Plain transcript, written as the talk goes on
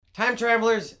Time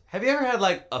travelers, have you ever had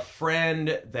like a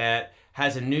friend that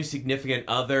has a new significant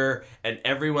other and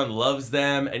everyone loves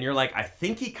them and you're like, I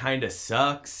think he kind of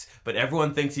sucks, but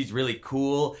everyone thinks he's really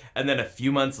cool, and then a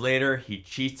few months later he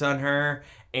cheats on her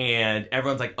and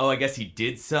everyone's like, oh, I guess he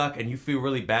did suck, and you feel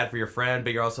really bad for your friend,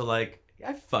 but you're also like,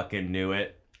 I fucking knew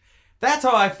it. That's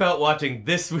how I felt watching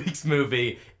this week's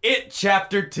movie, It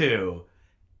Chapter 2.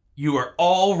 You are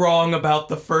all wrong about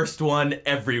the first one,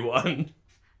 everyone.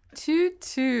 Toot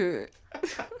toot.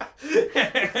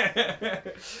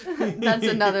 That's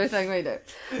another thing we do.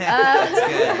 That's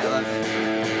good. I love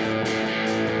it.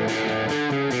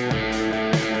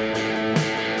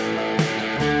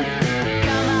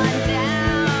 Come on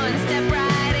down, step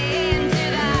right into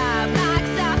the box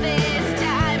office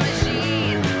time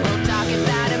machine. We'll talk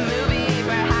about a movie,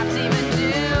 perhaps even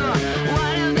two.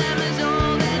 One of them is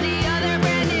old and the other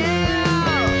brand new.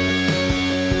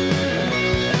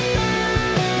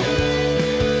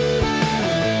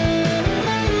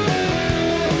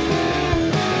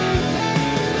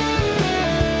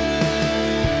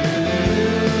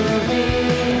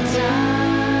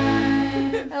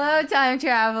 Hello, time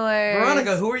travelers.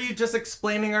 Veronica, who are you just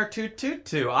explaining our toot toot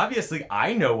to? Obviously,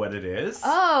 I know what it is.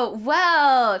 Oh,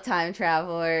 well, time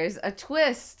travelers, a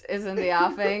twist is in the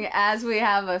offing as we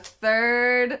have a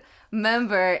third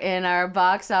member in our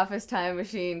box office time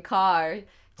machine car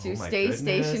to Oh my stay goodness.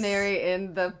 stationary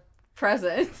in the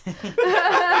present.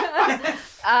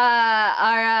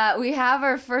 We have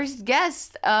our first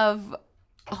guest of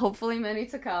hopefully many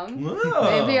to come. Whoa.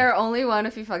 Maybe our only one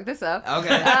if you fuck this up. Okay.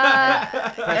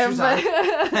 Pressure's on.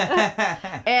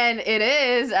 And it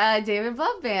is David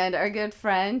Bloodband, our good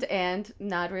friend and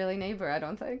not really neighbor, I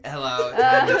don't think. Hello,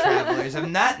 time travelers.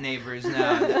 I'm not neighbors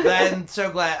now, but I'm so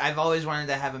glad. I've always wanted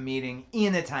to have a meeting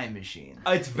in a time machine.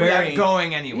 It's We're very... not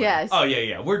going anywhere. Yes. Oh,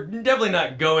 yeah. We're definitely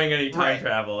not going any time Right.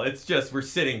 travel. It's just we're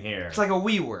sitting here. It's like a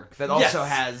WeWork that also Yes.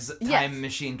 has time Yes.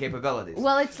 machine capabilities.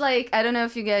 Well, it's like, I don't know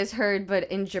if you guys heard, but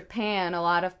in Japan, a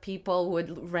lot of people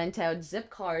would rent out zip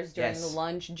cars during Yes. the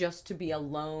lunch just to be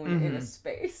alone in a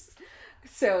space.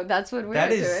 So that's what we're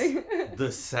That is doing.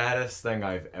 the saddest thing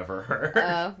I've ever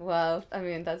heard. Well, I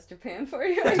mean, that's Japan for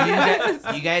you, I Do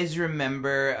guess. you guys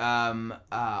remember,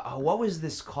 what was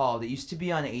this called? It used to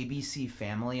be on ABC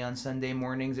Family on Sunday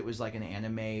mornings. It was like an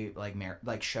anime,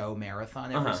 like show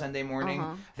marathon every Uh-huh. Sunday morning.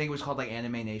 Uh-huh. I think it was called like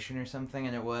Anime Nation or something.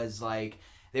 And it was like,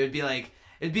 it'd be like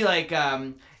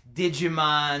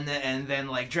Digimon and then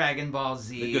like Dragon Ball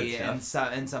The good Z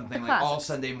stuff. and something The like all classics.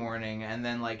 Sunday morning. And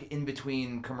then like in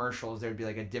between commercials, there'd be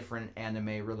like a different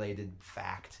anime related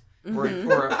fact. Or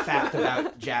a fact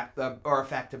about or a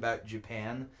fact about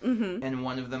Japan, and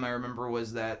one of them I remember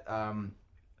was that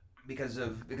because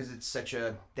it's such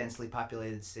a densely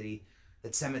populated city,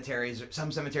 that some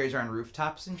cemeteries are on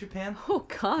rooftops in Japan. Oh,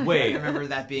 God. I Wait, remember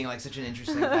that being like such an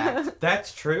interesting fact.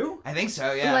 that's true? I think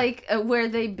so, yeah. Like, where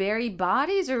they bury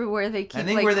bodies or where they keep,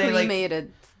 think like, where they, like-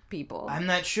 cremated people? I'm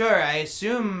not sure. I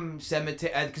assume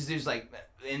cemetery because there's like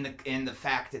in the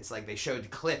fact it's like they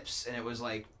showed clips and it was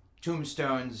like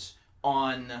tombstones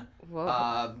on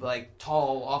Whoa. like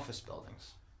tall office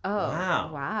buildings. Oh,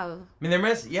 Wow. wow. I mean, there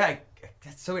must... Yeah,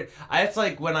 that's so weird. It's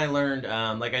like when I learned,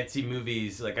 like, I'd see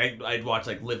movies, like, I'd watch,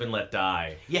 like, Live and Let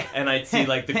Die. Yeah. And I'd see,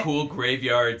 like, the cool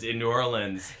graveyards in New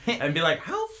Orleans and be like,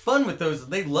 how fun with those...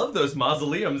 They love those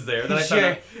mausoleums there. Then I found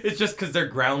Sure. out it's just because their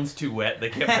ground's too wet. They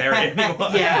can't bury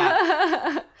anyone.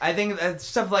 Yeah. I think that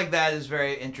stuff like that is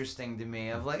very interesting to me.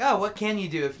 Of like, oh, what can you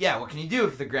do if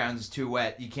the ground's too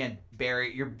wet? You can't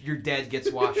bury your dead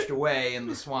gets washed away in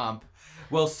the swamp.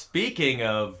 Well, speaking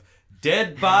of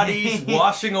dead bodies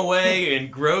washing away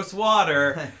in gross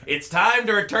water, it's time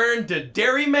to return to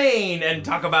Derry, Maine and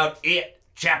talk about It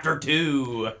Chapter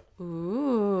 2.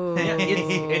 Ooh. Yeah,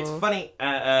 it's funny.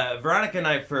 Veronica and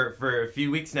I, for a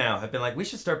few weeks now, have been like, we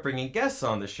should start bringing guests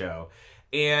on the show.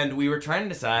 And we were trying to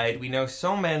decide. We know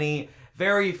so many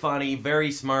very funny,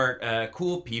 very smart,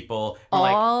 cool people. And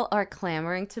All are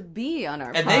clamoring to be on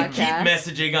our and podcast. they keep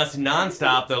messaging us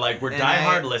nonstop. They're like, we're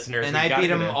diehard listeners. And We I gotta beat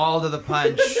get them in. all to the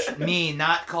punch. Me,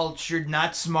 not cultured,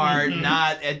 not smart,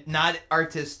 not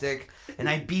artistic, and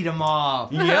I beat them all.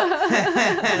 Yep.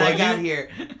 And I got here.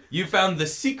 You found the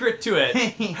secret to it.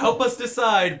 Help us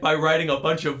decide by writing a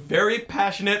bunch of very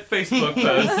passionate Facebook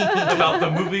posts about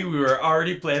the movie we were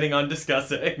already planning on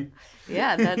discussing.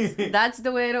 Yeah, that's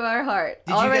the way to our heart.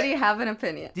 Did you Already have an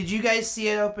opinion. Did you guys see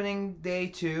it opening day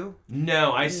too?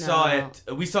 No, I saw No.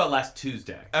 it. We saw it last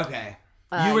Tuesday. Okay.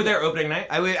 You were there opening night?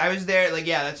 I was there, like,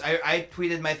 yeah, I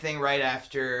tweeted my thing right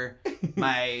after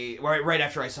right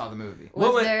after I saw the movie.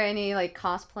 Was What there any like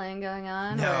cosplaying going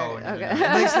on? No, or- no, okay. no.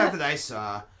 At least not that I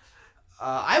saw.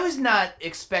 I was not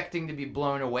expecting to be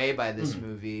blown away by this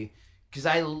movie because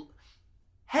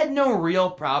had no real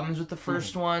problems with the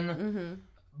first one,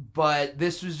 but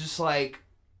this was just like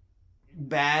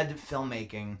bad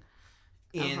filmmaking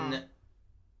in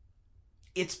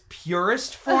its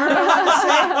purest form,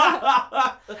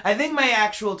 I would say. I think my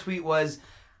actual tweet was,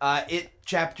 It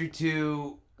Chapter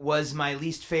 2 was my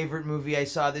least favorite movie I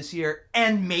saw this year,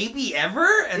 and maybe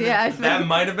ever. And Yeah, that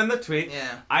might have been the tweet.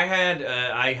 Yeah. I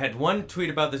had one tweet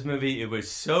about this movie. It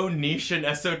was so niche and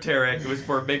esoteric. It was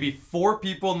for maybe 4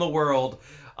 people in the world.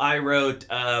 I wrote,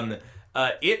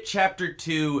 It Chapter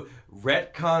 2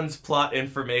 retcons plot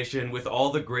information with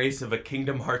all the grace of a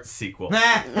Kingdom Hearts sequel.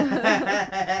 That's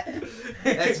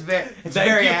very. It's Thank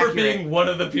very you accurate. for being one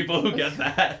of the people who get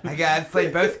that. I've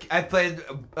played both. I've played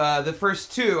the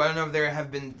first 2. I don't know if there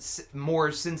have been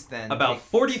more since then. About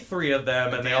 43 of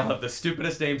them, and they all Damn. have the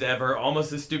stupidest names ever,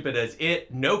 almost as stupid as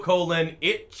It, no colon,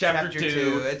 It Chapter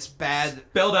 2, It's bad.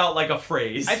 spelled out like a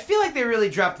phrase. I feel like they really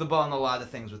dropped the ball on a lot of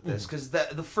things with this, because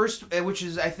the first, which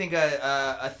is I think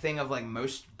a thing of like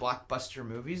most blockbuster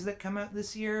movies that come out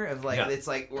this year, of like it's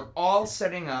like we're all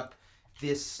setting up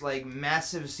this like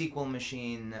massive sequel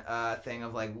machine thing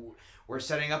of like we're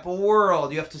setting up a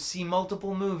world, you have to see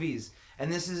multiple movies,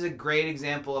 and this is a great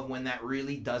example of when that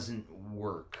really doesn't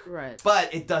work. Right.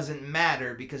 But it doesn't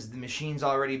matter because the machine's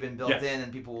already been built Yeah. in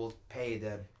and people will pay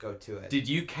to go to it. Did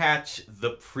you catch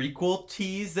the prequel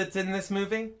tease that's in this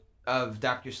movie? Of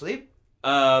Dr. Sleep?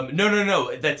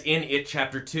 No. That's in It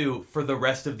Chapter 2 for the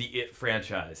rest of the It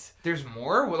franchise. There's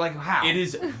more? Well, like how? It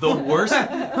is the worst. What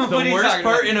The are you worst talking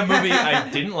part about? in a movie I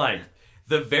didn't like.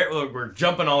 We're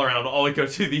jumping all around. All we go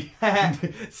to the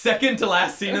second to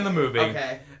last scene in the movie.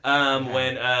 Okay.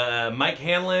 When Mike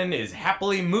Hanlon is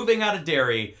happily moving out of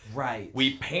Derry, Right.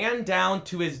 we pan down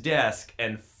to his desk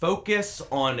and focus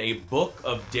on a book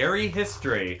of Derry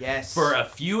history Yes. for a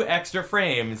few extra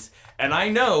frames. And I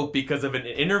know, because of an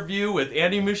interview with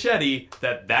Andy Muschietti,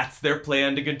 that that's their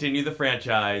plan to continue the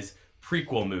franchise,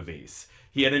 prequel movies.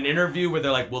 He had an interview where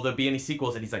they're like, will there be any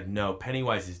sequels? And he's like, no,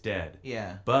 Pennywise is dead.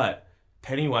 Yeah. But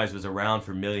Pennywise was around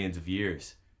for millions of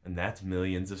years, and that's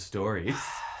millions of stories.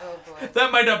 Oh boy.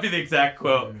 That might not be the exact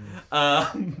quote.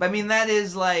 I mean, that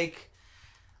is like,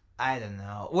 I don't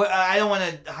know. Well, I don't want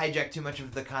to hijack too much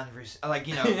of the conversation. Like,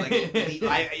 you know, like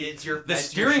it's your The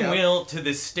that's your steering show. wheel to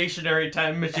this stationary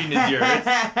time machine is yours.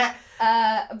 But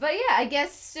yeah, I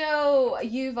guess so.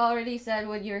 You've already said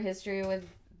what your history with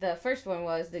the first one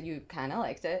was, that you kind of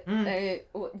liked it.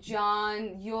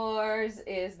 John, yours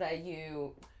is that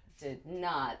you did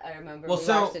not. I remember we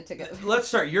watched it together. Let's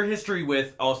start. Your history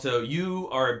with also, you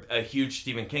are a huge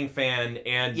Stephen King fan,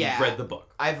 and Yeah. you've read the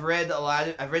book. I've read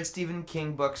Stephen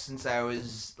King books since I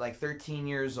was like 13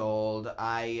 years old.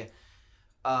 I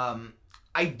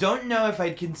don't know if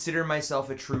I'd consider myself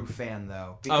a true fan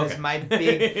though, because Okay. my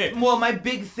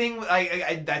big thing,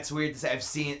 I that's weird to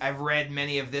say. I've read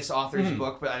many of this author's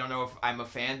book, but I don't know if I'm a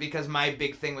fan, because my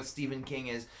big thing with Stephen King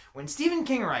is when Stephen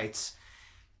King writes,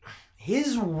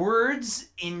 his words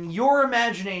in your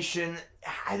imagination,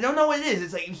 I don't know what it is.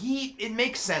 It's like it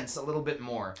makes sense a little bit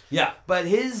more. Yeah. But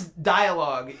his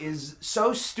dialogue is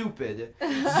so stupid.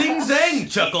 Zing zang,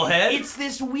 chucklehead. It's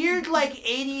this weird, like,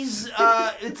 80s,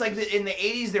 it's like in the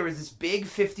 80s there was this big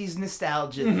 50s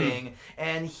nostalgia thing,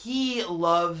 and he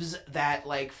loves that,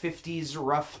 like, 50s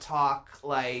rough talk,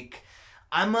 like,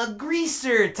 I'm a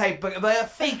greaser type of, a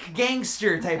fake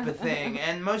gangster type of thing,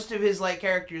 and most of his, like,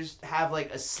 characters have,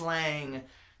 like, a slang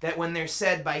that when they're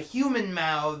said by human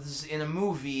mouths in a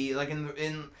movie, like,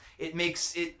 it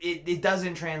makes, it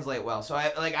doesn't translate well. So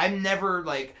I'm never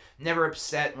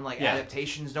upset when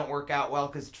adaptations don't work out well,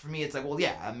 because for me it's like, well,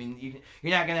 yeah, I mean,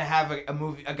 you're not gonna have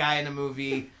a guy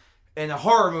in a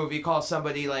horror movie call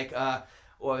somebody like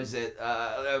what was it?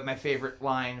 My favorite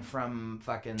line from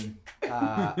fucking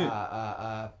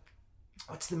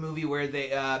what's the movie where they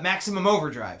Maximum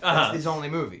Overdrive? That's his only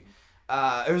movie.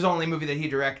 It was the only movie that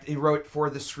he wrote for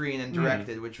the screen and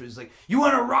directed, which was like, you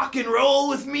want to rock and roll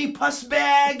with me, puss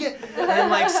bag? And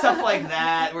like stuff like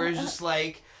that, where it's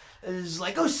like,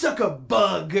 oh, suck a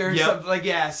bug, or something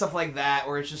like, stuff like that,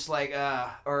 where it's just like,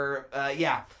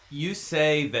 yeah. You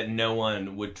say that no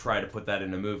one would try to put that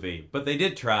in a movie, but they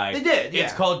did try. They did, yeah.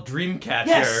 It's called Dreamcatcher.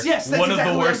 Yes, that's one of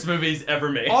exactly the what worst movies ever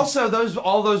made. Also,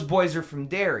 all those boys are from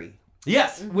Derry.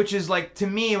 Yes. Which is like, to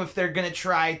me, if they're gonna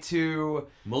try to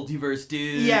Multiverse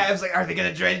dude. Yeah, I was like, are they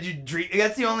gonna try to do dream?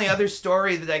 That's the only other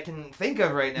story that I can think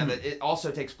of right now that it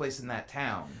also takes place in that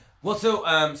town. Well,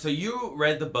 so you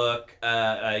read the book. You're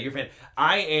a fan.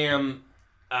 I am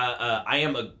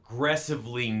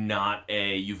aggressively not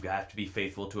you have to be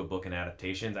faithful to a book and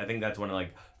adaptations. I think that's one of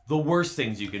like the worst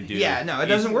things you can do. Yeah, no, it is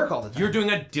doesn't work all the time. You're doing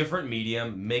a different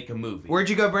medium, make a movie. Where'd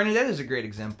You Go, Bernadette is a great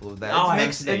example of that. Oh, I it haven't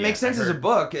makes seen it it makes yet. sense I as a heard.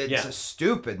 book. It's Yeah. a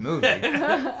stupid movie.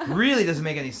 Really doesn't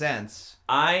make any sense.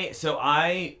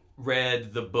 I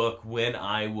read the book when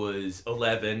I was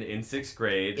 11 in 6th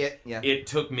grade. Yeah. It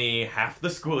took me half the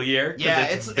school year. 'Cause Yeah,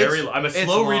 I'm a it's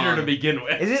slow reader long. to begin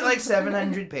with. Is it like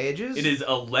 700 pages? It is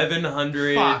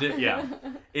 1100. Fuck. Yeah.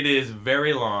 It is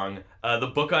very long. The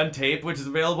book on tape, which is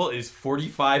available, is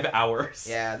 45 hours.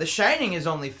 Yeah, The Shining is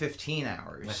only 15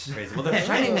 hours. That's crazy. Well, The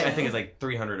Shining, I think, is like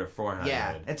 300 or 400.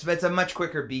 Yeah, it's a much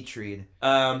quicker beach read.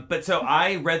 But so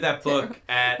I read that book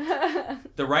at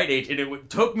the right age, and it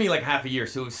took me like half a year,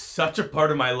 so it was such a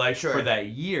part of my life Sure. for that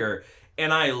year,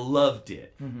 and I loved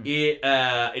it. Mm-hmm.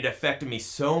 It affected me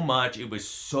so much. It was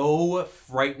so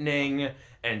frightening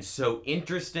and so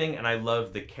interesting, and I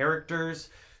loved the characters.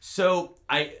 So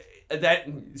that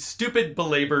stupid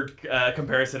belabored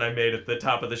comparison I made at the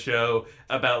top of the show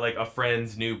about like a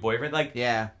friend's new boyfriend, like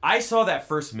Yeah. I saw that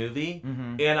first movie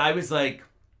and I was like,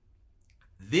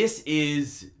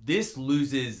 this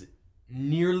loses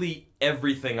nearly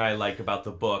everything I like about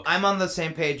the book. I'm on the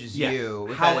same page as Yeah. you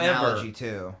with However- that analogy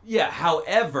too. Yeah,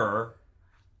 however,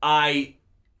 I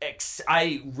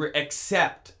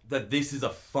accept that this is a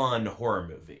fun horror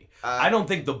movie. I don't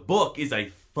think the book is a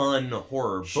fun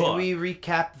horror Should book. we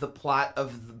recap the plot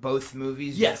of both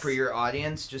movies Yes. for your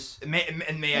audience? Just may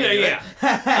I Yeah,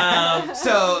 do it?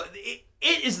 So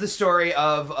it is the story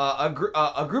of a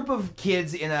group of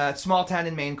kids in a small town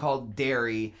in Maine called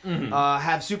Derry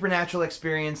have supernatural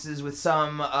experiences with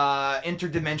some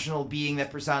interdimensional being that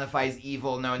personifies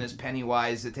evil known as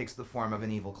Pennywise that takes the form of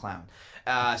an evil clown.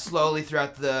 Slowly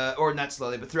throughout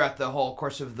throughout the whole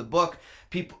course of the book,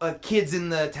 kids in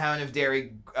the town of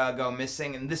Derry go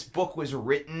missing, and this book was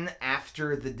written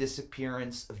after the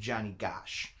disappearance of Johnny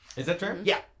Gosh. Is that true?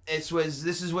 Yeah, this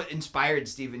is what inspired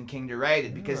Stephen King to write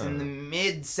it, because in the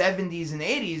mid 70s and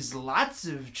 80s, lots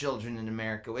of children in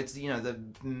America, it's the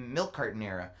milk carton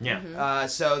era. Yeah.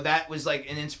 So that was like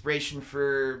an inspiration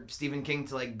for Stephen King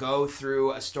to like go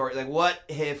through a story like, what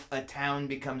if a town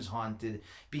becomes haunted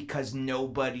because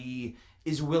nobody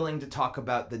is willing to talk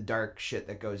about the dark shit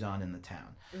that goes on in the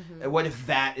town. And what if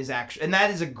that is actually, and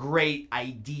that is a great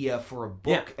idea for a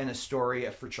book and a story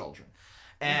for children.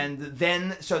 And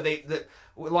then, so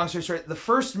long story short, the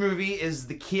first movie is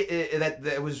the kid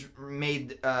that was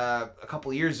made a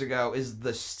couple years ago.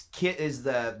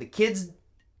 The kids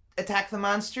attack the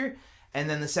monster, and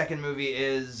then the second movie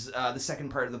is the second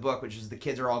part of the book, which is the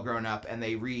kids are all grown up and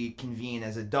they reconvene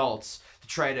as adults to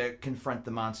try to confront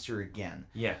the monster again.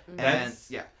 Yeah. That's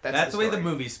That's the way the story.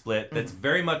 movie split. That's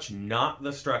very much not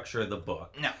the structure of the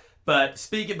book. No. But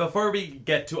before we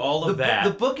get to all of that, The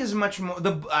book is much more,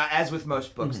 as with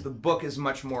most books, the book is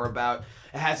much more about,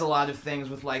 it has a lot of things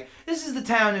with like, this is the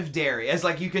town of Derry, as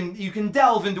like you can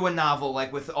delve into a novel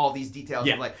like with all these details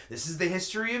of like, this is the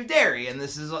history of Derry, and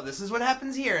this is what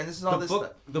happens here, and this is all this stuff.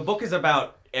 The book is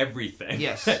about everything.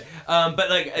 Yes. But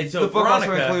like, so The book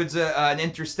Veronica, also includes an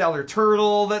interstellar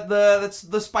turtle that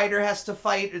the spider has to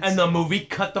fight. and the movie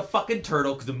cut the fucking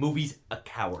turtle because the movie's a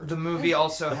coward. The movie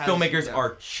also The has... filmmakers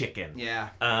are chicken. Yeah.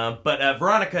 But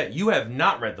Veronica, you have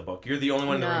not read the book. You're the only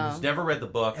one in the room No. who's never read the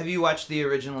book. Have you watched the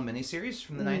original miniseries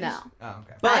from the 90s? No. Oh,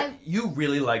 okay. But you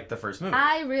really liked the first movie.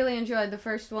 I really enjoyed the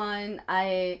first one.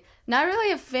 Not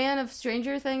really a fan of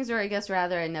Stranger Things, or I guess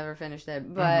rather I never finished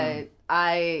it, but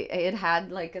it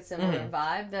had like a similar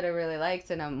vibe that I really liked,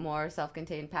 and a more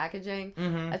self-contained packaging.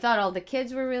 I thought all the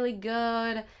kids were really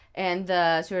good, and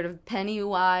the sort of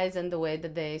Pennywise and the way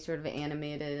that they sort of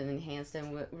animated and enhanced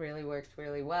him really worked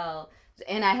really well.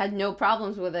 And I had no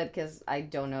problems with it because I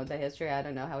don't know the history. I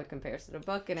don't know how it compares to the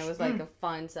book, and it was like a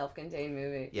fun self-contained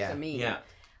movie to me. Yeah.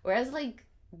 Whereas like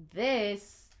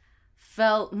this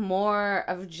felt more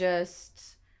of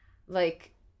just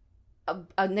like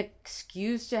an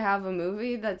excuse to have a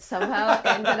movie that somehow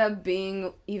ended up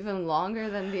being even longer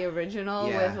than the original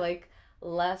with like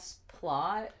less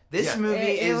plot. This movie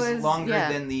It is was- longer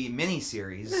yeah. than the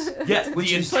miniseries. Yes,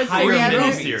 Which the is entire three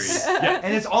miniseries. Yeah.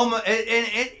 And it's almost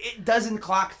it doesnn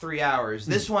clock 3 hours.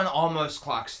 This one almost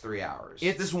clocks 3 hours.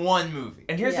 It's this one movie.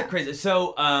 And here's Yeah. the crazy.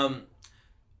 So,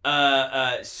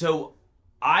 so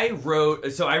I wrote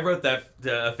that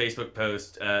the Facebook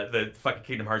post, the fucking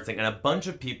Kingdom Hearts thing, and a bunch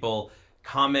of people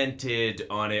commented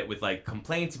on it with like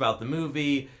complaints about the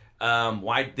movie,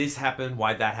 why this happened,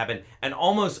 why that happened, and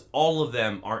almost all of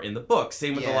them are in the book.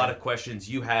 Same with a Yeah. lot of questions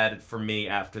you had for me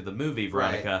after the movie,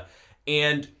 Veronica.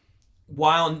 And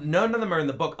while none of them are in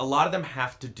the book, a lot of them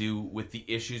have to do with the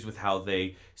issues with how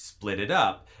they split it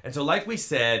up. And so, like we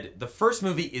said, the first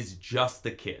movie is just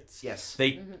the kids. Yes.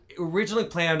 They originally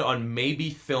planned on maybe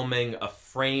filming a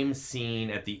frame scene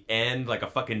at the end, like a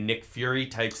fucking Nick Fury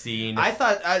type scene. I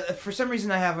thought, for some reason,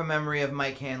 I have a memory of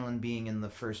Mike Hanlon being in the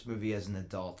first movie as an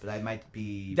adult, but I might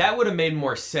be... That would have made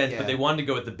more sense, Yeah. but they wanted to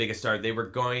go with the biggest star. They were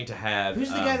going to have... Who's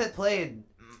the guy that played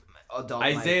adult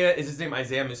Isaiah, is his name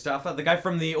Isaiah Mustafa? The guy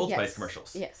from the Old Spice Yes.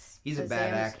 commercials. Yes. He's a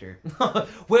bad actor.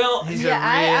 Well, He's Yeah,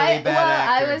 a really bad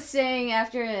actor. I was saying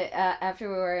after we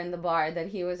were in the bar that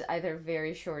he was either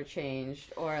very shortchanged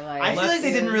or like. I feel like they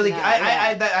he didn't was really. not-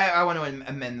 I want to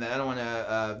amend that. I don't want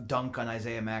to dunk on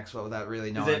Isaiah Maxwell without really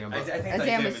is knowing it, him. I think it's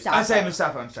Isaiah Mustafa. Isaiah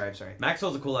Mustafa. I'm sorry.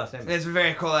 Maxwell's a cool last name. It's a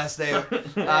very cool last name.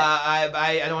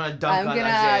 I don't want to dunk I'm on gonna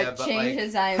Isaiah, but change like.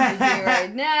 his IMDb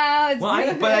right now. It's Well,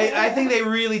 I think they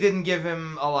really didn't give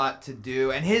him a lot to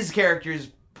do, and his character's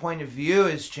point of view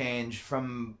has changed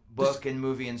from book and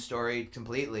movie and story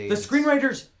completely. The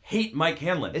screenwriters hate Mike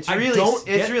Hanlon. It's I really- don't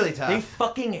it's get- really tough. They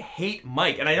fucking hate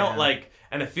Mike, and I don't Yeah. like.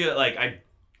 And I feel like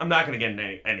I'm not gonna get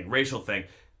into any racial thing,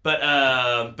 but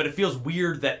it feels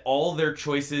weird that all their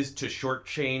choices to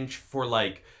shortchange for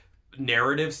like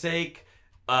narrative sake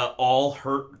all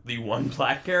hurt the one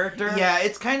black character. Yeah,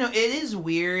 it's kind of, it is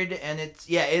weird, and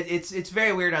it's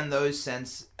very weird on those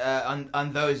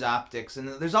on those optics, and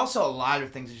there's also a lot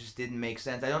of things that just didn't make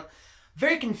sense.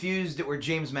 Very confused at where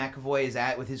James McAvoy is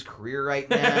at with his career right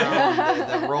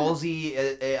now. the roles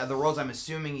the roles I'm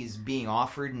assuming he's being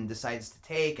offered and decides to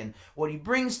take, and what he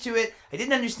brings to it. I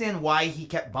didn't understand why he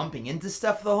kept bumping into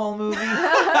stuff the whole movie.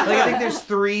 I think there's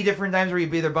 3 different times where he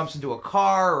either bumps into a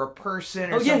car or a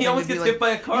person. Or Oh yeah, he something almost to be gets like, hit by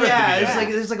a car. yeah, at the there's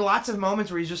beginning. there's lots of moments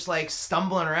where he's just like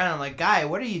stumbling around. I'm like, guy,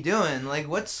 what are you doing? Like,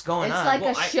 what's going It's on? like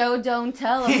Well, a show don't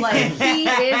tell of like he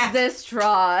is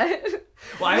distraught.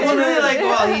 Well, I It's wonder, really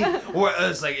like,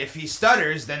 it's like, if he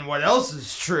stutters, then what else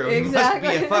is true? Exactly.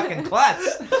 He must be a fucking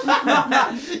klutz.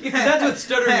 because that's what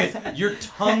stuttering is. Your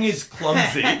tongue is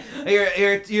clumsy.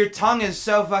 Your tongue is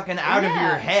so fucking out of Yeah.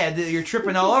 your head that you're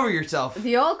tripping all over yourself.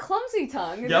 The old clumsy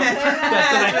tongue. Yep.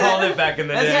 That's what I called it back in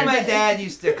the That's day. what my dad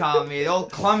used to call me, the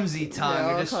old clumsy tongue. The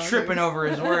You're old just clumsy. tripping over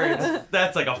his words.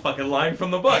 That's like a fucking line from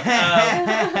the book. But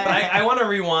I want to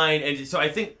rewind, and so I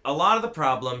think a lot of the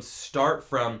problems start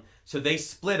from. So they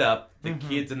split up the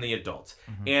kids and the adults,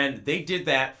 and they did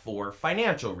that for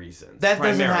financial reasons. That doesn't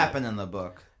primarily. happen in the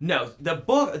book. No, the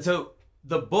book. So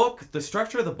the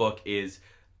structure of the book is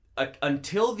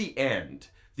until the end.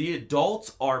 The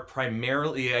adults are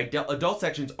primarily adult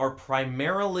sections are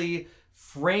primarily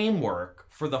framework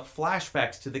for the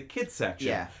flashbacks to the kids section.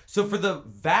 Yeah. So for the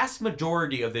vast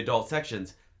majority of the adult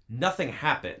sections, nothing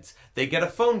happens. They get a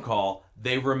phone call,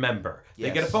 they remember. They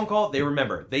Yes. get a phone call, they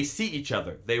remember. They see each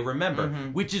other, they remember.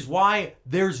 Which is why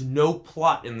there's no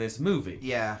plot in this movie.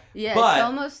 Yeah. Yeah, But- it's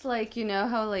almost like, you know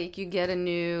how like you get a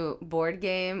new board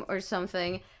game or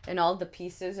something and all the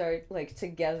pieces are like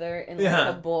together in like Yeah.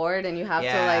 a board and you have to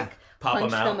Yeah. like Pop 'em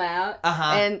punch out. them out.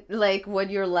 Uh-huh. And like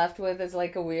what you're left with is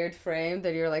like a weird frame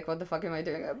that you're like, what the fuck am I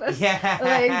doing with this? Yeah.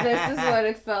 Like this is what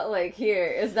it felt like here.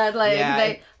 Is that like Yeah,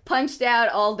 they punched out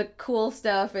all the cool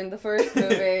stuff in the first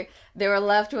movie. They were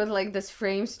left with like this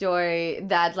frame story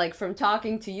that like from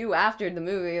talking to you after the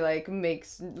movie like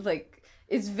makes like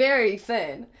it's very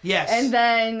thin. Yes. And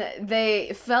then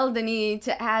they felt the need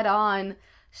to add on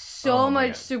so Oh my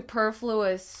much God.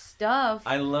 superfluous stuff.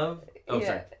 I love yeah.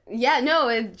 sorry. Yeah, no,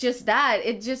 it just that.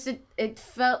 It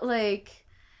felt like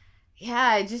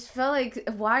yeah, it just felt like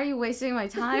why are you wasting my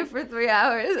time for 3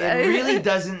 hours? It really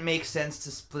doesn't make sense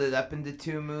to split it up into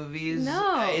 2 movies.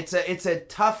 No. It's a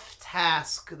tough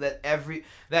task that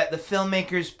the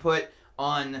filmmakers put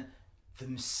on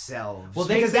themselves. Well,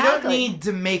 because they don't Exactly. need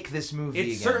to make this movie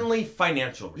It's again. certainly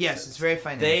financial reasons. Yes, it's very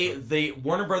financial. They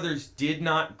Warner Brothers did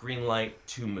not greenlight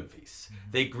 2 movies.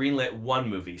 They greenlit 1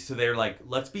 movie. So they're like,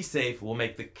 let's be safe. We'll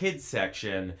make the kids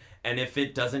section, and if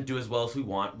it doesn't do as well as we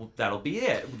want, well, that'll be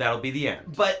it. That'll be the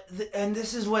end. But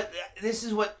this is what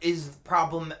is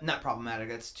not problematic.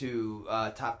 That's too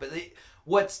tough. But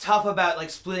what's tough about like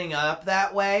splitting it up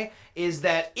that way is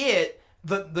that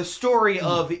the story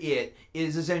of it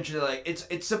is essentially like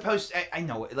it's supposed. I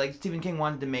know like Stephen King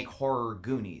wanted to make horror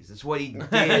Goonies. That's what he did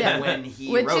Yeah. when he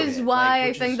which wrote is it. why Like, I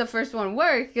which think is- the first one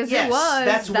worked because Yes, it was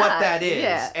that's what that is.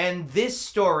 Yeah. And this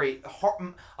story,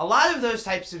 a lot of those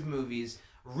types of movies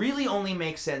really only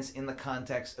makes sense in the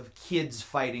context of kids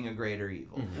fighting a greater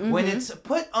evil. When it's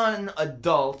put on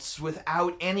adults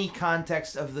without any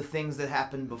context of the things that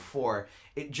happened before,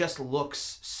 it just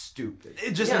looks stupid.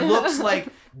 It just looks like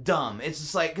dumb. It's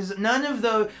just like, because none of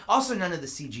the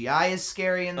CGI is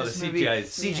scary in this movie.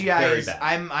 CGI very is bad.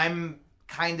 I'm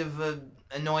kind of a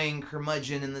annoying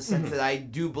curmudgeon in the sense that I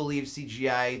do believe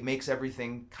CGI makes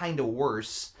everything kind of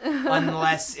worse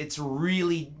unless it's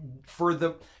really for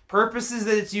the purposes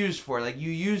that it's used for. Like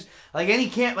you use any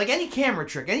camera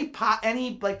trick,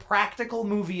 any like practical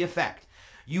movie effect,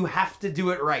 you have to do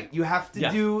it right. You have to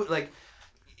do like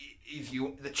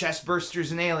the chest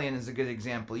bursters in Alien is a good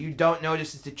example. You don't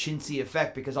notice it's a chintzy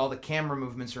effect because all the camera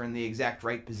movements are in the exact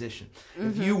right position.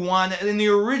 If you want in the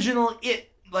original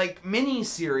like mini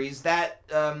series, that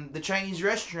the Chinese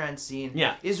restaurant scene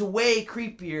is way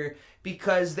creepier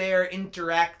because they are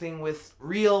interacting with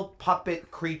real puppet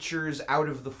creatures out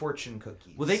of the fortune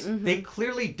cookies. Well, they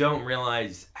clearly don't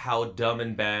realize how dumb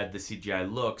and bad the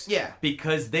CGI looks. Yeah.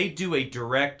 Because they do a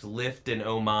direct lift and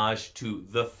homage to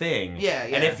The Thing. Yeah.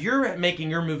 And if you're making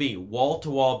your movie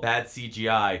wall-to-wall bad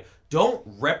CGI, don't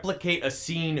replicate a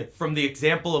scene from the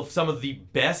example of some of the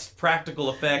best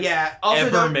practical effects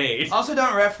ever made. Also,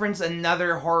 don't reference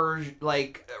another horror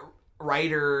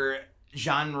writer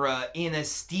genre in a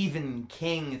Stephen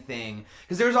King thing,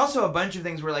 because there was also a bunch of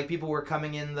things where like people were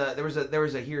coming in there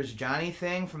was a Here's Johnny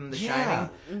thing from The Shining.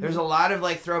 There's a lot of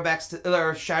like throwbacks to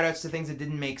or shout outs to things that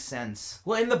didn't make sense.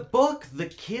 Well, in the book, the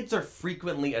kids are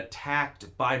frequently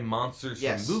attacked by monsters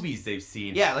from movies they've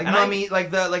seen. Yeah, like Mummy,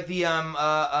 Richie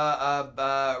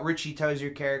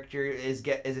Tozier character is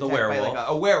attacked by like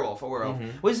a werewolf.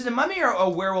 Was it a mummy or a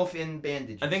werewolf in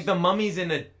bandages? I think the mummy's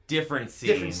in a different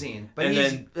scene. But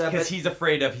because he's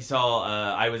afraid of, he saw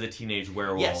I Was a Teenage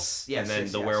Werewolf. Yes, and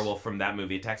then the werewolf from that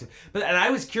movie attacks him. And I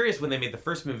was curious when they made the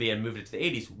first movie and moved it to the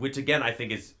 80s, which again I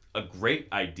think is a great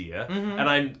idea.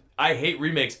 And I hate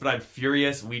remakes, but I'm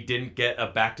furious we didn't get a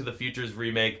Back to the Future's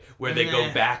remake where they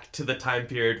go back to the time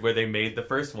period where they made the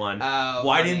first one.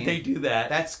 Why didn't they do that?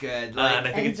 That's good. And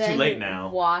I think it's too late now.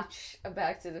 Watch a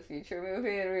Back to the Future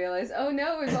movie and realize, oh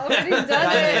no, we've already done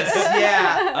it.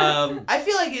 I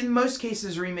feel like in most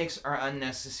cases remakes are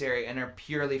unnecessary and are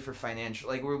purely for financial.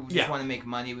 Like we just want to make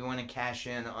money. We want to cash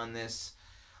in on this.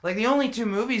 Like, the only two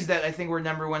movies that I think were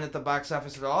number one at the box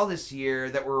office at all this year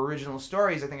that were original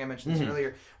stories, I think I mentioned this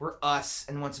earlier, were Us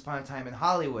and Once Upon a Time in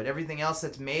Hollywood. Everything else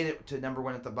that's made it to number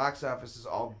one at the box office is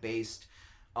all based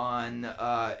on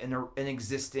an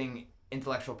existing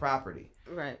intellectual property.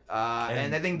 Right.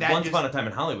 And I think that Once Upon a Time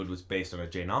in Hollywood was based on a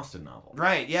Jane Austen novel.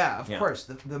 Right, of course.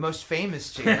 The most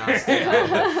famous Jane Austen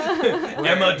novel.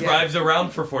 Emma drives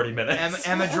around for 40 minutes.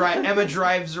 Emma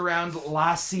drives around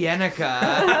La Cienega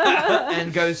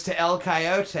and goes to El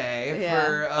Coyote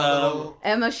for a little...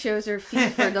 Emma shows her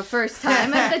feet for the first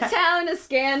time and the town is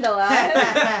scandalized.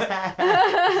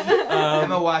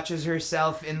 Emma watches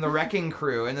herself in The Wrecking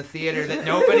Crew in the theater that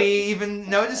nobody even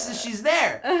notices she's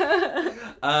there.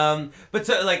 But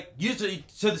so like usually,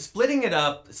 the splitting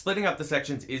up the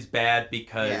sections is bad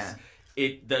because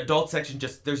the adult section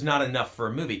there's not enough for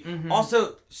a movie.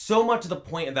 Also, so much of the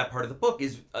point of that part of the book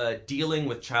is dealing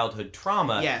with childhood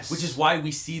trauma, which is why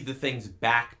we see the things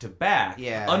back to back,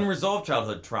 unresolved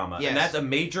childhood trauma, and that's a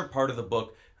major part of the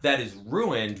book that is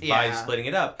ruined by splitting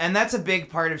it up. And that's a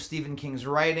big part of Stephen King's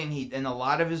writing. In a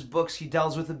lot of his books, he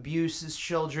deals with abuse as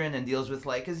children and deals with,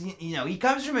 like, because, he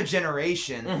comes from a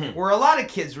generation where a lot of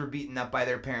kids were beaten up by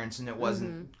their parents and it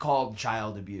wasn't called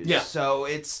child abuse. Yeah. So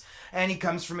and he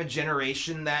comes from a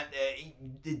generation that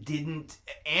didn't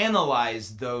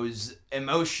analyze those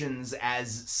emotions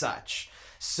as such.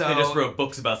 So they just wrote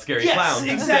books about scary clowns.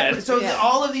 Exactly. Instead. So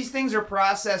all of these things are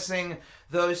processing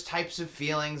those types of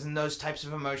feelings and those types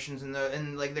of emotions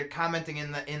and like they're commenting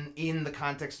in the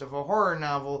context of a horror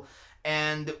novel.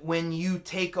 And when you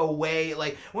take away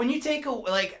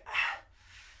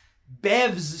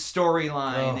Bev's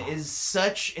storyline is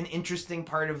such an interesting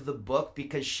part of the book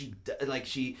because she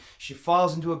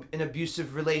falls into an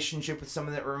abusive relationship with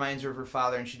someone that reminds her of her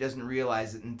father and she doesn't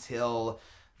realize it until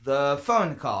the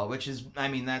phone call, which is,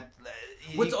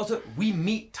 What's also, we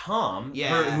meet Tom,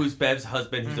 who's Bev's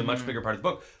husband, who's a much bigger part of the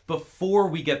book, before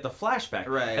we get the flashback.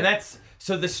 Right. And that's,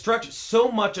 so the structure,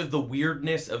 so much of the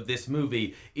weirdness of this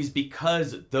movie is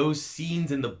because those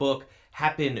scenes in the book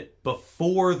happen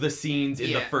before the scenes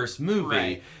in the first movie.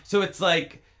 Right. So it's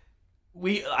like,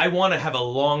 I want to have a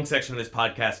long section of this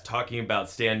podcast talking about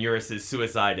Stan Uris's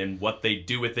suicide and what they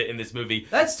do with it in this movie.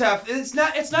 That's tough. It's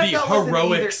not The dealt with in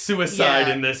heroic either- suicide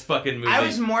Yeah. in this fucking movie. I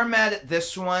was more mad at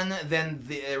this one than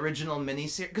the original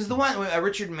miniseries, because the one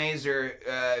Richard Mazer,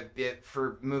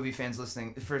 for movie fans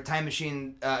listening, for time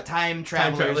travelers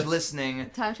travelers. listening,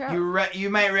 Time travel. you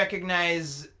might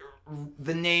recognize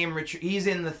the name Richard. He's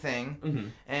in The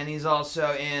Thing, and he's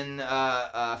also in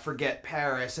Forget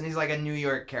Paris, and he's like a New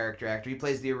York character actor. He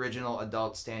plays the original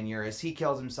adult Stan Uris. He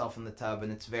kills himself in the tub,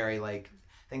 and it's very like.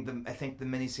 I think the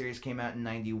miniseries came out in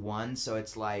 '91, so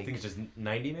it's like I think it's just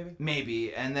 90 maybe?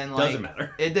 maybe, and then like Doesn't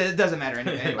matter. It doesn't matter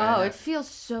anyway. Oh, it feels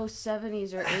so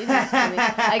 70s or 80s to me.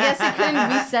 I guess it couldn't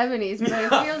be 70s, but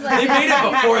it feels like They made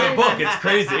it before the book. It's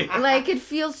crazy. Like it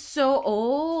feels so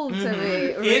old to me.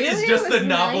 Really? It is just was the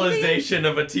 90s? novelization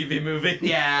of a TV movie.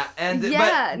 Yeah, and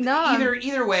Yeah, but no,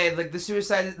 either way, like the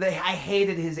suicide, I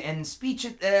hated his end speech.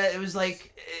 It was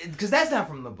like because that's not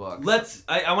from the book.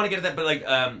 I want to get at that, but like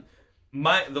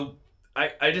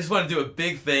I just want to do a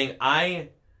big thing.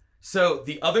 So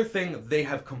the other thing they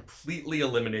have completely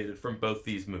eliminated from both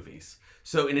these movies.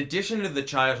 So in addition to the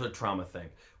childhood trauma thing,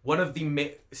 one of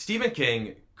the Stephen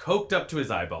King, coked up to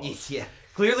his eyeballs, Yeah.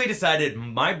 clearly decided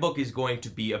my book is going to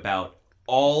be about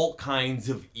all kinds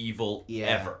of evil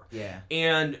ever. Yeah.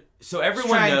 And so He's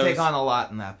everyone trying knows to take on a lot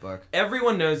in that book.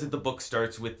 everyone knows that the book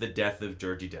starts with the death of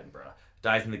Georgie Denborough.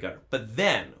 Dies in the gutter. But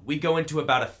then we go into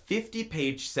about a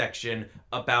 50-page section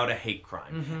about a hate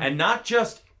crime. And not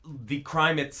just the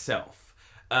crime itself.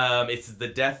 It's the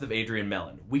death of Adrian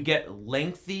Mellon. We get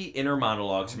lengthy inner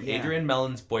monologues from Adrian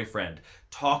Mellon's boyfriend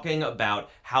talking about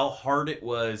how hard it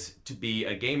was to be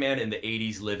a gay man in the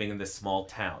 80s living in this small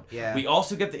town. Yeah. We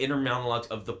also get the inner monologues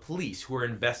of the police who are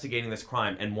investigating this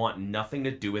crime and want nothing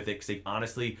to do with it because they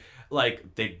honestly,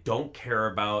 like, they don't care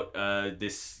about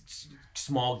this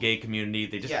small gay community.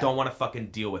 They just don't want to fucking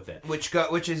deal with it. Which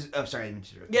is I'm sorry.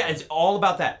 Yeah, it's all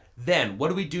about that. Then, what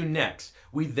do we do next?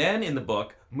 We then, in the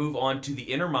book, move on to the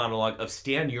inner monologue of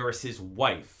Stan Uris's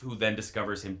wife, who then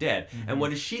discovers him dead. And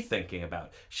what is she thinking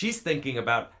about? She's thinking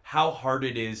about how hard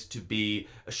it is to be,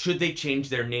 should they change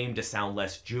their name to sound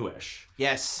less Jewish?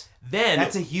 Yes. Then...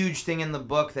 That's a huge thing in the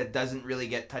book that doesn't really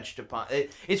get touched upon.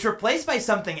 It's replaced by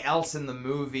something else in the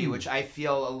movie, which I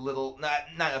feel a little,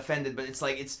 not offended, but it's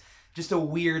like, it's just a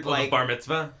weird, like... Bar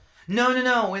Mitzvah?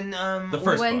 No. When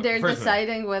When they're first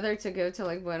deciding whether to go to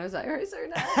like Buenos Aires or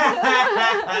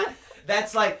not.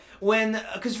 That's like when,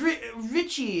 because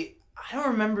Richie, I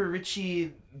don't remember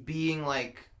Richie being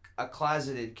like a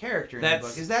closeted character in the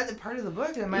book. Is that part of the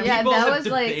book? Yeah, People that have was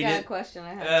like debated- a question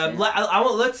I had.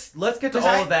 Let's get to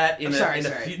all of that in sorry. a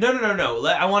few. No.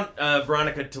 I want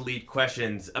Veronica to lead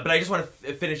questions, but I just want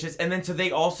to finish this. And then so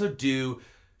they also do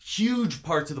huge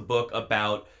parts of the book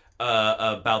about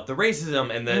the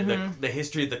racism and the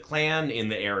history of the Klan in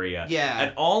the area. Yeah.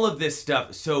 And all of this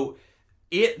stuff. So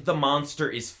the monster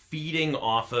is feeding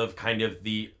off of kind of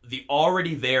the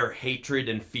already there hatred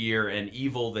and fear and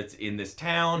evil that's in this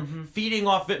town, feeding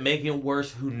off it, making it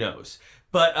worse, who knows.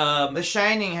 But The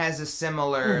Shining has a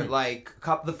similar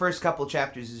the first couple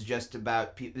chapters is just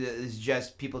about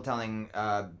people telling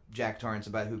Jack Torrance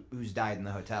about who's died in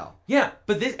the hotel. yeah,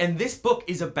 but this book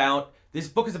is about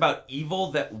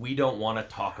evil that we don't want to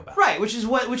talk about. Right, which is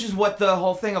what the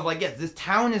whole thing of like, yes, this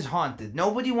town is haunted.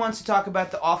 Nobody wants to talk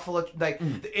about the awful, like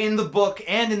in the book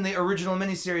and in the original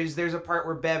miniseries. There's a part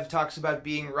where Bev talks about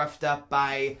being roughed up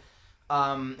by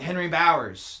Henry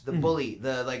Bowers, the bully,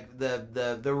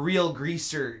 the real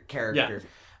greaser character.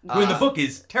 Who in the book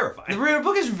is terrifying. The real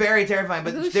book is very terrifying,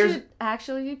 but Who there's should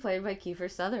actually be played by Kiefer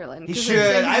Sutherland? he 'Cause should.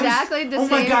 It's exactly the oh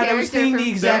same my god, I was character thinking from the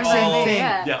exact Spider-Man. same thing.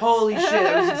 Yeah. Holy shit,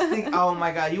 I was just thinking, oh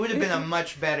my god, he would have been a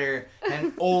much better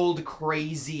and old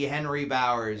crazy Henry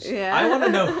Bowers. Yeah. I want to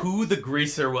know who the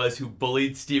greaser was who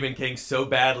bullied Stephen King so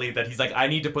badly that he's like, I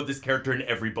need to put this character in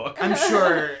every book. I'm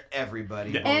sure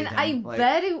everybody. Yeah. bullied And him. I Like-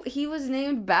 bet he was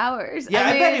named Bowers. Yeah,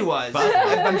 I mean, bet he was.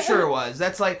 I'm sure it was.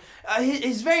 That's like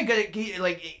he's very good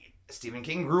at Stephen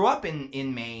King grew up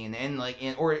in Maine and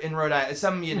in Rhode Island,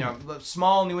 some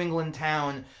small New England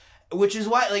town, which is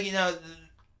why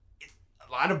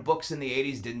a lot of books in the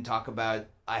 80s didn't talk about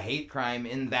a hate crime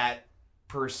in that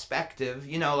perspective.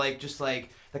 Just like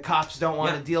the cops don't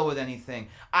want to deal with anything.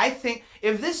 I think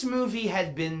if this movie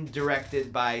had been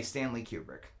directed by Stanley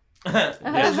Kubrick,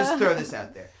 let's just throw this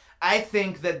out there. I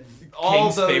think that all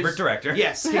King's those favorite director.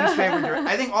 Yes, King's favorite director.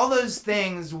 I think all those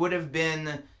things would have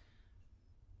been.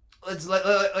 Let's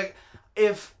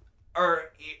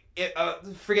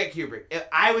forget Kubrick. If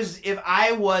I was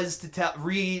to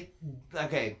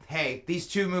hey, these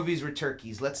two movies were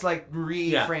turkeys. Let's like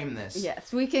reframe this.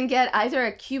 Yes, we can get either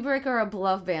a Kubrick or a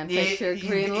Bluff Band picture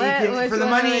greenlit. For the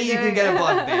money, you can get a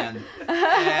Bluff Band.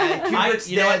 Kubrick's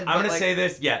dead. I'm gonna say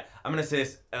this. Yeah, I'm gonna say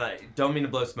this. Don't mean to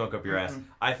blow smoke up your ass.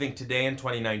 I think today in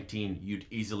 2019, you'd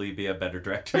easily be a better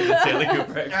director than Stanley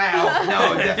Kubrick.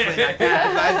 No, definitely not.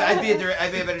 I'd be a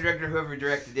better director whoever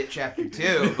directed it, Chapter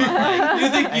 2. But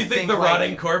like, you think the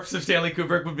rotting corpse of Stanley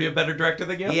Kubrick would be a better director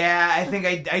than you? Yeah, I think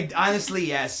I honestly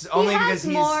yes. Only because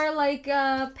he's more like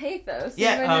pathos.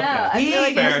 Yeah, even now. I feel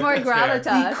like there's more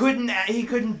gravitas.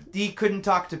 He couldn't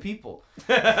talk to people.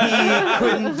 He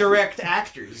couldn't direct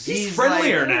actors. He's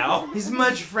friendlier now. He's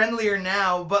much friendlier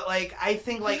now, but like I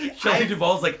think like Shelley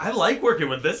Duvall's like, I like working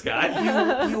with this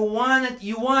guy. You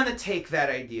wanna take that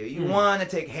idea. You wanna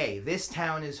take, hey, this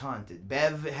town is haunted.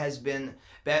 Bev's been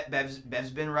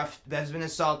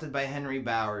assaulted by Henry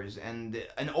Bowers, and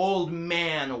an old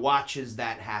man watches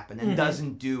that happen and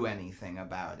doesn't do anything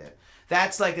about it.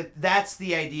 That's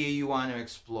the idea you want to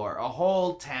explore. A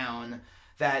whole town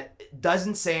that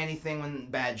doesn't say anything when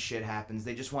bad shit happens.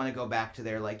 They just want to go back to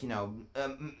their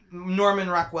Norman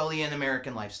Rockwellian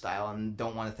American lifestyle and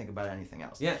don't want to think about anything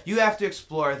else. Yeah. You have to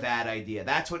explore that idea.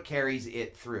 That's what carries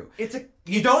it through.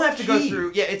 You don't have to go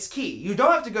through. Yeah, it's key. You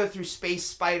don't have to go through space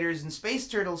spiders and space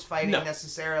turtles fighting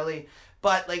necessarily,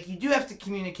 but like you do have to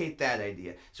communicate that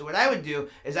idea. So what I would do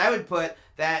is I would put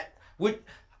that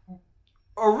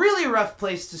a really rough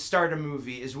place to start a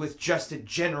movie is with just a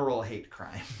general hate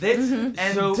crime.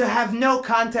 To have no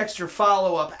context or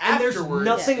follow-up afterwards. And there's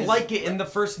nothing like it in the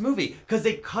first movie, because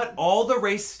they cut all the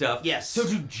race stuff. Yes. So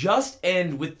to just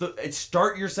end with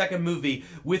start your second movie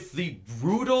with the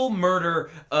brutal murder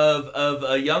of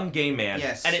a young gay man.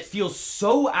 Yes. And it feels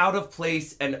so out of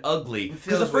place and ugly.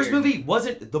 Because the first movie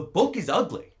wasn't, the book is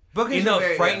ugly. In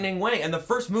a frightening way, and the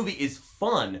first movie is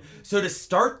fun. So to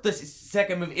start the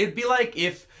second movie, it'd be like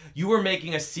if you were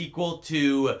making a sequel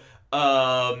to,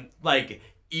 what's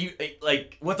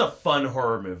a fun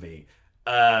horror movie?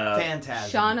 Phantasm.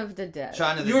 Shaun of the Dead.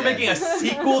 You were making a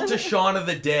sequel to Shaun of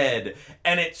the Dead,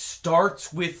 and it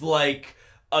starts with like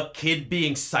a kid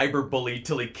being cyberbullied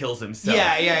till he kills himself.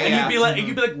 Yeah. And you'd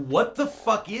be like, what the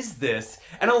fuck is this?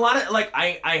 And a lot of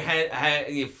I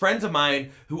had friends of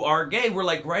mine who are gay were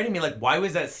like writing me like, why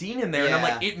was that scene in there? And I'm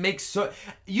like, it makes so.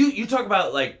 You talk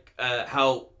about like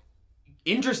how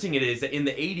interesting it is that in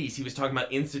the 80s he was talking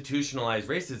about institutionalized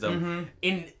racism.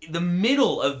 In the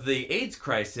middle of the AIDS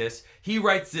crisis, he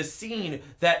writes this scene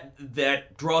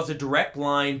that draws a direct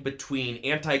line between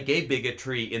anti-gay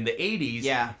bigotry in the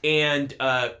 80s and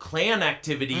Klan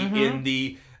activity in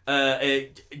the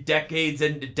decades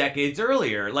and decades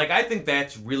earlier. Like, I think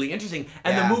that's really interesting.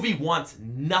 And the movie wants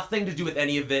nothing to do with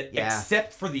any of it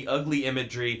except for the ugly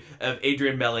imagery of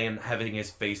Adrian Bellion having his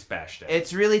face bashed in.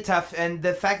 It's really tough. And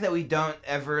the fact that we don't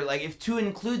ever, like, if to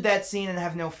include that scene and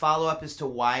have no follow-up as to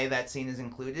why that scene is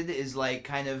included is, like,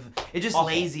 kind of, it's just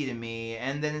lazy to me.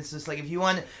 And then it's just, like, if you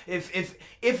want,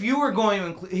 if you were going to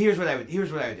include, here's what I would do.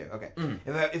 Okay.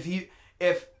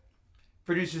 If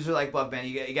producers are like, Bluff Band,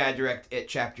 you gotta direct it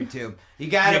Chapter 2. You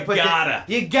gotta put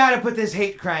this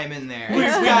hate crime in there.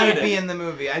 It's gotta be in the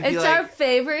movie. It's our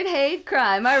favorite hate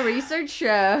crime. Our research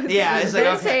shows. Yeah, it's like,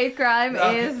 this hate crime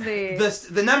is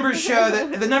the numbers show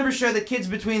that kids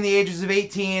between the ages of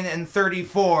 18 and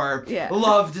 34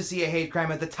 love to see a hate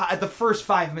crime at the first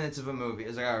 5 minutes of a movie.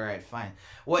 It's like, all right, fine.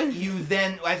 I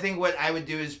think what I would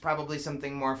do is probably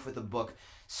something more for the book.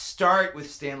 Start with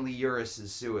Stanley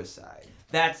Uris's suicide.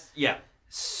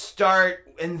 Start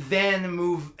and then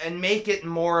move and make it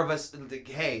more of a,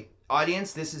 hey,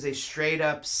 audience, this is a straight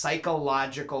up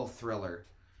psychological thriller.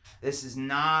 This is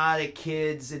not a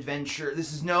kid's adventure.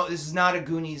 This is not a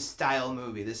Goonies style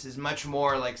movie. This is much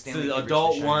more like Stanley Kubrick's the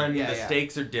adult The one. Shining. The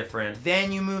stakes are different.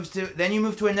 Then you move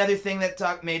to another thing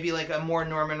that maybe like a more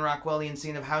Norman Rockwellian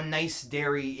scene of how nice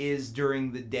Derry is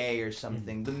during the day or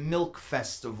something. The milk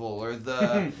festival or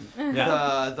the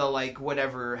the like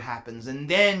whatever happens. And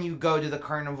then you go to the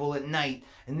carnival at night.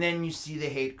 And then you see the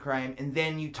hate crime, and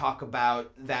then you talk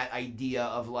about that idea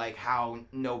of, like, how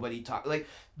nobody talk. Like,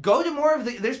 go to more of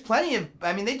the... There's plenty of...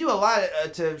 I mean, they do a lot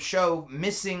to show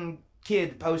missing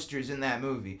kid posters in that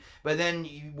movie. But then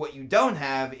what you don't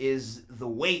have is the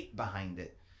weight behind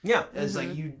it. Yeah. It's like,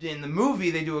 in the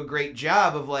movie, they do a great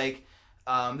job of, like...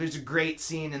 There's a great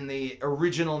scene in the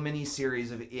original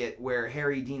miniseries of It where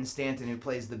Harry Dean Stanton, who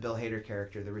plays the Bill Hader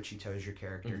character, the Richie Tozier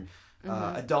character,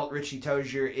 adult Richie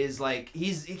Tozier, is like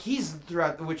he's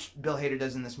throughout, which Bill Hader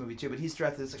does in this movie too, but he's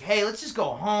throughout this like, hey, let's just go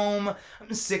home.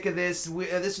 I'm sick of this.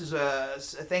 This is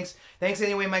thanks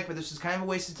anyway, Mike, but this is kind of a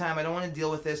waste of time. I don't want to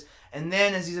deal with this. And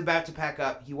then as he's about to pack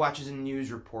up, he watches a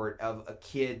news report of a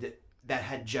kid that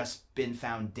had just been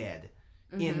found dead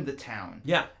in the town.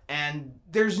 Yeah. And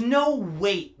there's no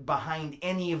weight behind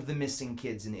any of the missing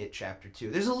kids in It Chapter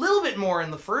 2. There's a little bit more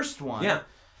in the first one. Yeah.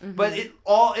 But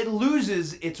it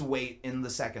loses its weight in the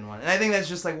second one. And I think that's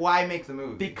just like, why make the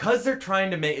movie? Because they're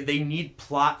trying to they need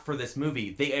plot for this movie.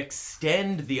 They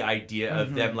extend the idea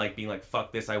of them like being like,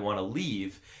 fuck this, I want to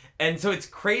leave. And so it's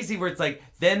crazy where it's like,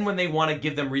 then when they want to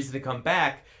give them reason to come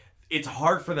back, it's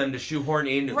hard for them to shoehorn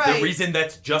in the reason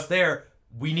that's just there.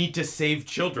 We need to save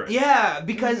children. Yeah,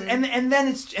 because and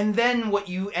then what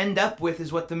you end up with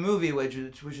is what the movie which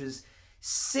is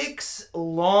 6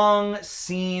 long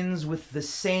scenes with the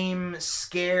same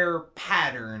scare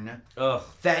pattern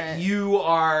that you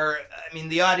are... I mean,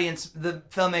 the audience, the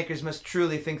filmmakers must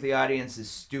truly think the audience is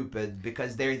stupid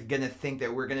because they're going to think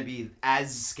that we're going to be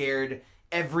as scared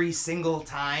every single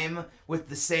time with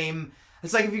the same...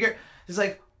 It's like, it's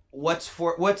like, what's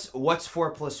 4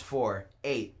 plus 4?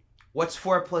 8. What's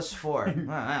 4 plus 4?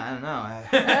 I don't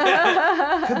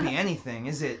know. Could be anything.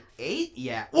 Is it 8?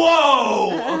 Yeah.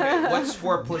 Whoa! Okay. What's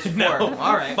 4 plus 4? No,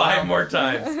 all right. 5 more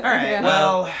times. All right. Yeah.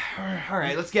 Well, all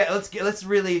right. Let's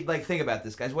really like think about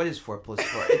this, guys. What is 4 plus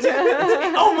 4? It's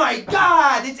oh my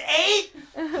God! It's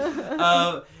 8.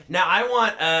 Now I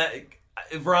want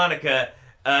Veronica.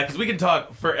 Because we can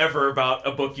talk forever about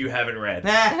a book you haven't read.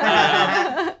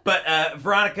 But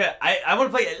Veronica, I want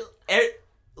to play...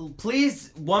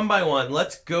 Please, one by one,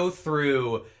 let's go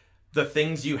through the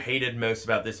things you hated most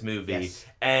about this movie,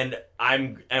 and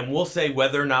we'll say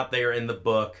whether or not they are in the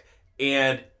book,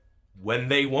 and when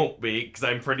they won't be, because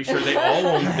I'm pretty sure they all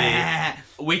won't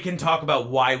be. We can talk about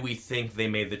why we think they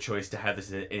made the choice to have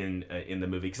this in the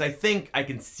movie, because I think I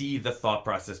can see the thought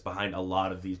process behind a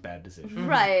lot of these bad decisions.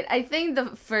 Right. I think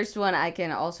the first one I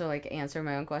can also like answer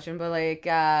my own question, but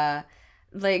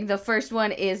like the first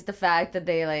one is the fact that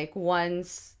they like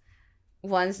once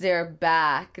they're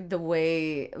back, the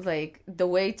way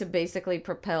to basically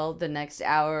propel the next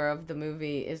hour of the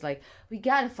movie is like, we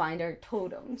gotta find our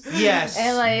totems. Yes.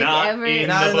 And like not in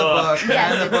the book.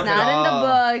 Yes, it's not in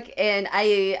the book. And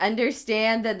I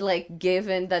understand that like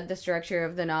given that the structure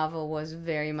of the novel was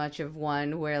very much of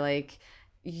one where like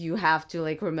you have to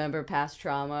like remember past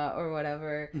trauma or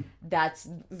whatever, that's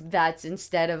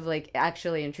instead of like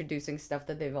actually introducing stuff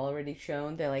that they've already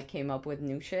shown, they like came up with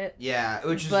new shit. Yeah,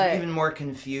 which is even more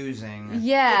confusing.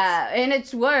 Yeah, and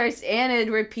it's worse, and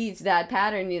it repeats that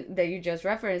pattern that you just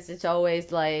referenced. It's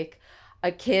always like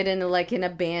a kid in like an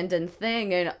abandoned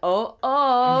thing, and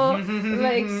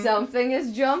like something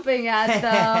is jumping at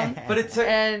them. But it's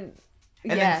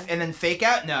and then fake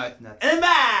out? No, it's not. And then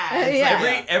bye!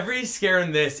 Yeah. Every scare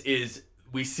in this is,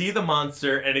 we see the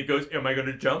monster, and it goes, am I going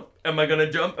to jump? Am I going to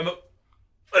jump?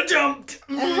 I jumped!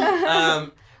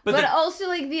 But also,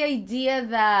 like, the idea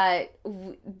that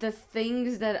the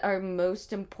things that are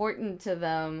most important to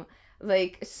them,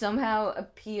 like, somehow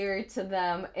appear to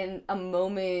them in a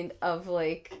moment of,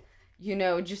 like, you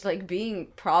know, just, like, being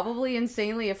probably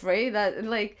insanely afraid that,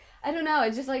 like, I don't know,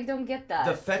 I just, like, don't get that.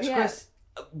 The fetch quest...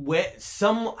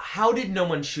 How did no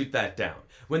one shoot that down?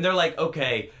 When they're like,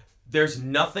 okay, there's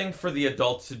nothing for the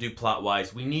adults to do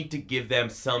plot-wise, we need to give them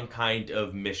some kind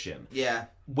of mission. Yeah.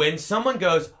 When someone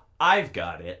goes, I've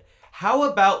got it, how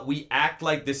about we act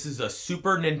like this is a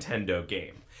Super Nintendo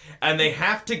game? And they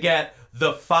have to get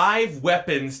the 5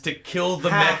 weapons to kill the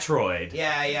Metroid.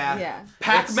 Yeah.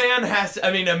 Pac-Man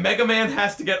Mega Man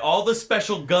has to get all the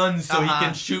special guns so he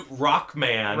can shoot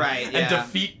Rockman and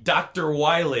defeat Dr.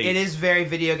 Wily. It is very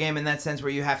video game in that sense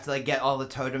where you have to like get all the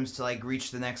totems to like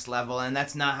reach the next level, and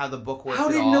that's not how the book works at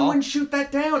all. How did no one shoot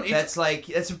that down? That's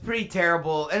a pretty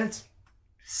terrible, and it's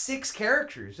 6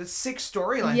 characters. It's 6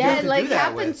 storylines. Yeah, it like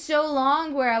happened so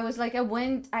long where I was like,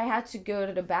 I had to go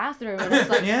to the bathroom, and I was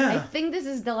like, I think this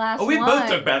is the last one. We both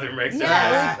took bathroom breaks.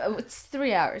 Yeah, it's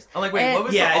 3 hours. I'm like, wait, what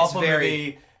was the awful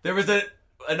movie? There was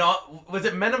was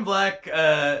it Men in Black?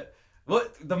 There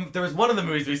was one of the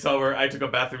movies we saw where I took a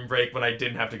bathroom break when I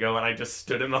didn't have to go, and I just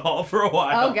stood in the hall for a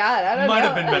while. Oh God, I don't know. Might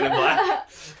have been Men in Black.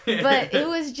 But it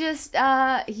was just,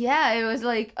 it was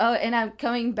like, and I'm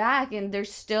coming back, and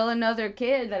there's still another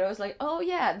kid that I was like, oh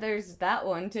yeah, there's that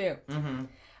one too. Mm-hmm.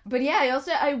 But yeah,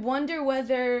 I wonder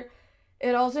whether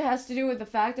it also has to do with the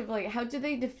fact of like, how do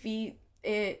they defeat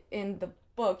it in the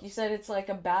book? You said it's like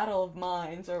a battle of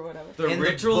minds or whatever. The In the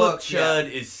Ritual of book,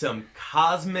 Chud is some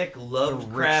cosmic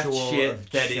Lovecraft Ritual shit of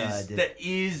that Chud.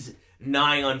 is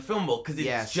nigh unfilmable because it's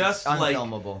Yes, just it's like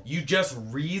unfilmable. you just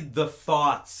read the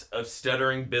thoughts of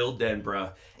stuttering Bill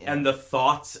Denborough and the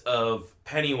thoughts of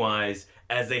Pennywise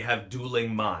as they have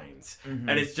dueling minds. Mm-hmm.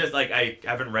 And it's just like, I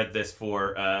haven't read this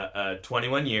for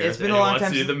 21 years. It's been a Anyone long wants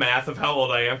time to do since- the math of how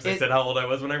old I am, because I said how old I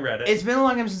was when I read it. It's been a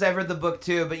long time since I've read the book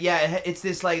too, but yeah, it's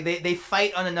this like they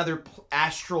fight on another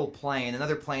astral plane,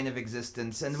 another plane of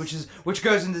existence, and which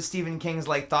goes into Stephen King's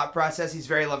like thought process. He's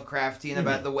very Lovecraftian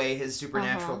about the way his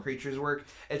supernatural creatures work.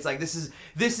 It's like this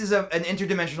is an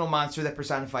interdimensional monster that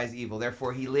personifies evil.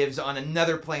 Therefore, he lives on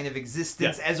another plane of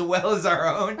existence as well as our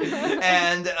own,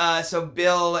 and so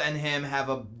Bill and him have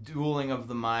a dueling of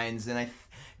the minds, and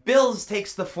Bill's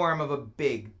takes the form of a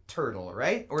big turtle,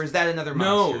 right? Or is that another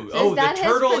monster? No. Is that the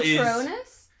turtle his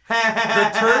Patronus?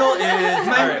 The turtle is...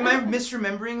 Am I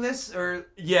misremembering this? Or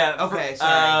Yeah. Okay,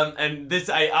 sorry. And this,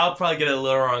 I'll probably get it a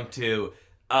little wrong too.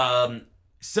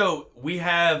 So we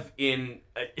have in...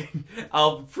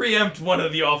 I'll preempt one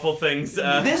of the awful things.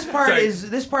 This part sorry.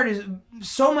 is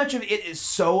so much of it is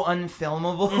so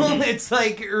unfilmable. It's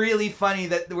like really funny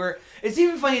that it's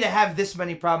even funny to have this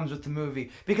many problems with the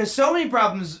movie because so many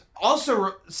problems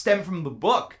also stem from the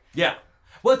book. Yeah.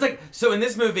 Well, it's like, so in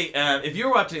this movie, if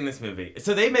you're watching this movie,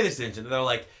 so they made this decision. They're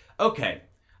like, okay,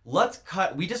 let's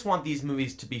cut. We just want these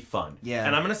movies to be fun. Yeah.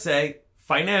 And I'm going to say,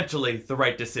 financially, the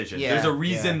right decision. Yeah, There's a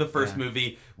reason yeah, the first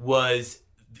movie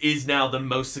is now the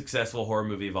most successful horror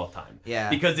movie of all time.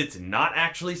 Yeah. Because it's not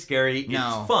actually scary.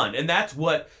 No. It's fun. And that's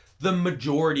what the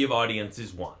majority of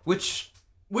audiences want. Which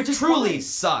is truly fine.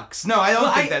 sucks. No, I don't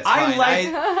Well, think that's fine.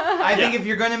 I think Yeah. if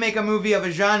you're going to make a movie of a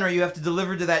genre, you have to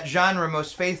deliver to that genre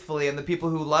most faithfully, and the people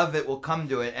who love it will come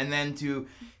to it. And then to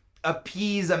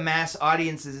appease a mass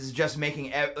audiences is just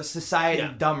making a society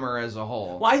dumber as a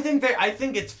whole. Well, I think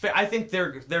it's fair. I think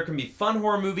there can be fun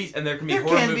horror movies and there can be There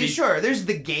horror can movies. be, sure. There's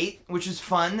The Gate, which is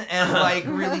fun and like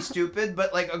really stupid,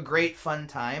 but like a great fun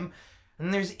time.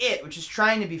 And there's It, which is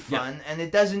trying to be fun, and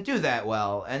it doesn't do that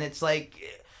well. And it's like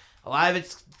a lot of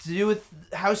it's to do with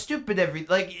how stupid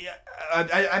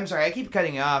I'm sorry, I keep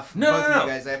cutting you off. No, both no, of no. you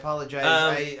guys. I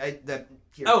apologize.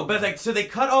 Here. Oh, but like, so they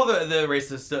cut all the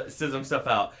racism stuff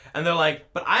out, and they're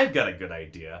like, but I've got a good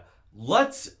idea.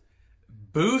 Let's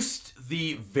boost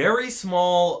the very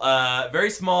small,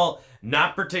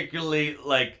 not particularly,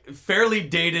 like, fairly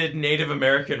dated Native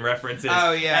American references.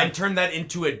 Oh, yeah. And turn that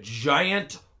into a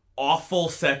giant, awful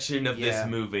section of Yeah. this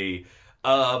movie.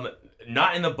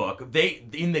 Not in the book.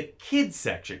 In the kids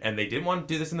section, and they didn't want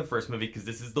to do this in the first movie because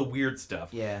this is the weird stuff.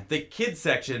 Yeah. The kids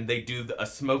section, they do a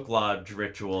smoke lodge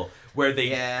ritual where they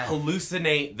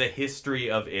hallucinate the history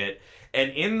of it,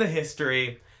 and in the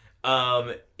history,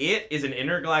 it is an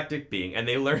intergalactic being, and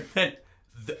they learn that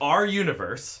our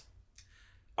universe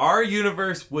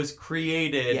was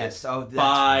created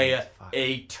by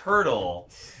a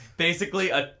turtle, basically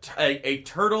a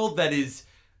turtle that is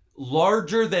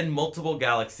larger than multiple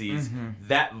galaxies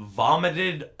that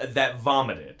vomited,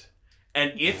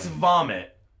 and its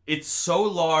vomit, it's so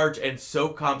large and so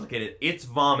complicated, its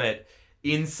vomit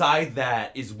inside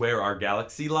that is where our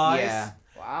galaxy lies. Yeah.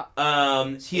 Wow.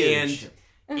 It's huge.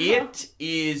 And it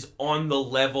is on the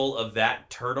level of that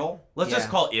turtle. Let's just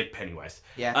call it Pennywise.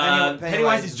 Yeah,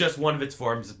 Pennywise is just one of its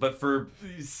forms, but for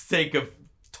sake of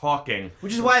talking,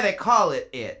 which is why they call it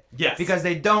It. Yes. Because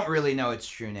they don't really know its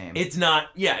true name. it's not.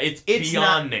 Yeah, it's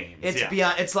beyond not, names. It's yeah.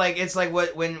 beyond. It's like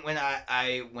what when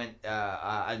I went.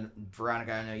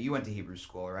 Veronica, I know you went to Hebrew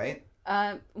school, right?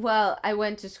 Well, I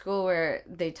went to school where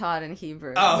they taught in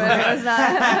Hebrew. Oh, but it was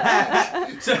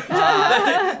not. So,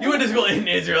 that's it. You went to school in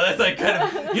Israel. That's like kind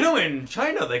of, in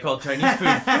China they call Chinese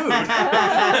food food.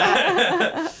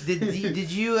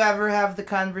 Did you ever have the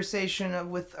conversation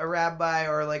with a rabbi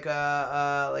or like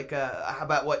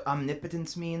about what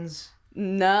omnipotence means?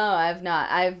 No, I've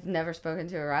not. I've never spoken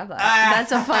to a rabbi.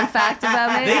 That's a fun fact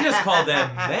about me. They just call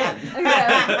them men.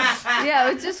 Yeah,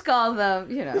 we just call them,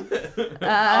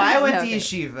 I went no, to okay.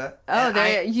 yeshiva. Oh,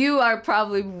 and you are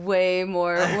probably way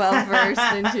more well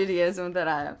versed in Judaism than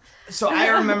I am. So I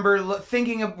remember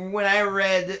thinking of when I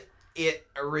read it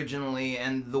originally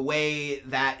and the way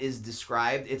that is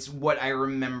described, it's what I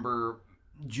remember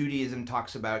Judaism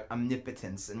talks about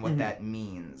omnipotence and what that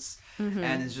means.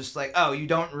 And it's just like, oh,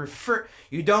 God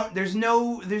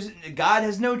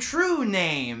has no true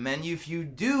name, and if you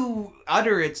do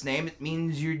utter its name, it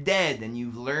means you're dead, and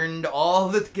you've learned all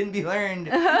that can be learned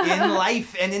in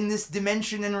life and in this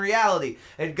dimension and reality.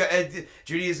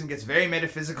 Judaism gets very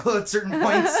metaphysical at certain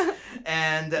points,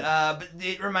 and but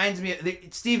it reminds me,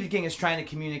 Stephen King is trying to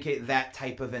communicate that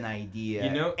type of an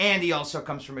idea. And he also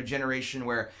comes from a generation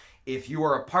where if you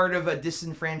are a part of a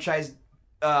disenfranchised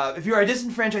if you are a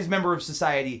disenfranchised member of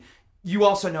society, you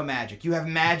also know magic. You have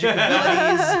magic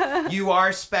abilities. You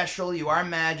are special. You are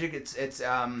magic.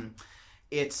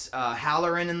 It's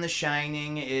Halloran in The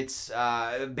Shining. It's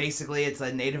basically it's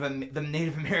the Native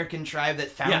American tribe that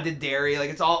founded Derry.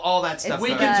 Like it's all that stuff.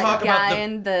 We can talk about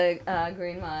in the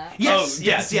Green Mile. Yes.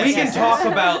 We can talk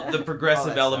about the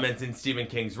progressive elements in Stephen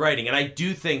King's writing, and I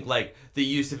do think like the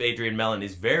use of Adrian Mellon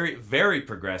is very, very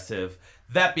progressive.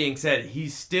 That being said,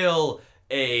 he's still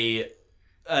a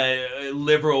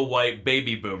liberal white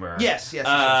baby boomer. Yes.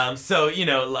 So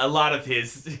a lot of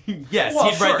his he'd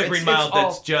write the Green Mile.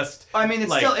 That's just. I mean,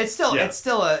 it's still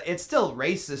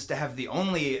racist to have the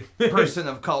only person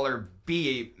of color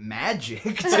be magic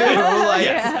too.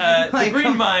 The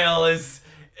Green Mile is.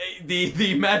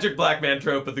 The magic black man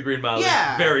trope of the Green Mile is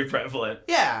very prevalent.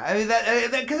 Yeah, I mean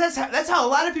because that's how a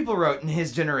lot of people wrote in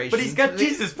his generation. But he's got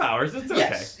Jesus powers. It's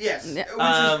okay. Yes. Which is,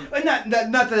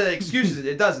 not that it excuses it.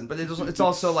 It doesn't. But it's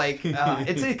also like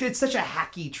it's such a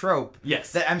hacky trope.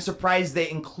 Yes. That I'm surprised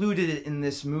they included it in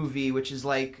this movie, which is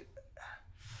like,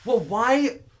 well,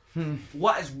 why?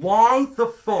 Why the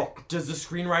fuck does the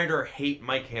screenwriter hate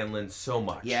Mike Hanlon so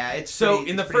much? Yeah, it's so pretty,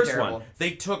 in the it's pretty first terrible. one,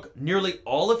 they took nearly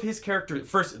all of his characters.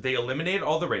 First, they eliminated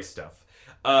all the race stuff.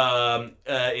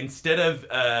 Instead of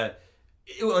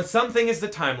something is the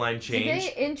timeline change. Did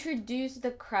they introduce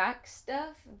the crack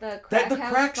stuff? The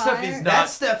crack stuff is not that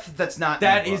stuff. That's not.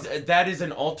 That is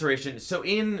an alteration. So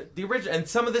in the original, and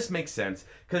some of this makes sense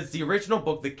because the original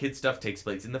book, the kid stuff, takes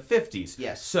place in the 50s.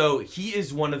 Yes. So he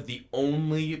is one of the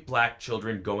only black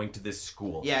children going to this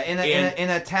school. Yeah, in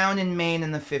a town in Maine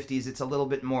in the 50s, it's a little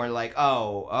bit more like,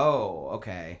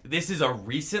 okay. This is a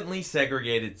recently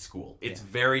segregated school. It's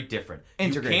very different.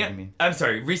 Integrated, I mean. I'm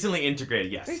sorry, recently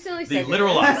integrated, yes. Recently the segregated.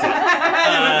 literal opposite.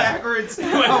 Backwards.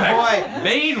 Oh, boy.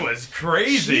 Maine was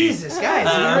crazy. Jesus, guys,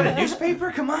 have you read a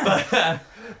newspaper? Come on.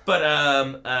 But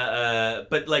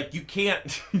like you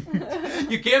can't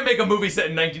make a movie set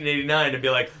in 1989 and be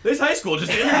like, this high school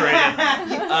just integrated.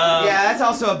 Yeah, that's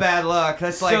also a bad look.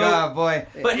 That's like, oh boy.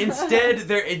 But instead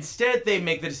they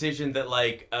make the decision that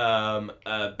like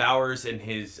Bowers and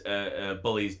his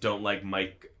bullies don't like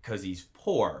Mike because he's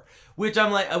poor. Which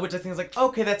I think is like,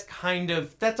 okay, that's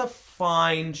a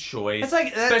fine choice. It's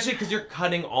like especially because you're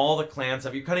cutting all the Klan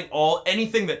stuff. You're cutting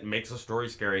anything that makes a story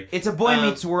scary. It's a Boy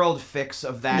Meets World fix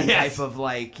of that type of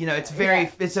like, it's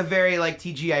a very like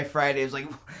TGI Friday. It's like,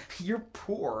 you're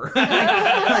poor.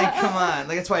 Like, come on.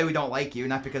 Like, that's why we don't like you,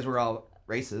 not because we're all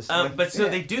racist. But so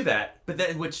they do that, but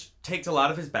then which takes a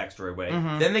lot of his backstory away.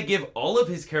 Mm-hmm. Then they give all of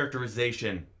his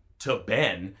characterization to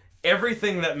Ben.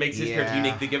 Everything that makes his character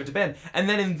unique, they give it to Ben. And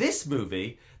then in this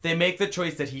movie, they make the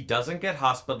choice that he doesn't get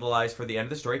hospitalized for the end of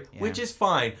the story, which is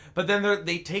fine. But then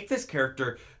they take this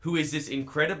character who is this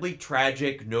incredibly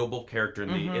tragic, noble character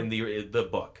in the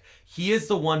book. He is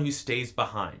the one who stays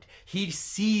behind. He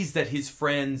sees that his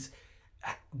friends,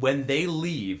 when they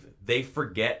leave, they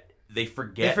forget all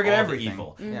everything. the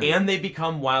evil. And they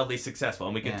become wildly successful.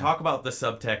 And we can talk about the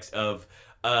subtext of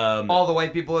all the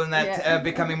white people in that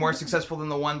becoming more successful than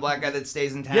the one black guy that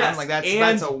stays in town. Yes, like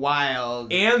that's a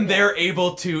wild. And they're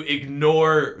able to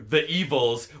ignore the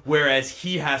evils, whereas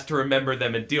he has to remember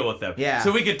them and deal with them. Yeah.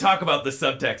 So we could talk about the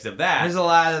subtext of that. There's a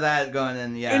lot of that going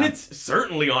in. Yeah. And it's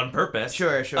certainly on purpose.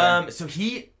 Sure. So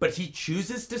he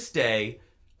chooses to stay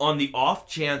on the off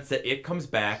chance that it comes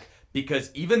back, because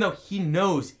even though he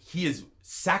knows he is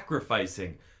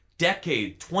sacrificing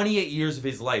 28 years of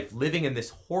his life living in this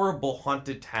horrible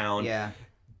haunted town,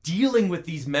 dealing with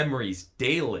these memories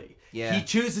daily. Yeah. He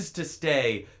chooses to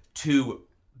stay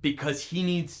because he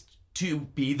needs to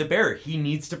be the bearer. He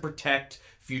needs to protect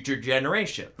future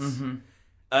generations.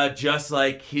 Mm-hmm. Just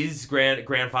like his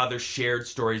grandfather shared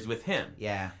stories with him.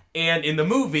 Yeah. And in the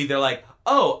movie, they're like,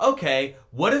 oh, okay,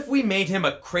 what if we made him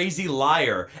a crazy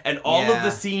liar and all of the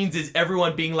scenes is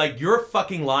everyone being like, you're a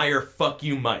fucking liar, fuck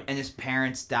you, Mike. And his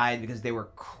parents died because they were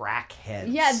crackheads.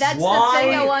 Yeah, that's the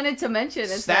thing I wanted to mention.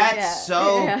 It's that's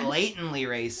blatantly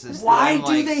racist. Why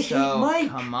do they hate Mike?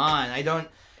 Come on, I don't...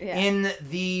 Yeah. In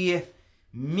the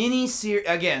mini-series...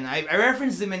 Again, I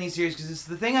reference the mini-series because it's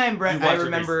the thing I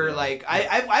remember, like...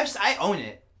 I own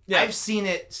it. Yeah. I've seen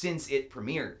it since it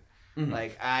premiered.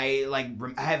 Like I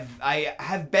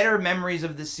have better memories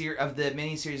of the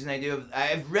miniseries than I do of.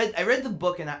 I read the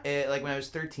book and like when I was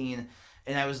 13,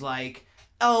 and I was like,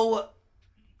 oh.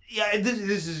 Yeah,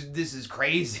 this is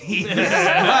crazy. This is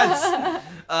nuts.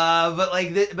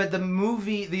 But the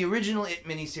movie, the original It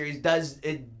miniseries does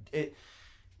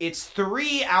it's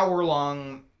 3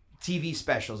 hour-long TV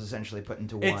specials essentially put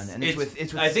into one, and it's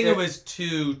with I think it was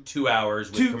 2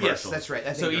 hours with commercials. Yes, that's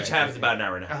right. So each half is about an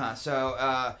hour and a half.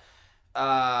 So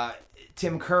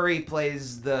Tim Curry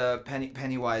plays the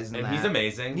Pennywise in And that. he's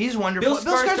amazing. He's wonderful. Bill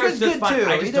Skarsgård's good fine. too.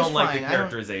 I He just does don't like fine. the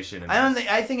characterization.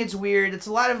 I think it's weird. It's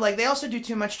a lot of like they also do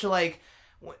too much to like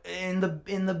in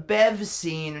the Bev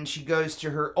scene when she goes to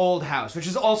her old house, which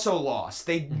is also lost.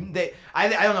 I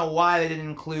don't know why they didn't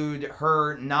include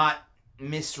her not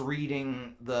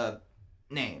misreading the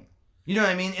name. You know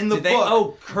what I mean? In the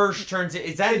book. Kirsch turns it.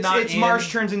 Is that not it's in?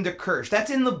 Marsh turns into Kirsch.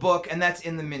 That's in the book, and that's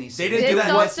in the miniseries. They didn't do It's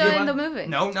that. also in the movie.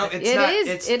 No, it's not. It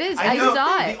is. I know,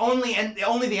 saw it.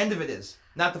 Only the end of it is,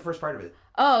 not the first part of it.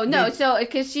 Oh no! So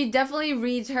because she definitely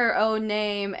reads her own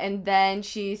name and then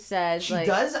she says She like,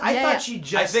 does. I yeah, thought she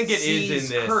just. I think it is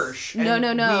sees in this. Kirsch. No,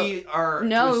 and no. We are.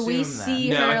 No, to we assume see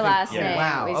that. No, I her think- last yeah. name.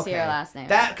 Wow. We okay. see her last name.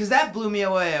 Because that blew me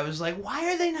away. I was like,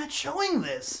 why are they not showing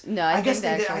this? No, I guess think they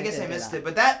they did. I actually guess I did missed that. it.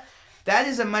 But that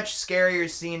is a much scarier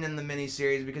scene in the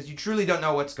miniseries because you truly don't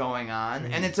know what's going on,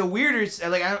 and it's a weirder.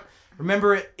 Like I don't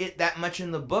remember it that much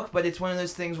in the book, but it's one of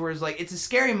those things where it's like it's a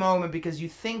scary moment because you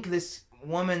think this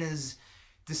woman is.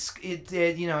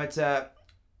 It's a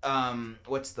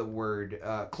what's the word?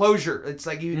 Closure. It's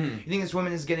like you think this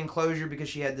woman is getting closure because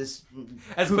she had this,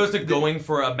 As opposed to going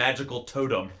for a magical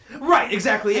totem. right?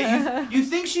 Exactly. You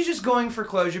think she's just going for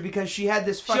closure because she had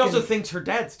this. She also thinks her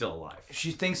dad's still alive.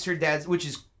 She thinks her dad's, which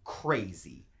is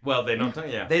crazy. Well, they don't.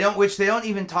 Yeah. They don't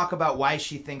even talk about why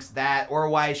she thinks that or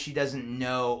why she doesn't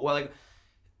know. Well, like.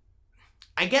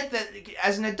 I get that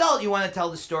as an adult you want to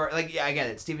tell the story. Like, yeah, I get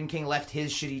it. Stephen King left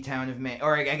his shitty town of Maine,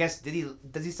 or I guess does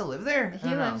he still live there? He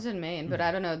lives in Maine, but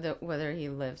I don't know whether he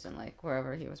lives in like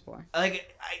wherever he was born.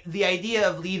 Like the idea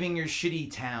of leaving your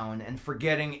shitty town and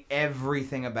forgetting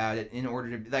everything about it in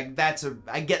order to like that's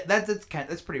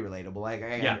pretty relatable. Like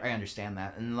I understand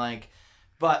that, and like,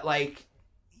 but like.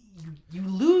 You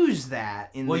lose that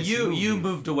in this movie. You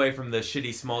moved away from the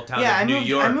shitty small town I of New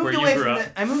York I moved where away you grew up.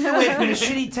 I moved away from the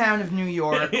shitty town of New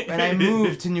York, and I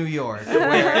moved to New York,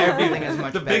 where everything is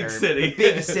much The better. big city. The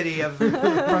big city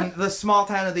from the small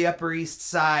town of the Upper East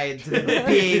Side to the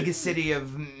big city of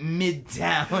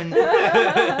Midtown.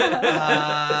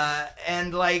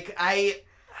 And like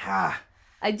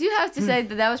I do have to say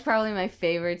that was probably my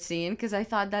favorite scene because I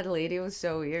thought that lady was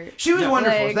so weird. she was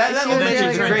wonderful. Like, That she woman was And then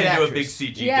is she a turned great into a actress.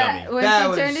 big CG Yeah, dummy. when That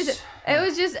she turned was-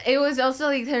 into, it was also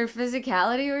like her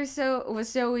physicality was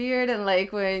so weird, and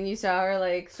like when you saw her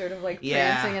like sort of like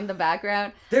Yeah. prancing in the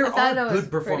background. There I thought are that was good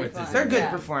pretty performances fun. in They're good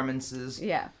Yeah. performances.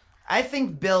 Yeah. I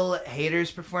think Bill Hader's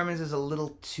performance is a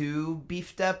little too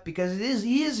beefed up because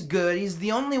he is good. He's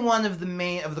the only one of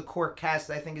the core cast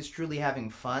that I think is truly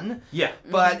having fun. Yeah.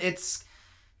 But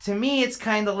to me, it's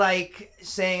kind of like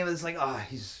saying it's like, oh,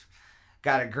 he's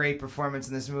got a great performance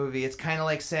in this movie. It's kind of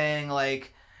like saying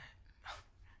like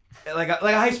a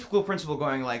high school principal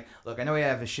going like, look, I know we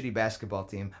have a shitty basketball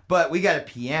team, but we got a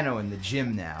piano in the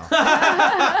gym now.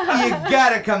 You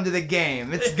gotta come to the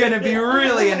game. It's gonna be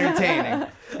really entertaining.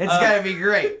 It's gotta be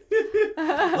great.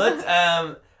 Let's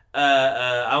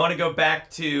I want to go back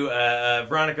to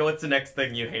Veronica. What's the next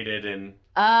thing you hated in?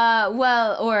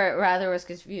 Well, or rather was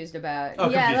confused about. Oh,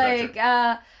 yeah, confused about,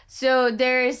 like, so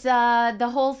there's, the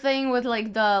whole thing with,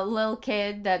 like, the little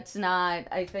kid that's not,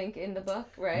 I think, in the book,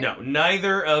 right? No,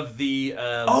 neither of the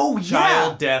yeah.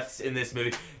 child deaths in this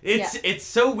movie. It's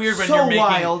so weird when So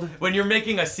wild. when you're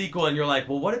making a sequel and you're like,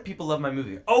 well, what if people love my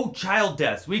movie? Oh, child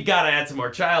deaths. We gotta add some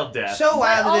more child deaths. So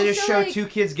wild that they just also, show like- 2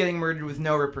 kids getting murdered with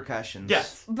no repercussions.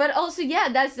 Yes. But also, yeah,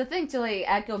 that's the thing, to, like,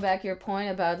 echo back your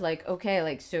point about, like, okay,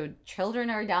 like, so children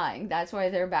are dying. That's why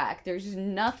they're back. There's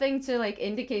nothing to, like,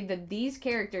 indicate that these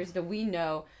characters that we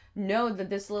know that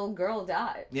this little girl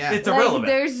died. Yeah. It's Like, irrelevant.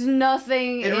 there's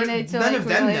nothing in it to, none like, of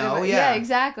them relate know, about. yeah.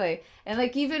 Exactly. And,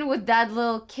 like, even with that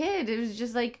little kid, it was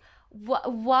just, like,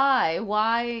 why?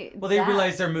 Well, they that?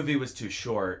 realized their movie was too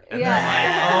short. And Yeah.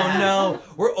 they're like, oh no,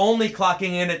 we're only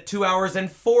clocking in at 2 hours and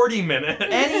 40 minutes.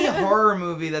 Any horror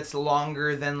movie that's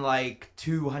longer than like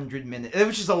 200 minutes,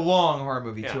 which is a long horror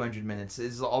movie, Yeah. 200 minutes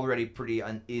is already pretty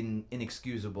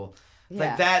inexcusable. Yeah.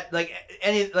 Like that, like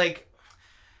any like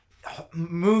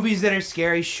movies that are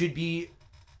scary should be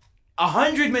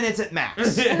 100 minutes at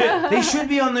max. They should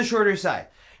be on the shorter side.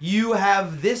 You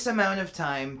have this amount of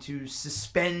time to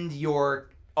suspend your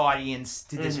audience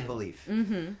to disbelief.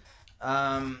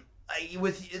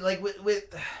 With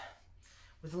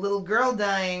a little girl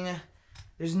dying,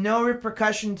 there's no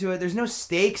repercussion to it. There's no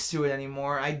stakes to it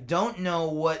anymore. I don't know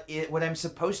what I'm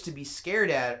supposed to be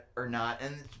scared at or not,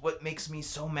 and it's what makes me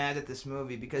so mad at this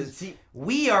movie, because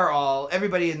we are all,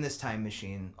 everybody in this time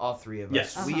machine, all three of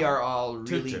us, we are all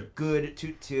really good,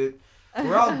 toot.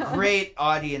 We're all great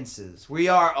audiences. We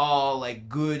are all like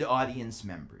good audience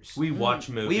members. We watch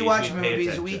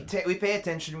movies. We pay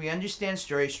attention. We understand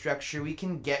story structure. We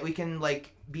can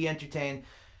like be entertained.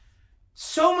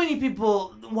 So many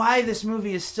people, why this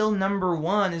movie is still number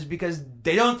one is because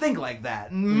they don't think like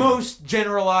that. Most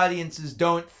general audiences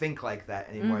don't think like that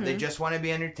anymore. They just want to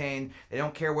be entertained. They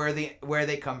don't care where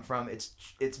they come from.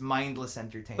 It's mindless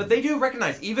entertainment. But they do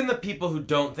recognize, even the people who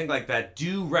don't think like that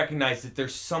do recognize that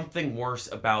there's something worse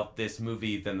about this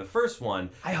movie than the first one.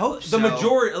 I hope so. The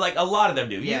majority, like a lot of them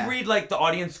do. Yeah. You read like the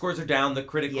audience scores are down, the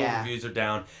critical reviews are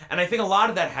down, and I think a lot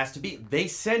of that has to be they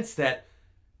sense that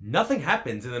nothing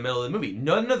happens in the middle of the movie.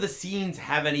 None of the scenes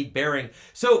have any bearing.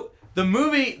 So the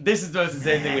movie, this is the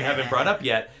same thing we haven't brought up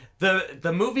yet.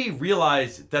 The movie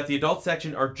realized that the adult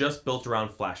section are just built around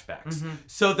flashbacks.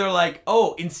 So they're like,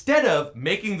 oh, instead of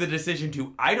making the decision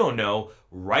to, I don't know,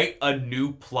 write a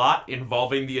new plot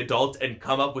involving the adults and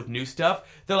come up with new stuff,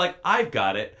 they're like, I've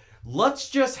got it. Let's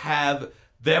just have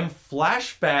them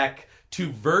flashback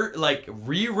to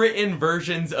rewritten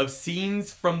versions of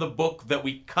scenes from the book that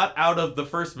we cut out of the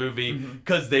first movie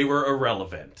because they were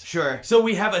irrelevant. Sure. So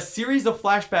we have a series of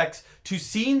flashbacks to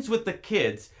scenes with the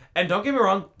kids, and don't get me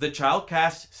wrong, the child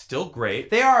cast still great.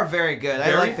 They are very good.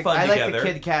 I like together. the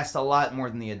kid cast a lot more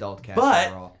than the adult cast But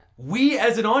overall. We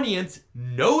as an audience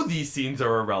know these scenes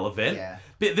are irrelevant. Yeah.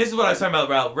 This is what I was talking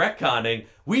about retconning.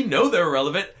 We know they're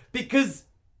irrelevant because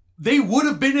they would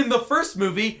have been in the first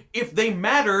movie if they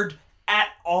mattered at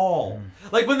all.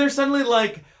 Like when they're suddenly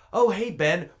like, oh hey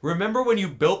Ben, remember when you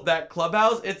built that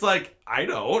clubhouse? It's like, I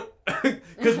don't,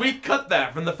 because we cut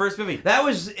that from the first movie.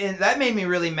 That made me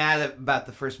really mad about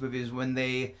the first movie, is when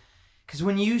because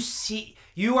when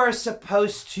you are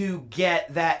supposed to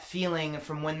get that feeling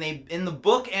from when they, in the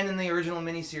book and in the original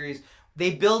miniseries,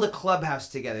 they build a clubhouse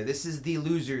together. This is the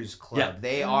losers club. Yeah.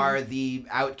 They are the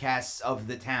outcasts of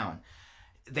the town.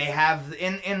 They have,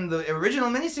 in the original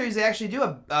miniseries, they actually do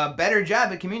a better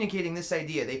job at communicating this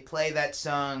idea. They play that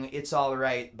song, It's All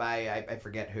Right, by, I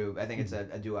forget who. I think it's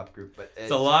a doo-wop group. But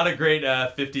it's a lot of great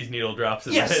 50s needle drops.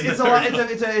 Yes, it's a lot.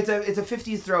 It's a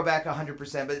 50s throwback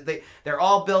 100%. But they're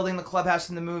all building the clubhouse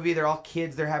in the movie. They're all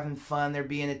kids. They're having fun. They're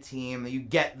being a team. You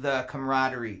get the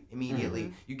camaraderie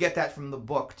immediately. You get that from the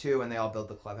book, too, and they all build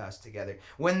the clubhouse together.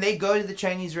 When they go to the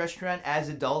Chinese restaurant as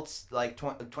adults, like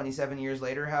 27 years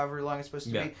later, however long it's supposed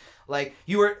to be, like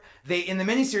in the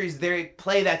miniseries, they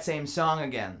play that same song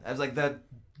again. I was like, the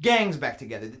gang's back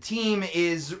together. The team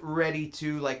is ready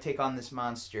to like take on this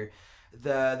monster.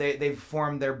 They've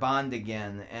formed their bond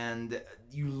again, and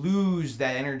you lose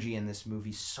that energy in this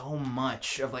movie so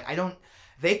much. Of like,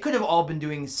 they could have all been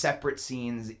doing separate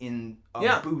scenes in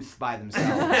a booth by themselves.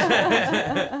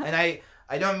 And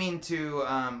I don't mean to.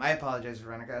 I apologize,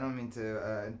 Veronica. I don't mean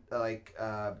to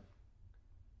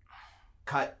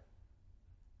cut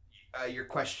your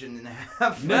question in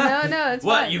half. No, it's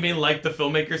what fine. you mean, like the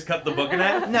filmmakers cut the book in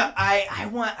half? No, I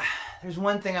want. There's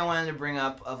one thing I wanted to bring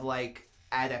up of like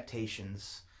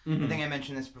adaptations. I think I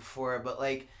mentioned this before, but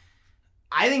like,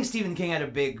 I think Stephen King had a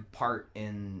big part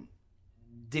in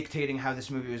dictating how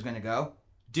this movie was going to go.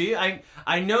 Do you?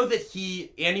 I know that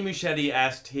Andy Muschietti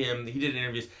asked him. He did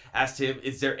interviews. Asked him,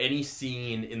 is there any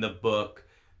scene in the book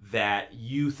that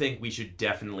you think we should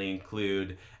definitely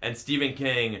include? And Stephen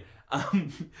King.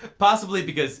 Possibly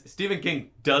because Stephen King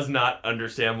does not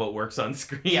understand what works on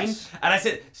screen. Yes. And I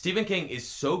said, Stephen King is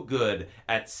so good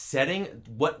at setting,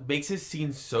 what makes his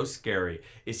scenes so scary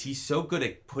is he's so good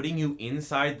at putting you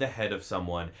inside the head of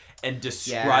someone and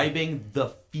describing the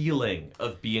feeling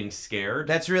of being scared.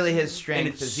 That's really his strength. And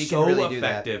it's he so can really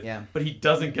effective. Do that. Yeah. But he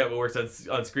doesn't get what works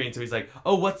on screen. So he's like,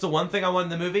 oh, what's the one thing I want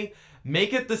in the movie?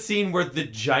 Make it the scene where the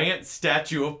giant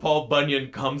statue of Paul Bunyan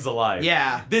comes alive.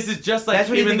 Yeah. This is just like That's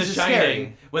what he him in The thinks is Shining.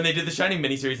 scary. When they did The Shining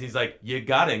miniseries, and he's like, you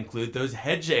gotta include those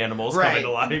hedge animals coming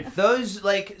to life. Those,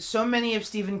 like, so many of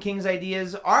Stephen King's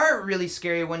ideas are really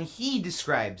scary when he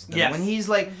describes them. Yes. When he's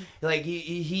like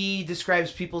he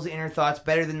describes people's inner thoughts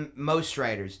better than most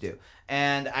writers do.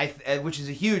 And which is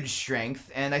a huge strength.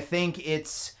 And I think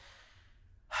it's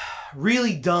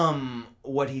really dumb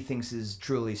what he thinks is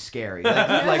truly scary,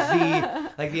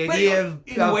 like the idea of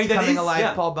coming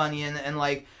alive, Paul Bunyan, and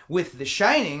like with The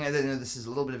Shining. I know this is a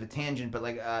little bit of a tangent, but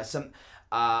like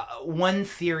one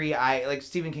theory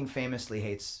Stephen King famously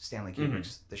hates Stanley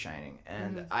Kubrick's The Shining,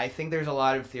 and I think there's a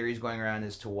lot of theories going around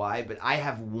as to why, but I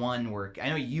have one I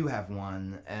know you have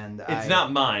one, and It's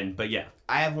not mine, but yeah.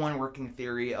 I have one working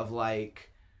theory of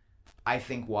I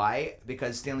think why,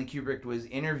 because Stanley Kubrick was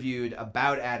interviewed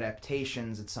about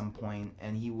adaptations at some point,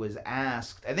 and he was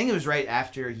asked, I think it was right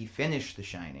after he finished The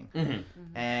Shining,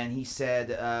 and he said,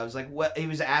 he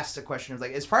was asked a question of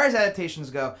as far as adaptations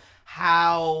go,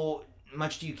 how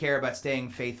much do you care about staying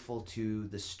faithful to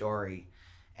the story?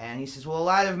 And he says, well, a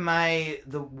lot of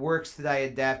the works that I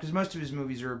adapt, because most of his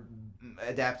movies are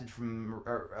adapted from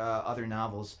other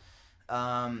novels.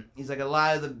 He's like, a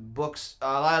lot of the books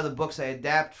I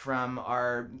adapt from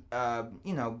are,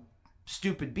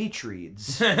 stupid beach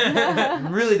reads. It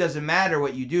really doesn't matter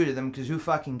what you do to them because who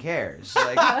fucking cares?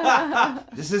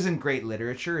 This isn't great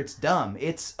literature. It's dumb.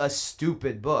 It's a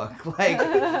stupid book.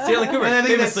 Stanley Kubrick,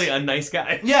 famously a nice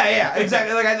guy. Yeah,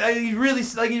 exactly. He really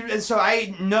so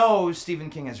I know Stephen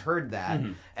King has heard that,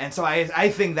 and so I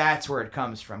think that's where it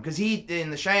comes from, because in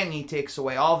The Shining he takes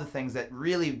away all the things that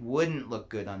really wouldn't look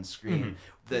good on screen.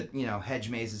 The hedge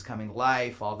mazes coming to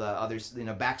life, all the others,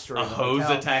 backstory. A of the hose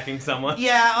hotel. attacking someone.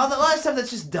 Yeah, a lot of stuff that's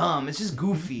just dumb. It's just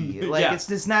goofy. Yeah.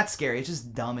 It's not scary. It's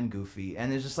just dumb and goofy.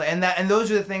 And it's just and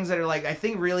those are the things that are I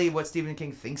think really what Stephen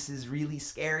King thinks is really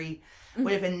scary.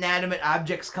 What if inanimate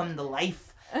objects come to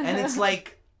life? And it's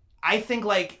I think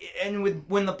and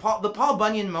when the Paul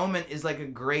Bunyan moment is a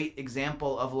great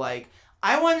example of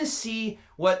I want to see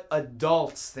what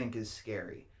adults think is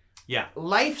scary. Yeah.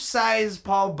 Life-size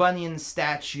Paul Bunyan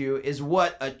statue is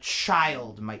what a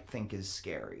child might think is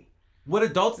scary. What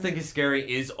adults think is scary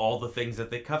is all the things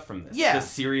that they cut from this. Yeah. The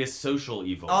serious social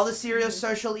evils. All the serious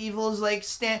social evils, I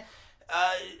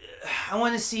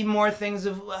want to see more things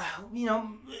of,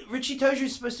 Richie Tozier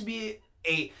is supposed to be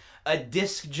a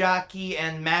disc jockey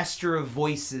and master of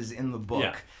voices in the book.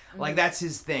 Yeah. That's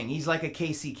his thing. He's like a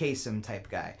Casey Kasem type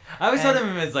guy. I always thought of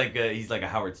him as he's like a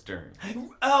Howard Stern.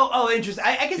 Oh, interesting.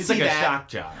 I can He's see like that. a shock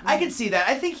jock. I can see that.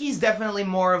 I think he's definitely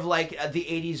more of the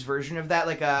 80s version of that,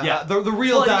 the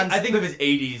real Don. I think of his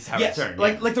 80s Howard Stern.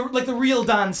 Like the real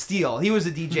Don Steele. He was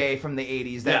a DJ from the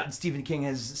 80s that Stephen King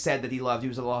has said that he loved. He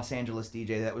was a Los Angeles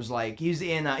DJ that was he's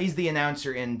the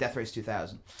announcer in Death Race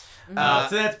 2000. So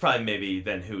that's probably maybe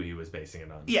then who he was basing it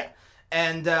on. Yeah.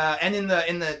 And in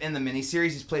the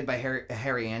miniseries, he's played by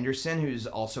Harry Anderson, who's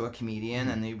also a comedian,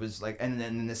 and he was and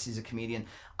then in this he's a comedian.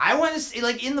 I want to see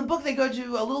in the book they go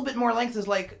to a little bit more length. Is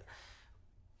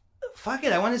fuck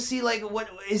it, I want to see what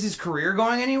is his career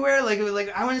going anywhere?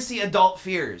 I want to see adult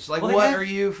fears. Are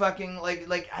you fucking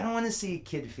I don't want to see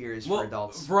kid fears for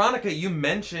adults. Veronica, you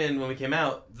mentioned when we came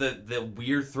out the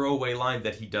weird throwaway line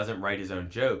that he doesn't write his own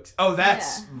jokes. Oh,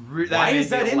 that's why is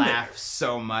that in laugh there?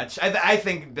 So much. I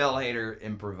think Bill Hader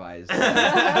improvised.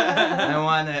 I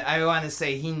want to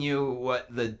say he knew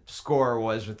what the score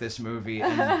was with this movie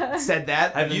and said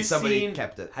that. Somebody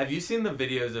kept it. Have you seen the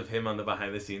videos of him on the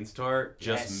behind the scenes tour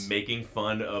just making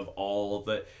fun of all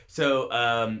the... So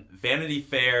Vanity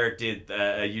Fair did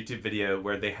a YouTube video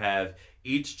where they have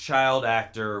each child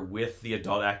actor with the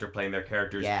adult actor playing their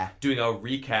characters doing a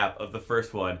recap of the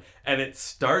first one, and it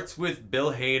starts with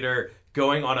Bill Hader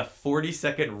going on a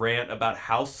 40-second rant about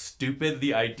how stupid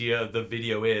the idea of the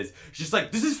video is. She's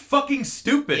just this is fucking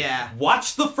stupid. Yeah.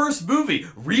 Watch the first movie.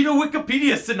 Read a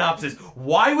Wikipedia synopsis.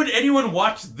 Why would anyone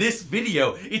watch this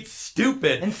video? It's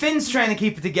stupid. And Finn's trying to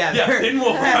keep it together. Yeah, Finn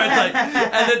Wolfhard's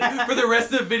and then for the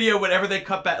rest of the video, whenever they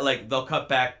cut back, they'll cut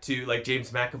back to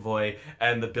James McAvoy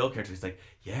and the Bill character. He's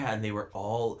yeah, and they were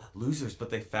all losers, but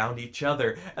they found each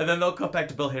other. And then they'll cut back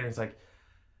to Bill Hader and it's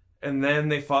and then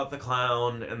they fought the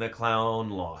clown, and the clown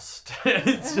lost.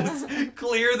 It's just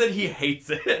clear that he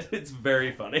hates it. It's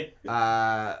very funny.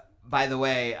 By the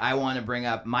way, I want to bring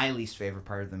up my least favorite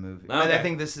part of the movie. Okay. I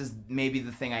think this is maybe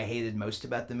the thing I hated most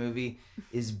about the movie,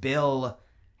 is Bill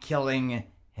killing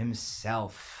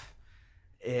himself.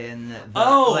 Shooting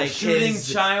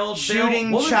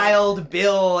child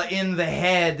Bill in the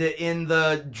head in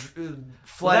the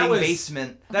flooding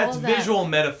basement. That's visual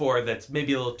metaphor that's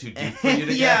maybe a little too deep for you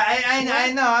to yeah, get.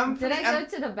 I know. Did I go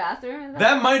to the bathroom?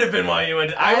 That might have been why you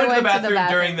went. I went to the bathroom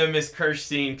bathroom during the Miss Kirsch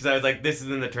scene because I was this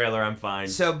is in the trailer, I'm fine.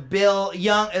 So Bill,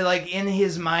 in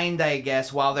his mind, I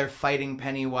guess, while they're fighting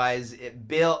Pennywise,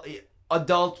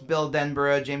 adult Bill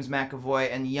Denborough, James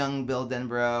McAvoy, and young Bill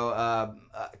Denborough,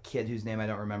 a kid whose name I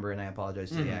don't remember, and I apologize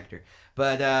to the actor.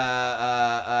 But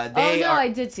they I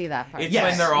did see that part. It's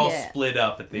when they're all split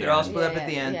up at the end. They're all split up at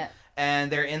the end. Yeah. And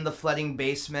they're in the flooding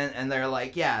basement, and they're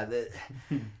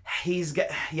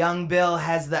young Bill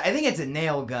has I think it's a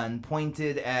nail gun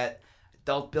pointed at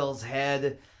adult Bill's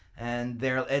head, And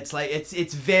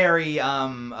it's very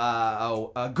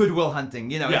Goodwill Hunting,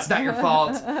 you know, it's not your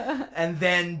fault. And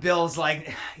then Bill's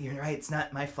like, you're right, it's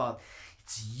not my fault.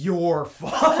 It's your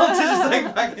fault. Just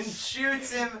like fucking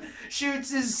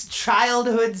shoots his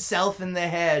childhood self in the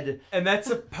head. And that's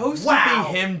supposed to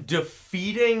be him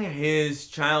defeating his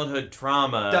childhood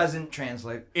trauma. Doesn't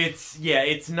translate.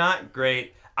 It's not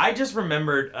great. I just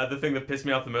remembered the thing that pissed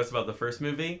me off the most about the first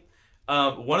movie.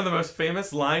 One of the most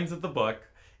famous lines of the book,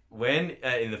 when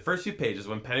in the first few pages,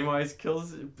 when Pennywise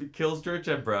kills George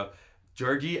Embro,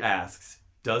 Georgie asks,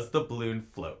 "Does the balloon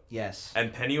float?" Yes.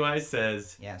 And Pennywise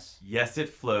says, "Yes. Yes, it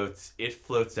floats. It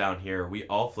floats down here. We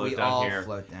all float down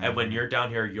here. And when you're down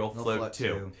here, you'll float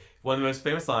too." One of the most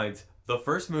famous lines. The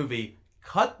first movie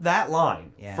cut that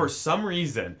line for some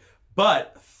reason,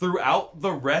 but throughout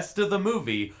the rest of the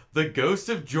movie, the ghost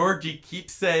of Georgie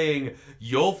keeps saying,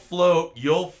 "You'll float,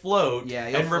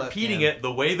 and repeating it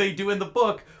the way they do in the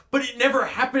book. But it never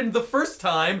happened the first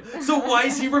time, so why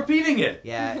is he repeating it?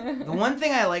 Yeah. The one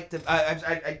thing I liked, I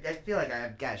feel like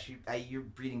you're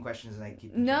reading questions and I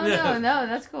keep. No,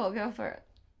 that's cool. Go for it.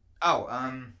 Oh,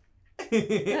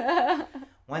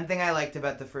 one thing I liked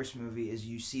about the first movie is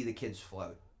you see the kids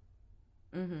float.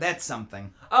 Mm-hmm. That's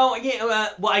something. Oh, yeah.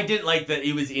 Well, I didn't like that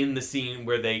it was in the scene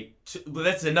where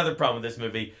that's another problem with this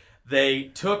movie. They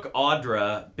took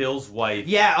Audra, Bill's wife,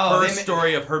 her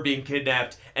story of her being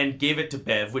kidnapped, and gave it to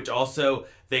Bev, which also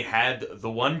they had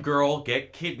the one girl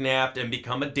get kidnapped and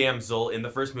become a damsel in the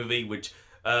first movie, which,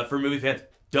 for movie fans,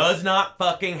 does not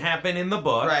fucking happen in the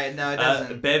book. Right, no, it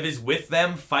doesn't. Bev is with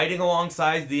them, fighting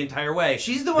alongside the entire way.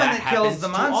 She's the one that kills the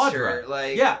monster.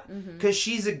 Audra. Because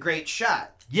she's a great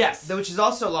shot. Yes. Which is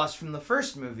also lost from the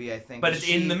first movie, I think. But it's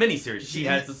in the miniseries. She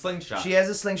has the slingshot. She has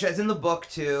a slingshot. It's in the book,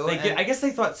 too. I guess they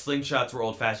thought slingshots were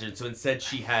old-fashioned, so instead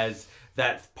she has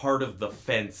that part of the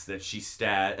fence that she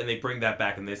stabbed, and they bring that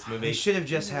back in this movie. They should have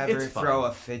just had her throw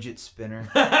a fidget spinner.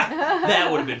 That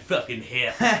would have been fucking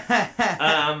hip.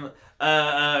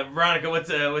 Veronica, what's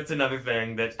another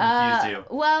thing that confused you?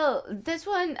 Well, this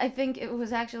one, I think it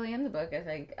was actually in the book, I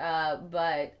think.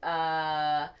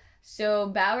 So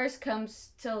Bowers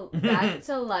comes back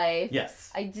to life.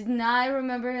 Yes. I did not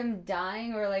remember him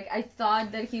dying, or I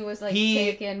thought that he was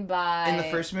taken by. In the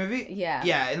first movie. Yeah.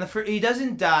 Yeah. In the he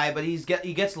doesn't die, but he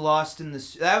gets lost in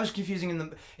the. That was confusing in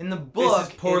the book. This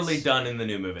is poorly done in the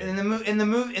new movie. In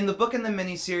the book and the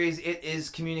miniseries, it is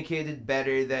communicated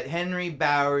better that Henry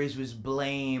Bowers was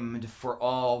blamed for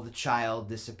all the child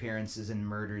disappearances and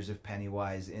murders of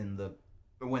Pennywise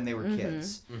when they were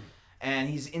kids. Mm-hmm. And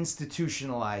he's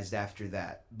institutionalized after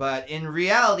that. But in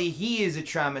reality, he is a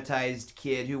traumatized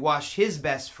kid who watched his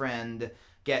best friend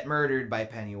get murdered by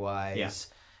Pennywise. Yeah.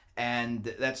 And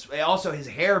that's also his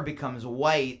hair becomes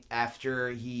white after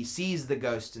he sees the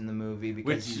ghost in the movie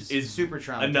because he's super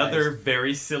traumatized. Another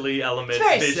very silly element. It's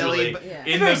very visually.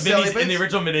 silly, but in the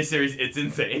original miniseries, it's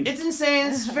insane. It's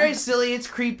insane. It's very silly. It's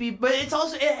creepy, but it's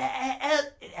also it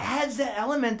has that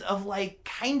element of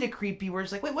kind of creepy where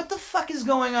it's like, wait, what the fuck is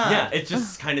going on? Yeah, it's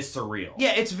just kind of surreal.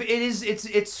 Yeah, it's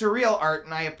surreal art,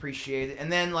 and I appreciate it.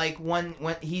 And then when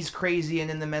he's crazy and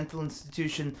in the mental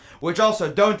institution, which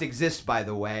also don't exist, by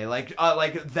the way.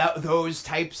 Those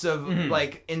types of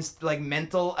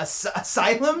mental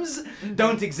asylums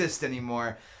don't exist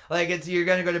anymore. You're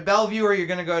gonna go to Bellevue or you're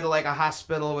gonna go to a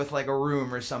hospital with a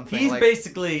room or something. He's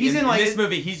basically in this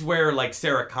movie. He's where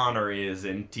Sarah Connor is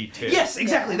in T2. Yes,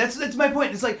 exactly. That's my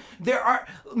point. It's there are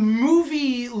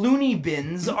movie loony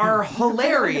bins are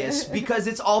hilarious because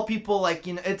it's all people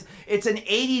it's an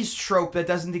 80s trope that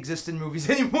doesn't exist in movies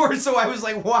anymore. So I was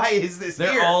like, why is this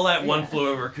They're here? all at One Flew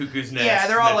Over Cuckoo's Nest. Yeah,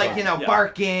 they're all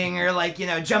barking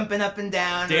or jumping up and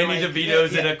down. Danny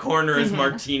DeVito's in a corner as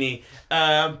Martini.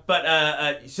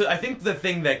 So I think the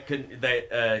thing that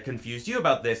confused you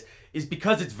about this is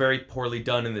because it's very poorly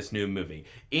done in this new movie.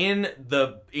 In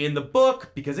the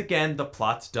book, because again, the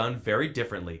plot's done very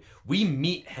differently. We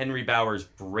meet Henry Bowers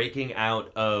breaking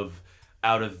out of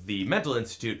the mental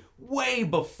institute way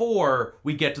before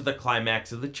we get to the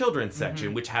climax of the children's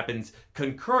section, which happens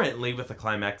concurrently with the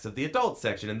climax of the adult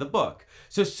section in the book.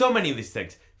 So many of these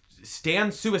things.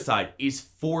 Stan's suicide is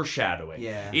foreshadowing.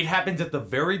 Yeah. It happens at the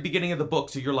very beginning of the book,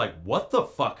 so you're like, what the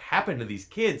fuck happened to these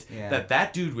kids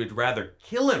that dude would rather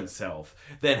kill himself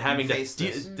than having to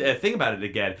think about it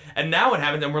again. And now it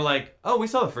happens, and we're like, oh, we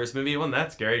saw the first movie, it wasn't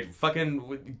that scary.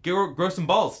 Fucking grow some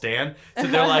balls, Stan. So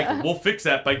they're like, we'll fix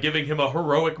that by giving him a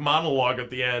heroic monologue at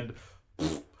the end.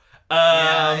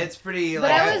 Yeah, it's pretty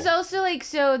But I was also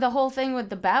so the whole thing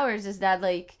with the Bowers is that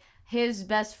his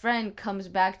best friend comes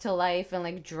back to life and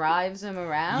like drives him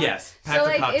around. Yes, So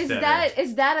Patrick like, Hockstetter.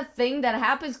 is that a thing that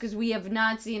happens? Because we have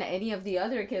not seen any of the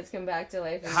other kids come back to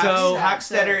life. and So-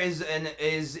 Hockstetter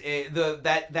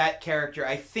that character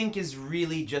I think is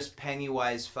really just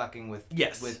Pennywise fucking with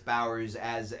Bowers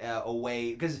as a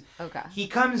way, because Okay. he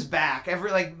comes back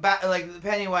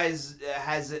Pennywise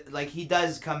has like he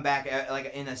does come back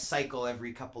like in a cycle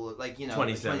every couple of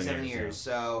 27 years.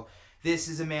 Yeah. So this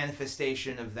is a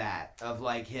manifestation of that, of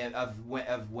like him of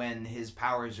when his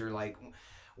powers are like,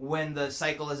 when the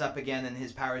cycle is up again and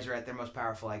his powers are at their most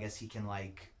powerful. I guess he can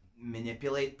like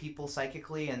manipulate people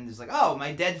psychically and is like, oh,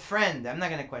 my dead friend, I'm not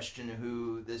gonna question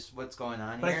what's going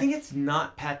on But here. I think it's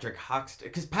not Patrick Hockstetter,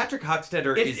 because Patrick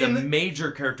Hockstetter It's is a in the-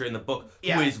 major character in the book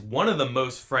Yeah. who is one of the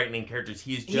most frightening characters.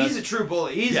 He's a true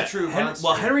bully. He's a true monster.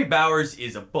 Well, Henry Bowers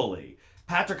is a bully.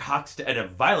 Patrick Hockstetter, and a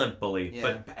violent bully,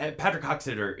 Yeah. but Patrick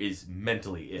Hockstetter is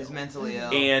mentally ill. is mentally ill.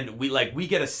 And we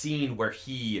get a scene where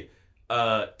he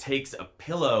takes a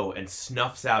pillow and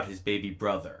snuffs out his baby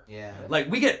brother. Yeah. Like,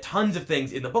 we get tons of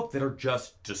things in the book that are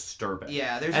just disturbing.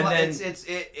 Yeah, there's And then- it's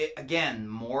again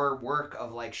more work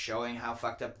of like showing how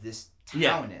fucked up this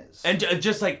town is. And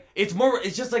just like, it's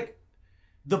just like,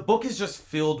 the book is just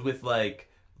filled with like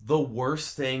the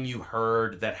worst thing you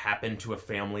heard that happened to a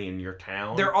family in your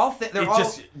town. It's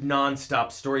just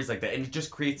nonstop stories like that, and it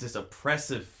just creates this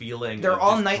oppressive feeling. They're of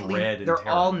all just nightly. dread and They're terror.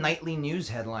 all nightly news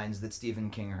headlines that Stephen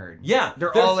King heard. Yeah,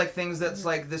 they're there's- all like things that's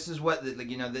like, this is what like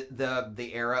the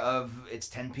era of it's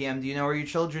 10 p.m. Do you know where your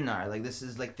children are? Like, this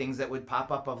is like things that would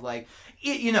pop up of like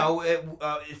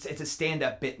it's a stand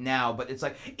up bit now, but it's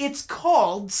like, it's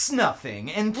called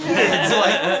snuffing and kids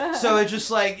like, so it's just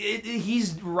like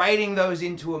he's writing those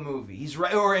into a movie.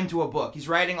 Or into a book. He's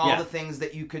writing all the things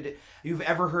that you've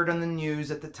ever heard on the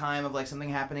news at the time of like something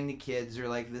happening to kids, or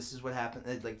like this is what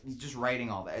happened. Like, he's just writing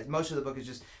all that. Most of the book is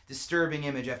just disturbing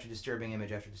image after disturbing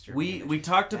image after disturbing image. We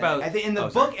talked about, I think in the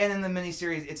book sorry. and in the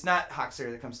miniseries, it's not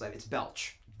Hockstetter that comes to life. It's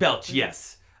Belch.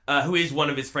 Yes. Who is one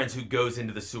of his friends who goes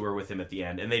into the sewer with him at the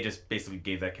end, and they just basically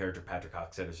gave that character Patrick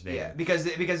Hockstetter's name. Yeah, because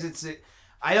it's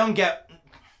I don't get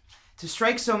to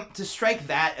strike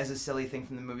that as a silly thing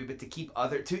from the movie, but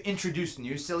to introduce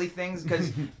new silly things, because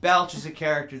Belch is a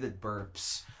character that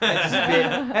burps.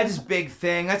 That's his big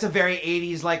thing. That's a very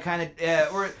 80s like kind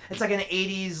of or it's like an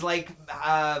 80s like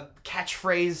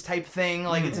catchphrase type thing.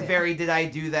 Like, it's a very did I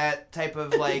do that type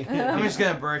of like, I'm just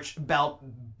gonna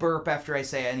burp after I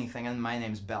say anything, and my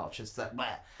name's Belch. It's that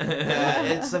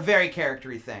it's a very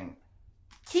charactery thing.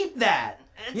 Keep that.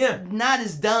 It's not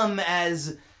as dumb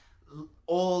as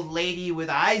old lady with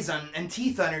eyes on and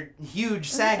teeth on her huge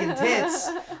sagging tits,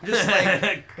 just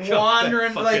like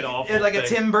wandering like a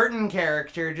Tim Burton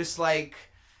character, just like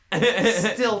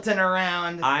stilting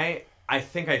around. I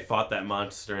think I fought that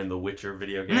monster in the Witcher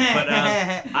video game, but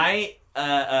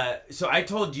so I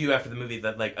told you after the movie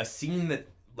that like a scene that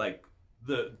like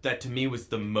that to me was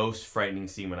the most frightening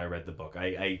scene when I read the book.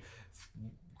 I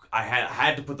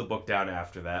had to put the book down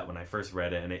after that when I first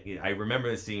read it, and I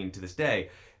remember the scene to this day.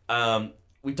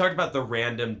 We talked about the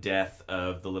random death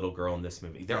of the little girl in this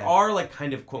movie. There are like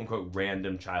kind of quote unquote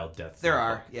random child deaths. There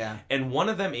are, yeah. And one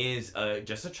of them is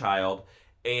just a child,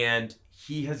 and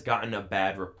he has gotten a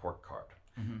bad report card.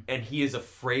 Mm-hmm. And he is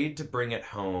afraid to bring it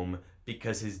home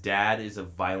because his dad is a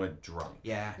violent drunk.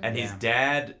 Yeah. And his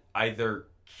dad either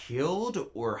killed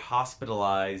or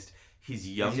hospitalized his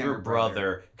younger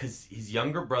brother, because his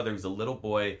younger brother was a little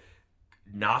boy,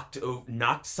 knocked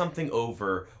something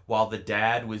over while the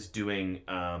dad was doing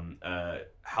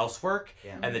housework,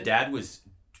 and the dad was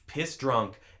pissed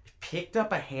drunk, picked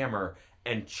up a hammer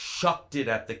and chucked it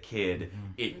at the kid.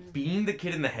 It beamed the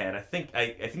kid in the head. I think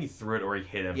he threw it or he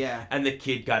hit him. Yeah. And the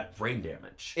kid got brain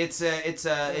damage. It's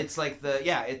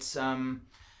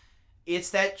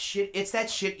that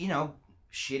shit, you know,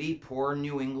 shitty poor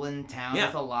New England town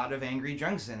with a lot of angry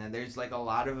drunks in it. There's like a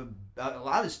lot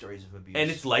of stories of abuse.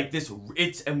 And it's like this,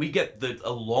 and we get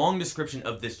a long description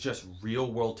of this just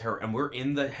real world terror, and we're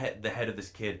in the head of this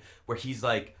kid where he's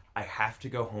like, I have to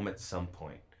go home at some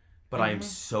point. But I am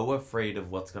so afraid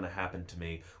of what's going to happen to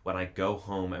me when I go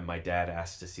home and my dad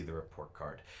asks to see the report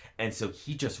card. And so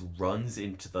he just runs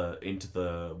into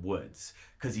the woods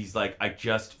because he's like,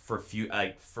 for a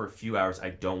few hours I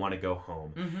don't want to go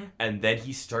home. Mm-hmm. And then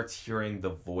he starts hearing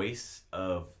the voice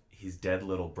of his dead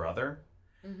little brother.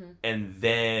 Mm-hmm. And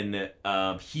then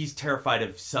he's terrified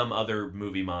of some other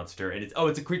movie monster, and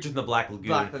it's a creature from the Black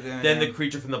Lagoon. Then the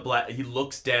creature from the he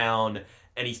looks down,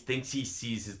 and he thinks he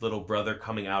sees his little brother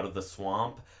coming out of the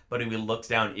swamp, but when he looks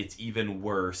down, it's even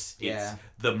worse. It's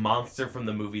the monster from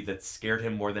the movie that scared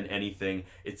him more than anything.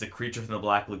 It's a creature from the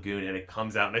Black Lagoon, and it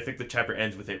comes out, and I think the chapter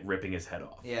ends with it ripping his head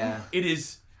off. Yeah. It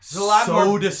is There's a lot so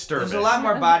more, disturbing. There's a lot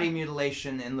more body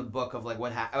mutilation in the book of like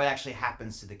what actually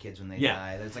happens to the kids when they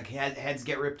die. There's like heads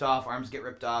get ripped off, arms get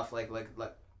ripped off, like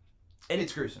and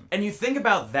it's gruesome. And you think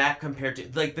about that compared to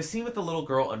like the scene with the little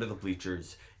girl under the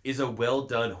bleachers is a well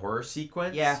done horror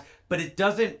sequence. Yeah. But it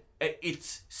doesn't.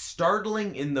 It's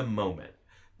startling in the moment,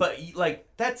 but like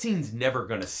that scene's never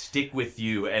gonna stick with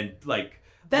you and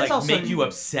That's also make you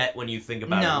upset when you think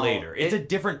about it later. It's a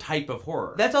different type of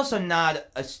horror. That's also not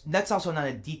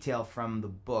a detail from the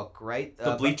book, right?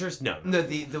 The bleachers, no.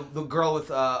 The girl with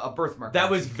a birthmark.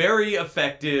 That was very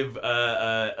effective,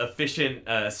 efficient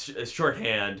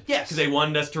shorthand. Yes. Because they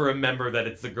wanted us to remember that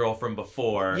it's the girl from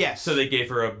before. Yes. So they gave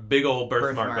her a big old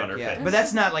birthmark on her face. But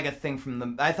that's not like a thing from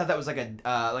the. I thought that was like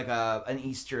an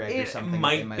Easter egg or something. It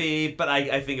might be, but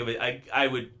I think of it. I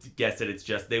would guess that it's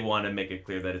just they want to make it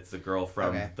clear that it's the girl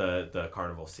from the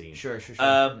carnival scene. Sure.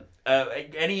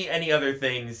 Any other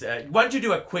things? Why don't you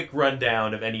do a quick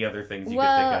rundown of any other things you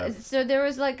could think of? So there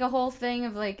was like a whole thing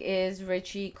of like, is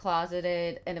Richie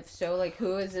closeted, and if so, like,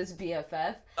 who is his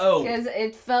BFF? Oh, because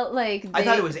it felt like I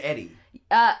thought it was Eddie.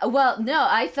 Well, no,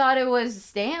 I thought it was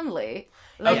Stanley.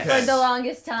 Like for the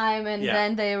longest time, and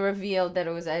then they revealed that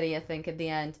it was Eddie, I think, at the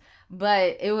end.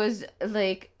 But it was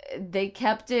like they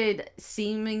kept it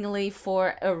seemingly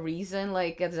for a reason,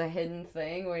 like as a hidden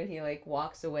thing where he like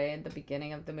walks away at the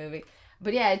beginning of the movie.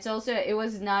 But yeah, it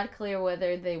was not clear where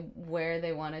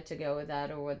they wanted to go with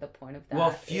that or what the point of that Well,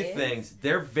 a few things.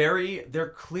 They were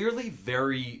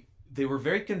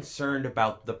very concerned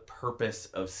about the purpose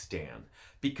of Stan.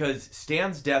 Because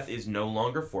Stan's death is no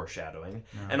longer foreshadowing.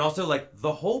 No. And also, like,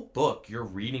 the whole book, you're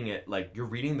reading it, like, you're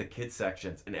reading the kids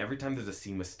sections, and every time there's a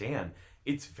scene with Stan,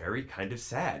 it's very kind of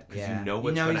sad because you know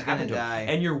what's going to happen to him.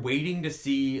 And you're waiting to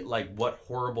see, like, what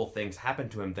horrible things happen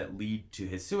to him that lead to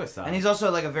his suicide. And he's also,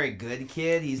 like, a very good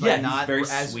kid. He's, like, not he's very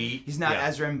sweet. He's not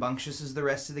as rambunctious as the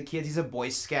rest of the kids. He's a Boy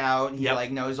Scout. He, like,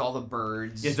 knows all the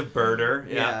birds. He's a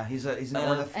birder. Yeah,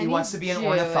 he wants to be an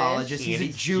ornithologist. He's a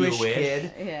Jewish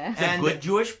kid. Yeah. He's a good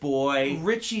Jewish boy.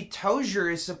 Richie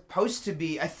Tozier is supposed to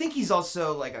be... I think he's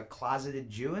also, like, a closeted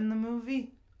Jew in the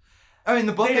movie. I mean,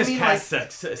 the book. They just cast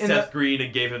Seth Green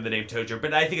and gave him the name Tozier,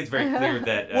 but I think it's very clear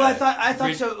that. Well, I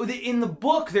thought so. In the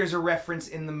book, there's a reference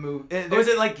in the movie. Or is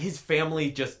it like his family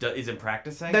just isn't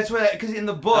practicing? That's what. Because in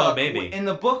the book, maybe in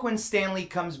the book when Stanley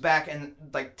comes back and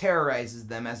like terrorizes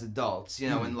them as adults,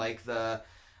 you know, and like the.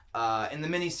 In the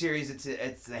miniseries,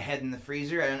 it's the head in the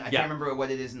freezer. I can't remember what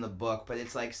it is in the book, but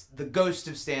it's like the ghost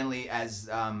of Stanley, as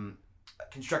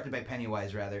constructed by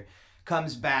Pennywise, rather,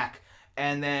 comes back.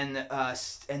 And then,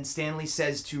 and Stanley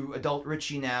says to adult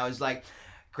Richie now, is like,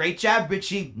 "Great job,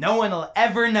 Richie. No one will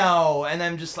ever know." And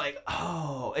I'm just like,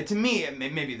 oh. To me,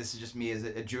 maybe this is just me as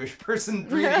a Jewish person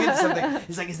reading it, something.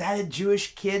 It's like, is that a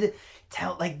Jewish kid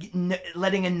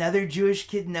letting another Jewish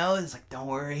kid know? It's like, don't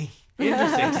worry.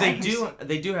 Interesting.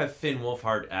 They do have Finn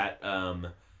Wolfhard at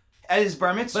his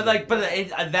bar mitzvah.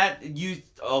 But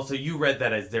you read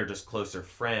that as they're just closer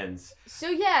friends. So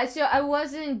I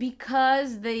wasn't,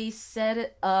 because they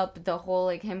set up the whole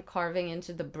like him carving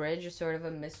into the bridge is sort of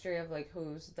a mystery of like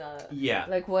who's the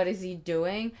like what is he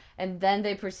doing, and then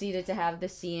they proceeded to have the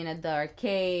scene at the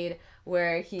arcade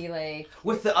where he like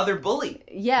with the other bully.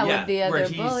 With the other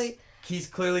bully. He's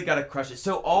clearly got a crush.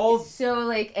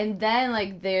 And then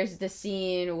like there's the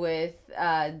scene with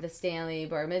the Stanley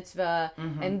bar mitzvah,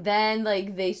 and then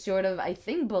like they sort of, I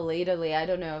think belatedly, I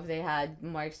don't know if they had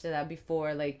marks to that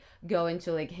before, like go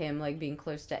into like him like being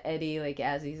close to Eddie like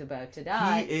as he's about to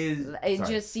die. It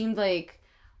just seemed like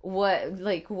what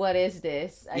is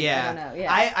this? I don't know.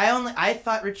 Yeah. I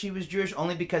thought Richie was Jewish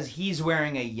only because he's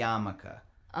wearing a yarmulke.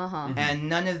 And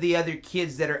none of the other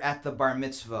kids that are at the bar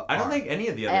mitzvah are. I don't think any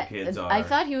of the other kids are. I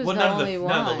thought he was the only one.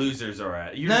 None of the losers are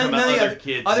at. You're talking about other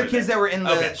kids. Other kids that were in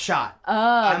the shot. Oh,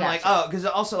 I'm like, because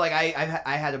also like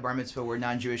I had a bar mitzvah where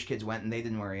non-Jewish kids went and they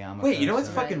didn't wear a yarmulke. Wait, you know what's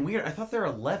fucking weird? I thought they're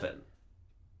 11.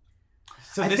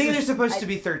 So I think they're supposed to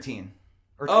be 13.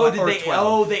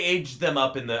 They aged them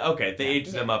up in the... Okay, they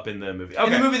aged them up in the movie. Okay.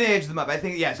 In the movie, they aged them up. I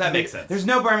think, yes. That makes sense. There's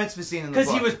no bar mitzvah scene in the book.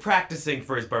 Because he was practicing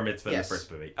for his bar mitzvah in the first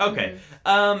movie. Okay.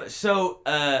 So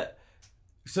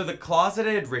the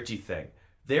closeted Richie thing.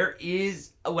 There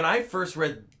is... When I first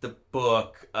read the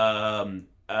book,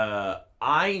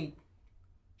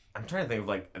 I'm trying to think of,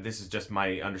 like, this is just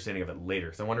my understanding of it later,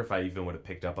 because I wonder if I even would have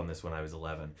picked up on this when I was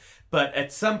 11. But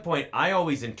at some point, I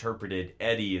always interpreted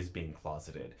Eddie as being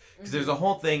closeted. Because there's a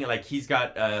whole thing, like, he's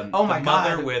got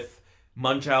mother with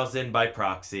Munchausen by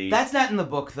proxy. That's not in the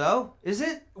book, though, is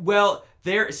it? Well,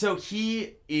 so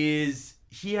he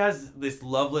has this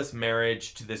loveless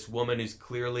marriage to this woman who's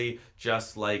clearly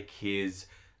just like his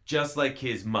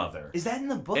mother. Is that in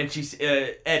the book? And she's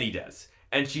Eddie does,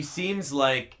 and she seems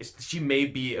like she may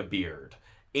be a beard.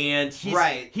 And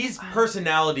Eddie's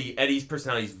personality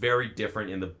is very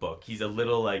different in the book. He's a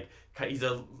little he's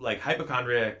a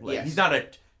hypochondriac. Yes.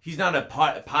 He's not a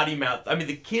potty mouth. I mean,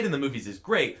 the kid in the movies is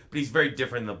great, but he's very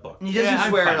different in the book. And he doesn't I'm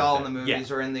swear fine at all in with the it. movies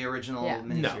or in the original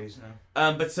miniseries.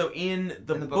 No. But so in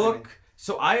the book, book, I mean.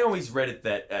 so I always read it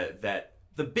that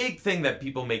the big thing that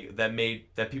people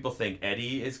people think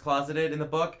Eddie is closeted in the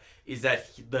book is that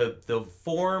the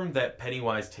form that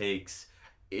Pennywise takes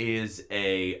is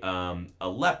a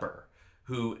leper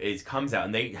who comes out,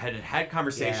 and they had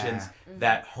conversations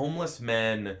that homeless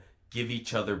men give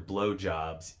each other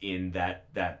blowjobs in that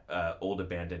old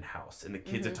abandoned house, and the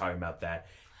kids are talking about that,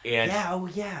 and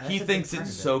he thinks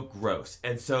it's so gross,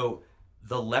 and so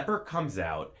the leper comes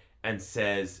out and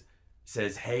says,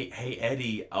 hey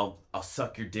Eddie, I'll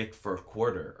suck your dick for a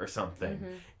quarter or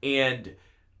something, and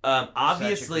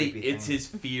obviously it's his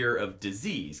fear of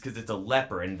disease because it's a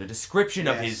leper, and the description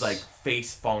of his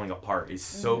face falling apart is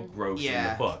so gross in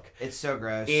the book. It's so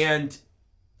gross. And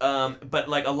but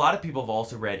a lot of people have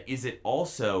also read, is it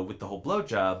also with the whole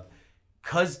blowjob,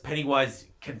 because Pennywise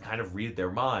can kind of read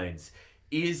their minds,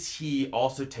 is he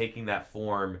also taking that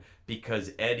form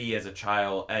because Eddie as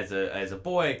a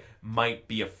boy might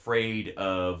be afraid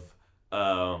of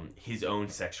his own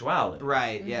sexuality.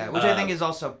 Right, yeah. Which I think is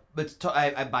also, but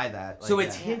I buy that. So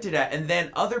it's hinted at, and then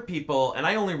other people, and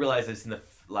I only realized this in the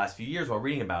last few years while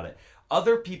reading about it,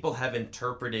 other people have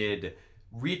interpreted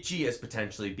Richie as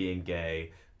potentially being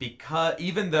gay, because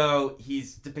even though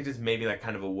he's depicted as maybe like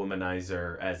kind of a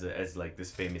womanizer as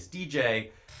this famous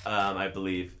DJ, I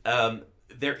believe,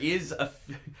 there is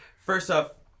first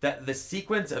off, that the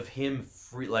sequence of him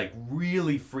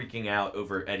really freaking out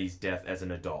over Eddie's death as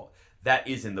an adult, that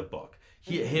is in the book.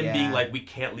 Him being like, we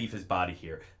can't leave his body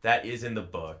here, that is in the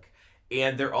book.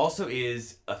 And there also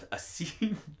is a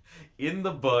scene in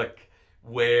the book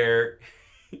where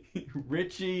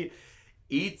Richie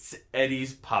eats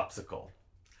Eddie's popsicle.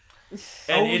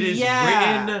 And it is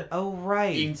written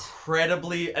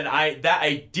incredibly, and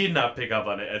I did not pick up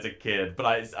on it as a kid, but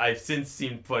I've since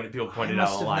seen people point it out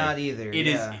online. Not either. It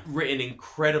is written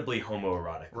incredibly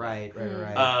homoerotic. Right.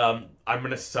 I'm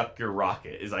gonna suck your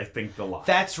rocket is I think the line.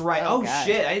 That's right. Oh, Oh God.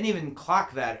 shit! I didn't even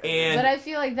clock that. But I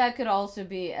feel like that could also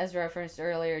be, as referenced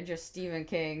earlier, just Stephen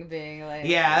King being like.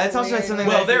 Yeah, that's also weird. something.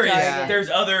 Well, that there's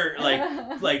other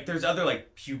there's other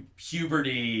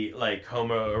puberty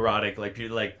homoerotic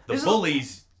the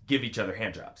bullies give each other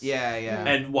hand jobs. Yeah.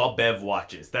 And while Bev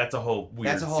watches, that's a whole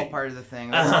weird. That's a whole scene. part of the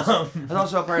thing. That's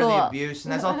also a part of the abuse,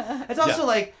 and that's all. It's also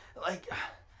like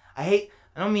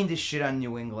I don't mean to shit on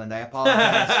New England. I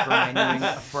apologize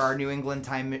for our New England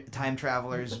time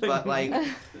travelers, but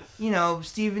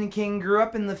Stephen King grew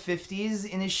up in the 50s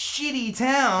in a shitty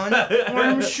town where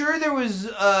I'm sure there was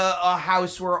a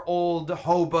house where old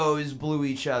hobos blew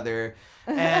each other.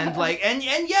 And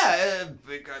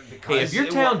because if your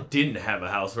town didn't have a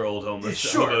house where old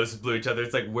hobos blew each other,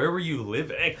 it's like, where were you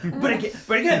living? But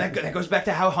again, that goes back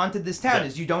to how haunted this town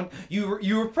is.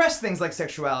 You repress things like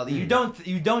sexuality. You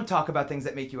don't talk about things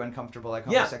that make you uncomfortable, like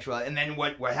homosexuality. And then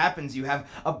what happens? You have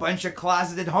a bunch of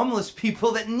closeted homeless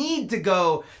people that need to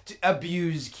go to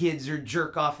abuse kids or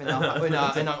jerk off in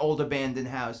an old abandoned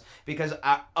house because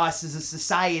us as a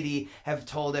society have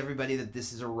told everybody that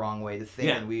this is a wrong way to think,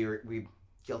 and we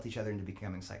guilt each other into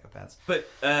becoming psychopaths. But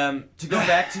to go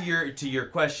back to your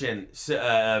question,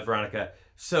 Veronica,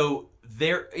 so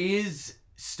there is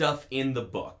stuff in the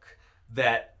book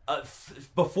that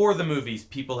before the movies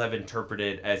people have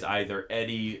interpreted as either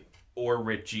Eddie or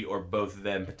Richie or both of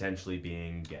them potentially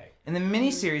being gay. In the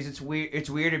miniseries, it's weird. It's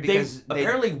weirder because they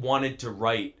apparently wanted to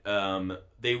write.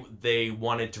 They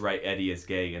wanted to write Eddie as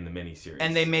gay in the miniseries,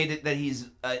 and they made it that he's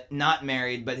not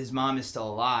married, but his mom is still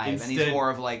alive, and he's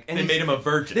more of like. And they made him a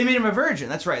virgin. They made him a virgin.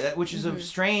 That's right. Which is a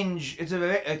strange. It's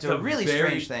a really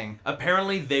strange thing.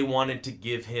 Apparently, they wanted to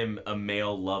give him a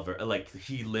male lover. Like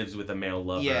he lives with a male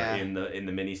lover in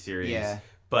the miniseries. Yeah.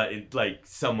 But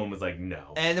someone was like,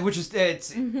 no, and which is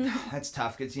that's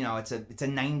tough because it's a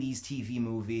 90s TV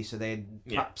movie, so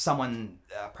someone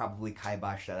probably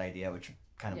kiboshed that idea, which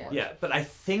kind of works. Yeah. But I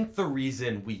think the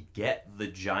reason we get the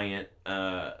giant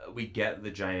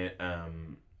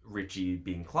Richie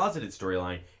being closeted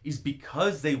storyline is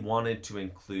because they wanted to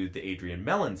include the Adrian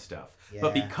Mellon stuff,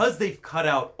 but because they've cut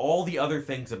out all the other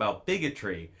things about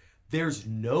bigotry, there's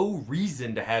no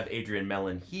reason to have Adrian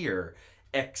Mellon here.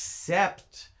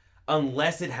 Except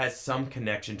unless it has some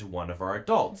connection to one of our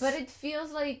adults. But it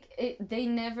feels like they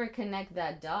never connect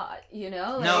that dot, you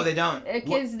know? Like, No, they don't.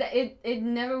 Because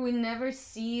we never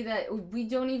see that. We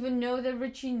don't even know that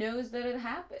Richie knows that it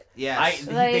happened. Yes.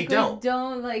 They don't.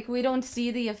 We don't see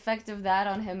the effect of that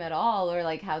on him at all, or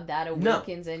like how that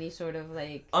awakens any sort of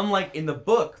like. Unlike in the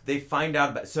book, they find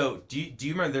out about. So do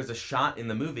you remember? There's a shot in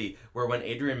the movie where when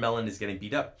Adrian Mellon is getting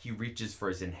beat up, he reaches for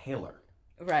his inhaler.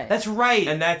 Right. That's right.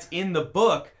 And that's in the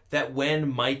book. That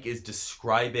when Mike is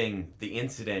describing the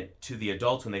incident to the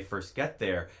adults when they first get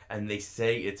there, and they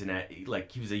say it's like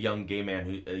he was a young gay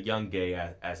man, a young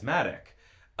gay asthmatic,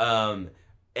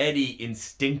 Eddie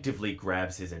instinctively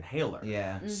grabs his inhaler.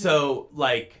 Yeah. Mm-hmm. So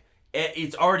like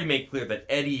it's already made clear that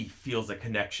Eddie feels a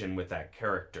connection with that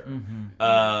character.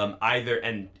 Mm-hmm. Either,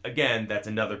 and again, that's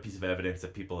another piece of evidence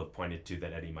that people have pointed to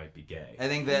that Eddie might be gay. I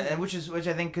think that, and which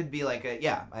I think could be like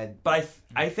But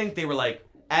I think they were like.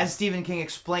 As Stephen King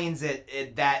explains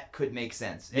it that could make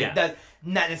sense. Yeah. It does,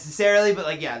 not necessarily, but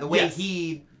like, the way Yes.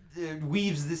 he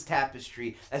weaves this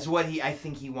tapestry, that's what I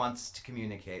think he wants to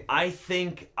communicate. I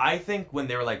think when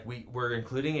they were like, we're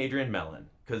including Adrian Mellon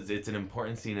because it's an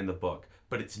important scene in the book,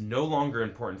 but it's no longer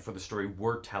important for the story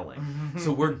we're telling.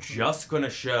 So we're just going to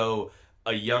show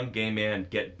a young gay man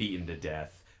get beaten to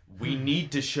death. We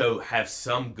need to have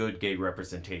some good gay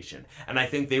representation. And I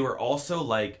think they were also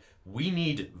like, we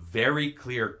need very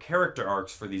clear character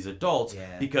arcs for these adults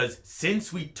because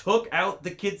since we took out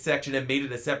the kids section and made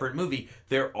it a separate movie,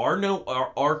 there are no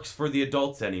arcs for the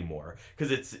adults anymore.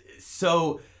 Because it's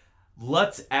so,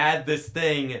 let's add this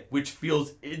thing which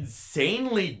feels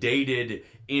insanely dated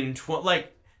in,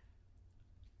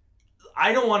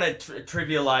 I don't want to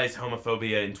trivialize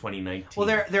homophobia in 2019. Well,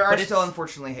 there are still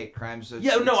unfortunately hate crimes. So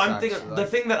I'm thinking, the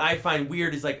thing that I find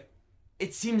weird is like,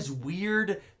 it seems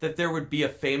weird that there would be a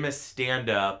famous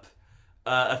stand-up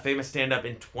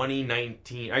in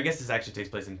 2019. I guess this actually takes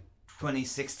place in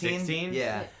 2016.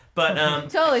 Yeah. But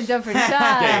totally different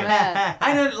time. Man.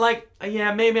 I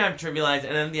don't maybe I'm trivializing,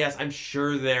 and then yes, I'm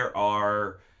sure there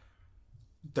are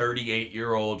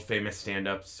 38-year-old famous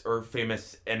stand-ups or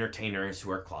famous entertainers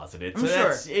who are closeted. So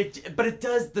that's it. But it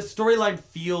does. The storyline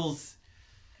feels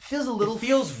a little. It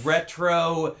feels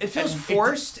retro. It feels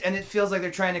forced, and it feels like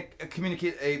they're trying to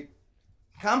communicate a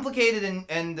complicated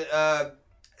and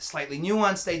slightly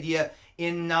nuanced idea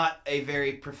in not a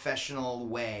very professional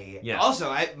way. Yeah.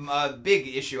 Also, a big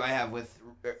issue I have with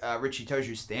Richie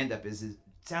Toju's stand-up is it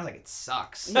sounds like it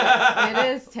sucks. Yeah,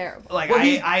 it is terrible. Like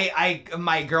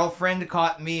my girlfriend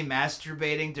caught me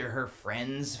masturbating to her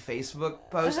friend's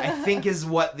Facebook post. I think is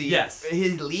what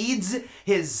he leads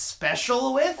his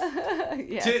special with.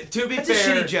 Yes. To be That's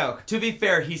fair, a shitty joke. To be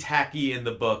fair, he's hacky in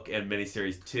the book and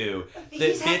miniseries too.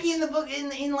 He's hacky in the book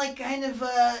in like kind of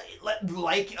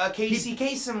like a Casey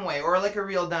Kasem way or like a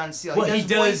real Don Steele. Well,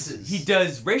 voices. He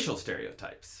does racial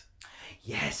stereotypes.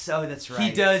 Yes, that's right.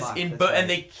 He does and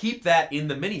they keep that in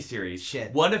the miniseries.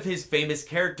 Shit. One of his famous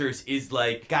characters is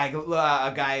like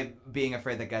a guy being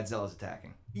afraid that Godzilla's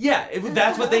attacking. Yeah,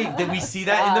 that's what we see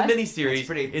that in the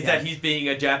miniseries. That he's being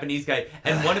a Japanese guy,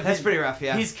 and one of that's pretty rough.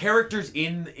 Yeah, his characters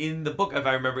in the book, if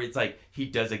I remember, it's like he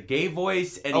does a gay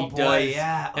voice and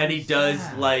he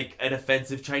does like an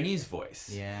offensive Chinese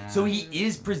voice. Yeah. So he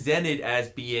is presented as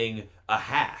being a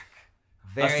hack.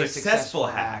 Very a successful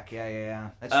hack. Yeah.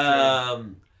 That's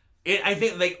true. I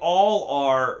think they all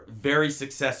are very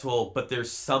successful, but there's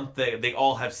something. They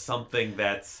all have something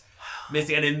that's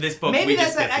missing. And in this book, maybe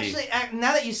that's actually.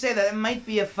 Now that you say that, it might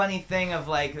be a funny thing of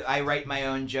like I write my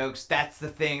own jokes. That's the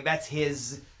thing. That's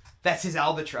his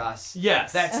albatross.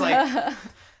 Yes. That's like.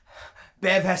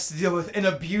 Bev has to deal with an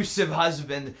abusive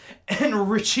husband,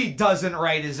 and Richie doesn't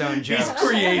write his own jokes. He's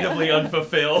creatively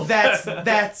unfulfilled. That's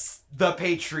the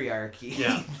patriarchy.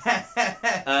 Yeah.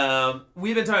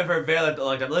 We've been talking for a very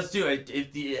long time. Let's do it.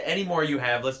 Any more you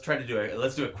have, let's try to do it.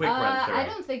 Let's do a quick run through. I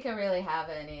don't think I really have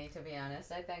any, to be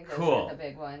honest. I think those are the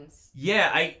big ones. Yeah,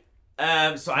 I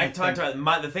talked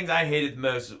about the things I hated the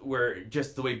most were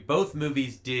just the way both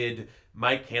movies did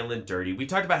Mike Hanlon dirty. We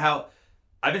talked about how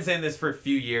I've been saying this for a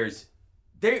few years.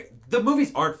 The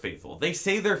movies aren't faithful. They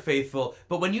say they're faithful,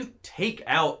 but when you take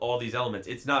out all these elements,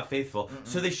 it's not faithful. Mm-mm.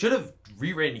 So they should have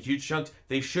rewritten huge chunks.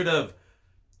 They should have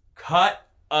cut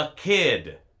a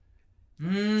kid.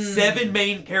 7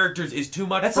 main characters is too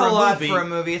much. That's for a lot movie. For a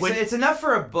movie. It's enough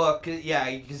for a book. Yeah,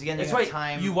 because again, you have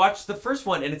time. You watch the first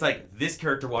one, and it's like this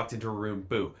character walks into a room,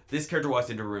 boo. This character walks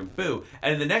into a room, boo.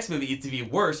 And in the next movie, it's even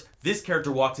worse. This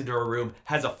character walks into a room,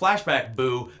 has a flashback,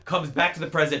 boo. Comes back to the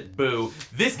present, boo.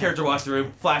 This character walks into a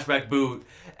room, flashback, boo.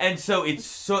 And so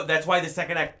that's why the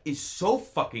second act is so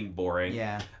fucking boring.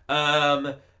 Yeah.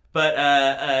 But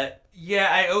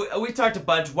Yeah, we talked a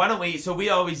bunch. Why don't we? So we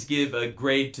always give a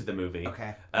grade to the movie.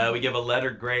 Okay. We give a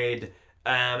letter grade.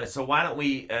 So why don't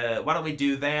we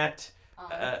do that?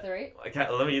 3.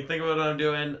 Let me think about what I'm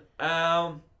doing.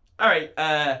 All right.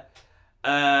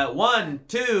 1,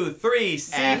 2, 3.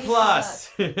 C F. plus.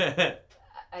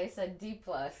 I said D+.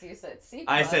 You said C+.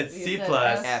 I said you C+.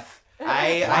 F. F.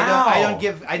 Wow.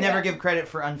 I never give credit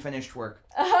for unfinished work.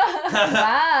 Wow.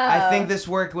 I think this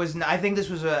work was. I think this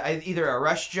was either a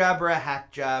rush job or a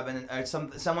hack job, and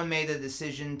someone made a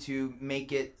decision to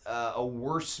make it a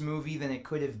worse movie than it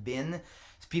could have been.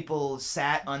 People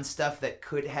sat on stuff that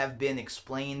could have been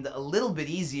explained a little bit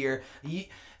easier.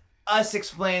 Us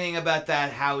explaining about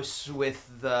that house with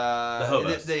the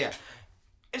hobos. Yeah.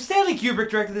 If Stanley Kubrick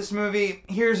directed this movie,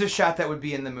 here's a shot that would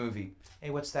be in the movie. Hey,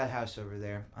 what's that house over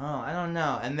there? Oh, I don't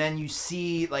know. And then you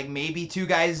see, like, maybe 2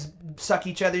 guys suck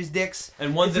each other's dicks.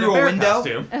 And one's in a through bear window.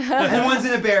 costume. And one's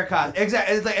in a bear costume.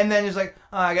 Exactly. It's like, and then it's like,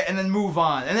 and then move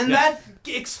on. And then that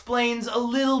explains a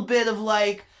little bit of,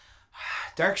 like,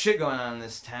 dark shit going on in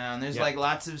this town. There's, like,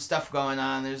 lots of stuff going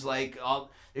on. There's, like,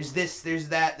 there's this, there's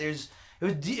that. It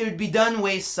would be done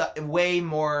way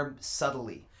more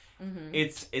subtly. Mm-hmm.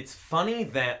 It's funny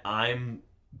that I'm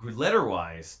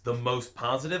letter-wise the most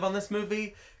positive on this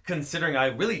movie, considering I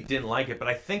really didn't like it, but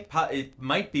I think it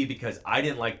might be because I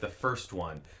didn't like the first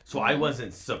one, so I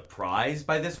wasn't surprised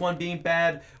by this one being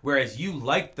bad, whereas you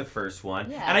liked the first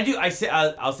one. Yeah. And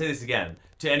I'll say this again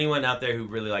to anyone out there who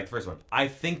really liked the first one. I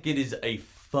think it is a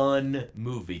fun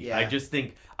movie. Yeah. I just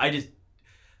didn't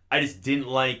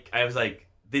like, I was like,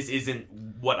 this isn't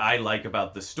what I like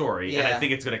about the story, and I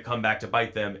think it's going to come back to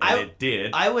bite them, and it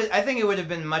did. I think it would have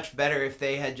been much better if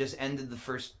they had just ended the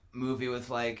first movie with,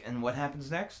 like, and what happens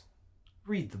next?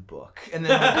 Read the book. And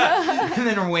then and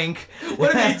then wink.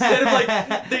 What if instead of, like,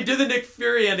 they do the Nick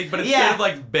Fury ending, but instead of,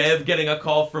 like, Bev getting a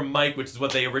call from Mike, which is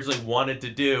what they originally wanted to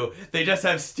do, they just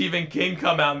have Stephen King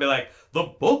come out and be like, the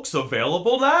book's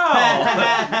available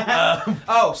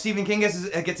now! Stephen King gets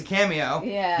a cameo.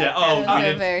 Yeah. Oh, that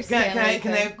was a very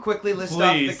Can I quickly list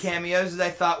off the cameos that I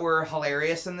thought were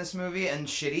hilarious in this movie and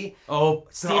shitty? Oh,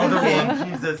 Stephen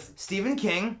King. Jesus. Stephen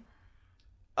King.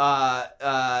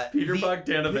 Peter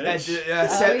Bogdanovich.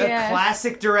 Yeah.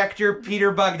 Classic director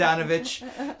Peter Bogdanovich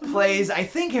plays, I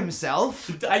think, himself.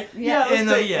 Because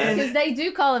they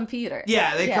do call him Peter.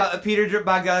 Yeah, they call Peter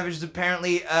Bogdanovich is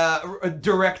apparently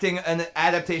directing an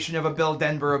adaptation of a Bill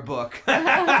Denborough book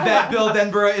that Bill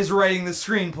Denborough is writing the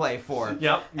screenplay for.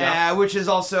 Yep. Which is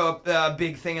also a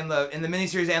big thing in the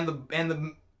miniseries and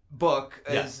the book.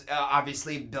 Is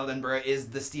obviously Bill Denborough is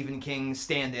the Stephen King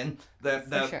stand-in,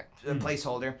 the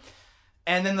placeholder.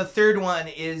 And then the third one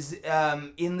is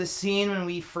in the scene when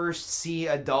we first see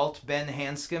adult Ben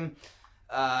Hanscom.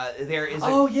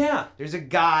 There's a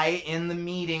guy in the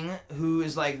meeting who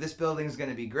is like, this building's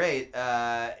gonna be great.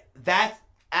 That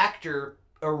actor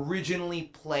originally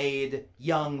played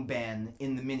young Ben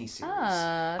in the miniseries.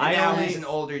 And now he's an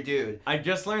older dude. I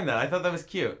just learned that. I thought that was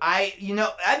cute.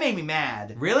 That made me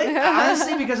mad. Really?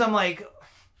 Honestly, because I'm like,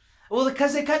 well,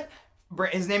 because they cut.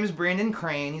 His name is Brandon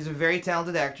Crane. He's a very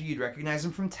talented actor. You'd recognize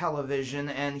him from television,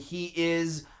 and he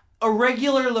is a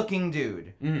regular-looking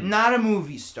dude, not a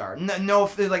movie star. No,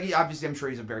 like, obviously, I'm sure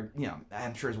he's a very,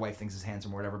 I'm sure his wife thinks he's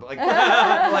handsome or whatever, but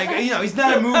he's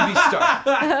not a movie star.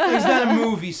 He's not a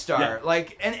movie star. Yeah.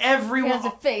 Like, and everyone. He has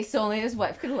a face only his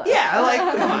wife could love. Yeah, like,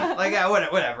 come on,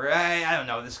 like, whatever. I don't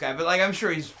know this guy, but, like, I'm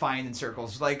sure he's fine in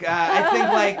circles. Like, I think,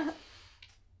 like,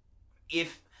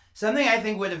 if something I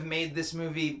think would have made this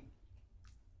movie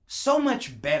so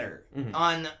much better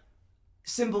on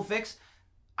Simple Fix.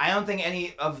 I don't think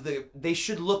they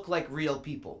should look like real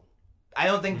people. I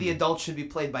don't think the adults should be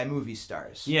played by movie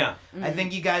stars. Yeah. I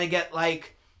think you gotta get,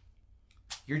 like,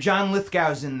 your John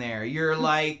Lithgow's in there. You're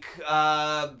like,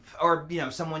 or,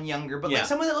 someone younger, but like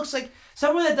someone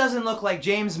that doesn't look like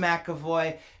James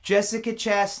McAvoy, Jessica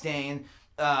Chastain,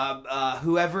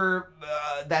 whoever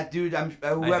that dude,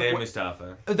 Isaiah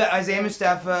Mustafa. Isaiah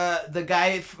Mustafa, the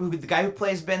guy who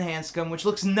plays Ben Hanscom, which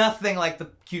looks nothing like the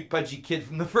cute pudgy kid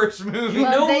from the first movie.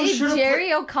 Well, they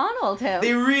Jerry O'Connell'd him.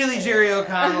 They really Jerry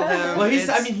O'Connell'd him. Well,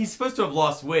 he's supposed to have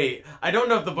lost weight. I don't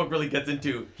know if the book really gets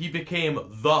into. He became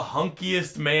the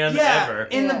hunkiest man ever.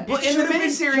 In the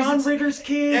miniseries, John Ritter's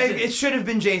kid. It should have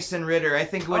been Jason Ritter. I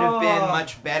think it would have been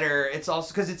much better. It's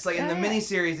also because it's like in the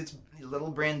miniseries, it's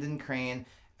little Brandon Crane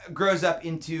grows up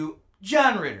into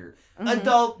John Ritter,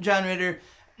 adult John Ritter.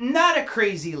 Not a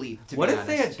crazy leap. To be honest. If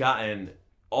they had gotten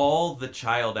all the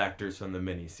child actors from the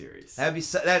miniseries. That'd be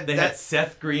They had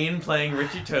Seth Green playing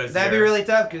Richie Tozier. That'd be really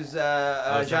tough because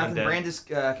someone Jonathan dead? Brandis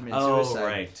committed Oh, suicide.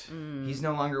 right. He's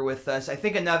no longer with us. I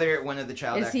think another one of the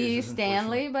child Is actors. he is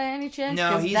Stanley by any chance?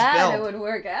 No, 'Cause he's that Bill. would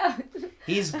work out.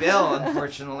 He's Bill,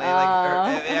 unfortunately.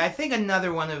 I think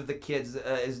another one of the kids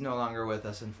is no longer with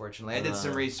us. Unfortunately, I did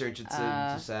some research. It's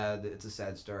a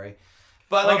sad story.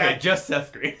 But like, Okay, just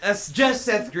Seth Green. that's just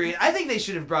Seth Green. I think they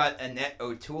should have brought Annette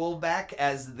O'Toole back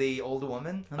as the old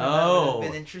woman. I think that would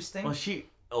have been interesting. Was she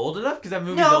old enough? Because that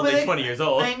movie's No, only but they- 20 years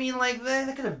old. I mean, like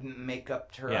they could have make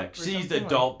up her. Yeah, up or she's something,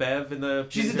 adult Bev in the.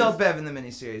 She's miniseries. adult Bev in the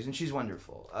miniseries, and she's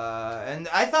wonderful. And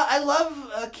I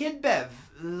love Kid Bev.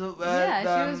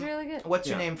 Yeah, she was really good. What's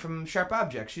her Yeah. name from Sharp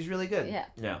Objects? She's really good. Yeah.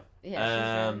 Yeah.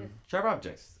 Yeah, she's really Sharp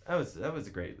Objects. That was a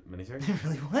great miniseries. It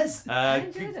really was.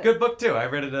 enjoyed it. Good book too. I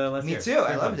read it last Me year. too. I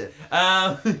Very loved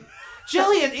fun. it.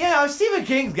 Jillian, Stephen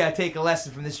King's got to take a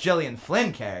lesson from this Gillian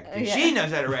Flynn character. Yeah. She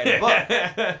knows how to write a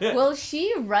book. Well,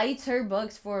 she writes her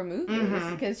books for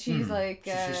movies because she's like.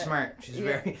 She's smart. She's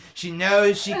yeah. She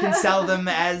knows she can sell them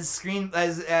as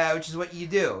which is what you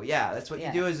do. Yeah, that's what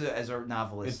Yeah. you do as a It's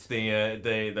novelist.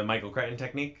 the Michael Crichton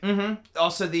technique.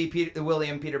 Also, the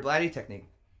William Peter Blatty technique.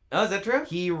 Oh, is that true?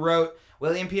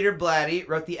 William Peter Blatty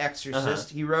wrote The Exorcist.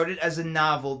 Uh-huh. He wrote it as a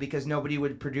novel because nobody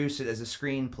would produce it as a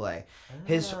screenplay.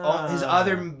 His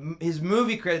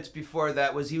movie credits before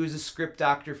that was he was a script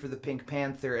doctor for the Pink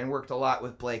Panther and worked a lot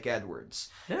with Blake Edwards.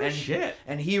 Oh, shit.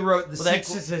 And he wrote the Well, The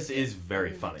sequel. Exorcist is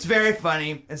very funny. It's very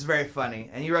funny. It's very funny.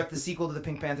 And he wrote the sequel to the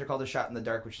Pink Panther called A Shot in the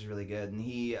Dark, which is really good. And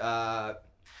he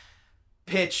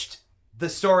pitched the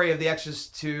story of The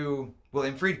Exorcist to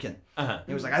William Friedkin. Uh-huh.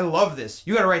 He was like, I love this.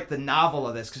 You got to write the novel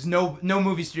of this because no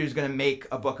movie studio is going to make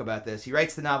a book about this. He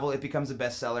writes the novel, it becomes a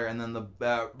bestseller, and then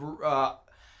the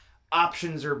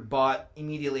options are bought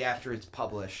immediately after it's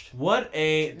published.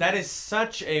 That is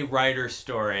such a writer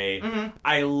story. Mm-hmm.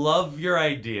 I love your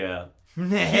idea.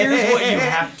 Here's what you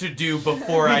have to do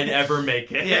before I'd ever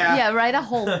make it. Yeah. Yeah, write a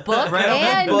whole book Write a whole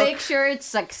and book. make sure it's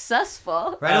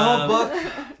successful. Write a whole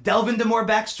book, delve into more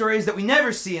backstories that we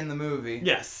never see in the movie.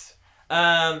 Yes.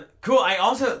 Cool. I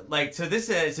also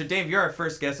so Dave, you're our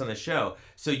first guest on the show.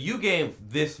 So you gave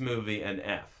this movie an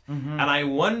F. Mm-hmm. And I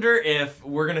wonder if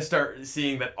we're going to start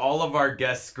seeing that all of our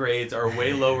guests' grades are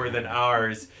way lower than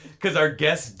ours because our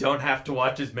guests don't have to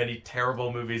watch as many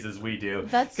terrible movies as we do.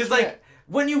 That's Because, true. like,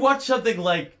 when you watch something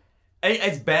like,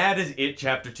 as bad as It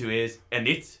Chapter 2 is, and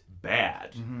it's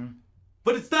bad,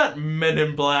 but it's not Men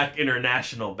in Black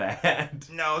International bad.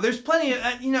 No, there's plenty of,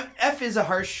 F is a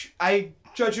harsh, I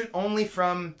judge it only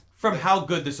from From how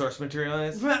good the source material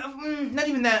is. not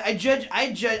even that.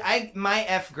 My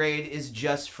F grade is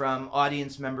just from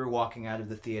audience member walking out of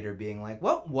the theater being like,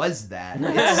 what was that?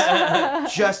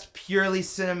 It's just purely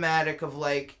cinematic of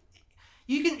like,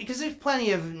 because there's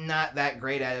plenty of not that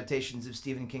great adaptations of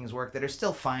Stephen King's work that are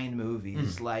still fine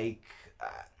movies. Like,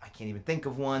 I can't even think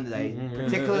of one that I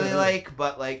particularly like,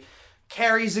 but like,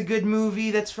 Carrie's a good movie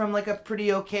that's from like a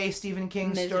pretty okay Stephen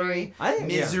King story.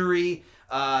 Misery.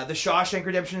 The Shawshank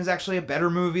Redemption is actually a better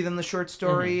movie than the short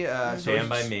story. Stand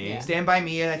By Me. Yeah. Stand By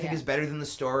Me, I think, is better than the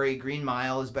story. Green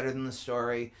Mile is better than the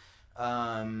story.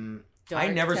 I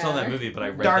never saw that movie, but I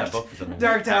read that book for some reason.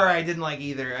 Dark Tower I didn't like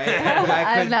either.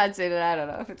 I've not seen it. I don't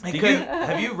know if it's.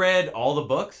 Have you read all the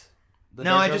books?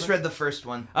 No, I just read the first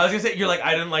one. I was gonna say, you're like,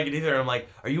 I didn't like it either. And I'm like,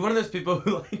 are you one of those people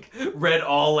who like read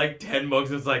all like 10 books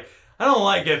and it's like, I don't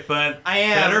like it, but I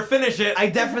am. better finish it. I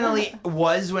definitely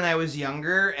was when I was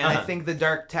younger, and I think The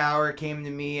Dark Tower came to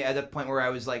me at a point where I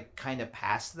was like kind of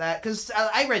past that. Because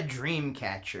I read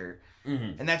Dreamcatcher.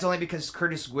 And that's only because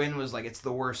Curtis Gwynn was like, it's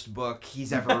the worst book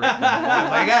he's ever written. And I'm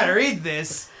like, I gotta read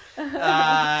this.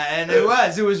 And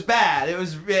it was bad.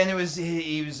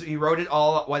 He wrote it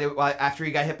all after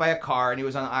he got hit by a car and he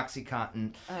was on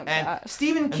OxyContin. Oh, And gosh.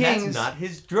 Stephen and King's... that's not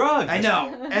his drug. I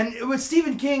know. And with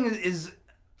Stephen King is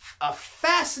a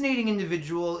fascinating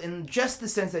individual in just the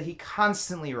sense that he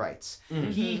constantly writes.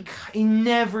 He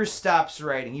never stops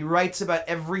writing. He writes about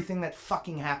everything that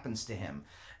fucking happens to him.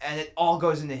 And it all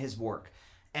goes into his work.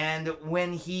 And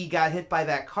when he got hit by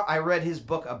that car, I read his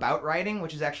book about writing,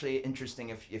 which is actually interesting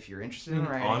if you're interested in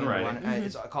writing. On Writing.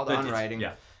 It's called On Writing.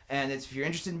 Yeah. And if you're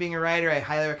interested in being a writer, I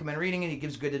highly recommend reading it. He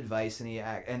gives good advice, and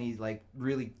he like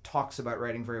really talks about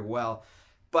writing very well.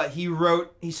 But he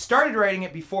started writing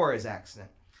it before his accident,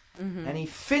 and he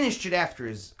finished it after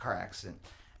his car accident,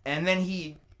 and then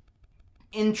he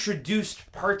introduced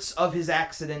parts of his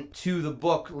accident to the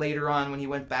book later on when he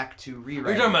went back to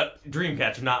rewrite. You're talking about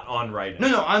Dreamcatcher, not On Writing.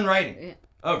 No, On Writing.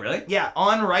 Oh, really? Yeah,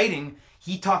 On Writing.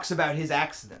 he talks about his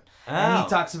accident. Oh. And he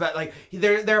talks about, like,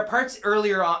 there are parts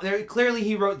earlier on, clearly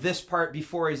he wrote this part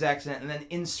before his accident and then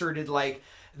inserted, like,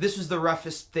 this was the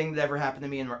roughest thing that ever happened to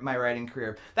me in my writing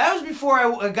career. That was before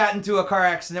I got into a car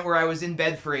accident where I was in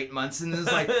bed for 8 months, and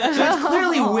it's like, so it's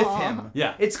clearly with him.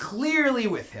 Yeah. It's clearly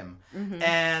with him.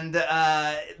 And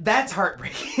that's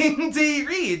heartbreaking to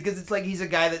read, because it's like he's a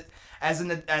guy that, as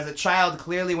a child,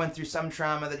 clearly went through some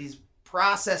trauma that he's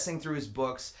processing through his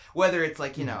books, whether it's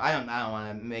like, I don't want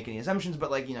to make any assumptions, but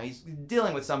like, he's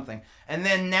dealing with something. And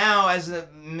then now, as a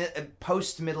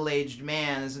post middle-aged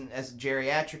man, as a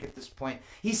geriatric at this point,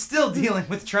 he's still dealing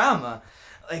with trauma,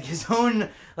 like his own,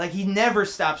 like he never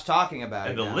stops talking about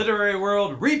it. And the now. literary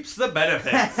world reaps the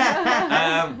benefits.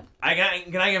 Can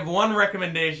I give one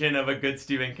recommendation of a good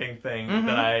Stephen King thing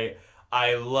that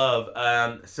I love?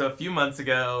 So a few months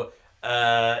ago,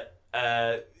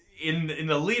 in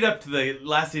the lead up to the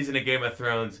last season of Game of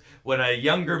Thrones, when a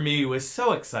younger me was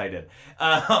so excited,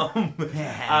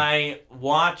 I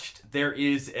watched. There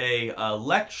is a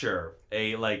lecture,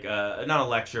 not a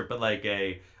lecture, but like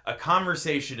a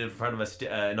conversation in front of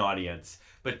an audience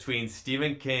between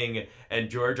Stephen King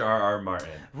and George R.R.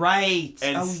 Martin. Right.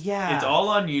 And it's all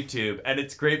on YouTube, and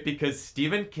it's great because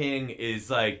Stephen King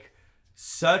is like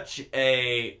such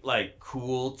a like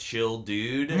cool, chill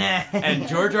dude, and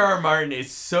George R.R. Martin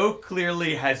is so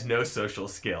clearly has no social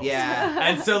skills. Yeah.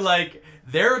 And so like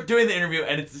they're doing the interview,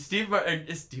 and it's Stephen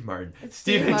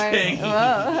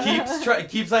King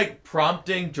keeps like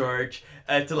prompting George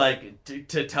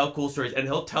to tell cool stories, and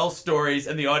he'll tell stories,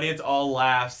 and the audience all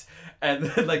laughs, and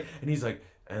then and he's like.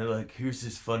 And like, here's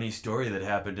this funny story that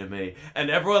happened to me. And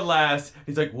everyone laughs.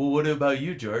 He's like, well, what about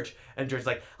you, George? And George's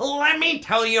like, let me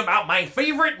tell you about my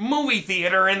favorite movie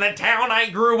theater in the town I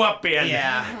grew up in.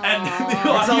 Yeah. And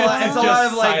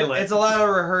it's a lot of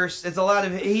rehearsed. It's a lot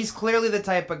of, he's clearly the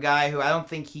type of guy who I don't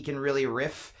think he can really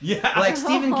riff. Yeah. Like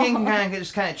Stephen King can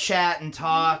just kind of chat and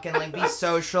talk and like be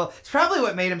social. It's probably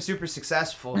what made him super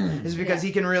successful is because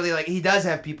he can really like, he does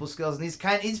have people skills, and he's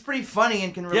pretty funny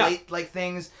and can relate like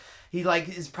things. He like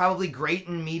is probably great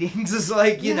in meetings. Is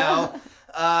like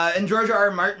and George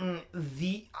R.R. Martin.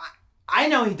 I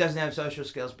know he doesn't have social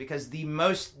skills because the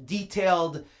most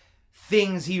detailed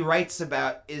things he writes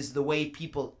about is the way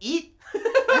people eat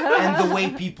and the way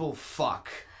people fuck.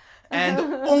 And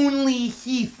only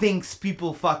he thinks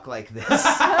people fuck like this.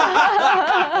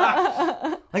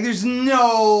 Like, there's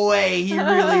no way he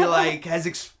really, like, has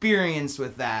experience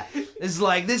with that.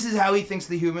 This is how he thinks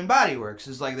the human body works.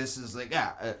 It's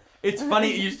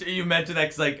funny you mentioned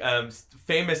that because,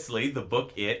 famously, the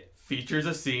book It features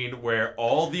a scene where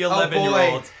all the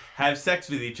 11-year-olds have sex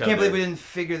with each other. Can't believe we didn't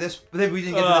figure this. We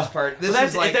didn't get to this part.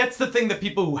 That's the thing that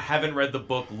people who haven't read the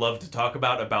book love to talk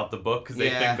about the book because they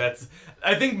think that's.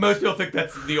 I think most people think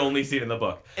that's the only scene in the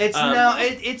book.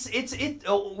 I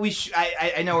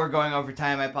know we're going over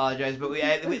time. I apologize, but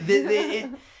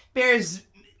it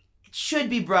should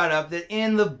be brought up that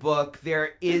in the book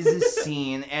there is a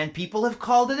scene, and people have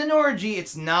called it an orgy.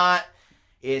 It's not.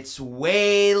 It's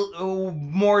way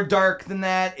more dark than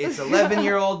that. It's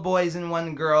 11-year-old boys and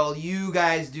one girl. You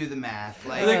guys do the math.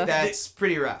 That's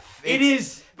pretty rough. It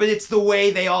is. But it's the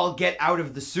way they all get out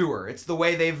of the sewer. It's the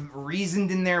way they've reasoned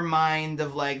in their mind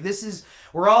of like,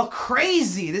 we're all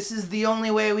crazy. This is the only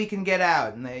way we can get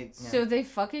out. And So they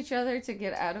fuck each other to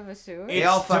get out of a sewer?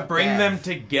 It's to bring them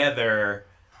together.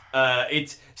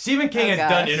 It's Stephen King has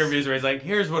done interviews where he's like,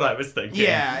 "Here's what I was thinking."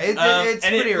 Yeah, it's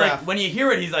pretty rough. Like, when you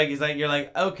hear it, he's like, you're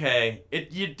like, okay,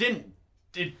 it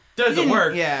doesn't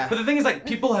work. Yeah. But the thing is, like,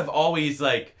 people have always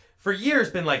like for years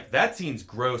been like, that scene's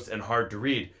gross and hard to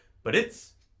read, but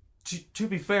it's to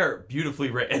be fair, beautifully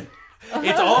written.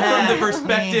 It's all from the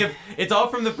perspective. It's all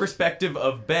from the perspective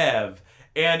of Bev,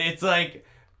 and it's like,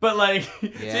 but like, so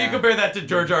you compare that to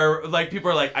George R. Like, people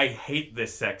are like, I hate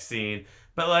this sex scene,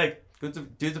 but like.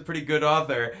 Dude's a pretty good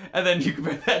author, and then you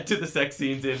compare that to the sex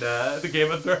scenes in the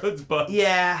Game of Thrones book.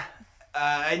 Yeah,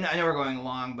 I know we're going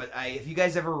long, but have you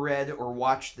guys ever read or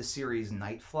watched the series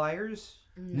Night Flyers?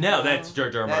 No, that's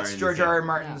George R. Martin. That's George R.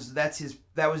 Martin's. Yeah.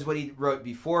 That was what he wrote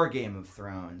before Game of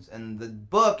Thrones, and the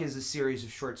book is a series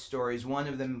of short stories. One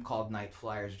of them called Night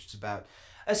Flyers, which is about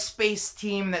a space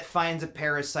team that finds a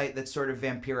parasite that's sort of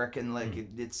vampiric and like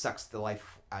it sucks the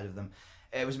life out of them.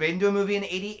 It was made into a movie in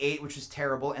 '88, which was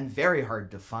terrible and very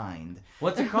hard to find.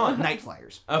 What's it called? Night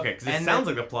Flyers. Okay, because it sounds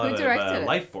like the plot of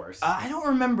Life Force. I don't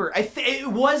remember. It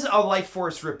was a Life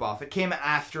Force ripoff. It came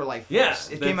after Life Force.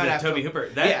 Yeah, it came out after Toby Hooper.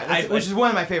 Which is one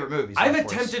of my favorite movies. I've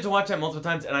attempted to watch that multiple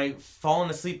times, and I've fallen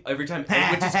asleep every time,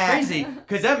 which is crazy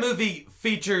because that movie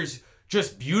features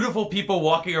just beautiful people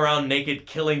walking around naked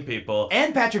killing people.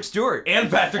 And Patrick Stewart. And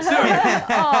Patrick Stewart.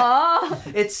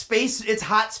 Aww. It's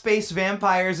hot space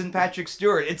vampires and Patrick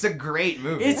Stewart. It's a great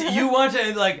movie. You watch it and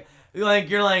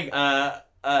you're like,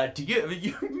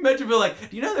 you mentioned Bill, like,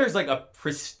 do you know there's like a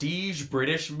prestige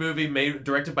British movie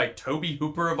directed by Toby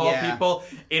Hooper of all people,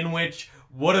 in which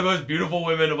one of the most beautiful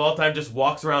women of all time just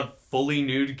walks around fully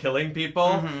nude killing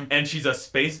people, and she's a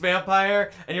space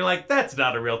vampire, and you're like, that's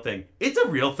not a real thing. It's a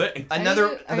real thing. Are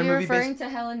you movie referring to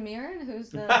Helen Mirren, who's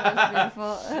the most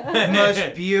beautiful? the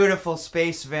most beautiful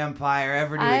space vampire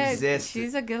ever to exist.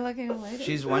 She's a good-looking lady.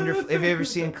 She's wonderful. Have you ever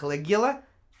seen Caligula?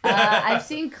 I've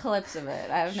seen clips of it.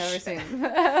 I've never seen.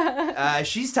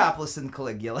 She's topless in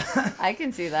Caligula. I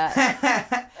can see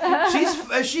that.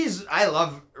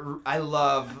 I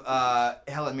love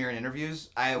Helen Mirren interviews.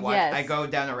 I go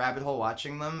down a rabbit hole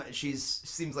watching them.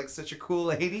 Seems like such a cool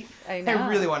lady. I know. I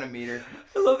really want to meet her.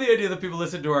 I love the idea that people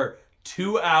listen to our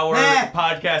 2-hour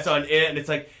podcast on it, and it's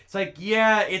like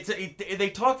they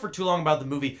talk for too long about the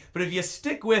movie, but if you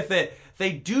stick with it,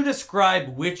 they do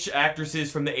describe which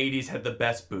actresses from the 80s had the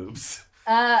best boobs.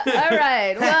 All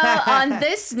right. Well, on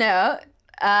this note,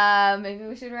 maybe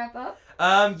we should wrap up.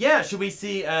 Should we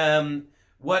see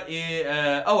what is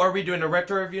are we doing a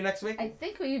retro review next week? I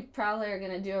think we probably are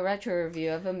going to do a retro review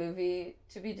of a movie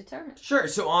to be determined. Sure.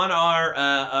 So on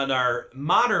our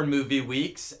modern movie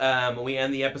weeks, we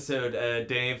end the episode,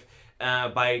 Dave,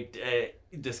 by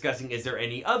discussing is there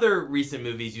any other recent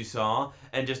movies you saw,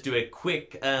 and just do a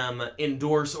quick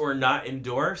endorse or not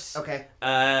endorse. Okay.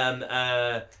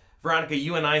 Veronica,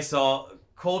 you and I saw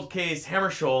Cold Case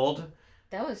Hammarskjöld.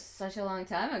 That was such a long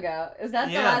time ago. Is that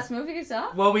the last movie you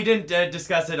saw? Well, we didn't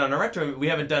discuss it on a retro. We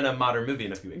haven't done a modern movie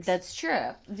in a few weeks. That's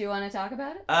true. Do you want to talk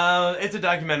about it? It's a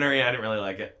documentary. I didn't really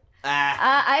like it.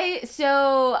 I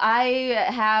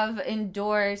have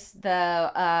endorsed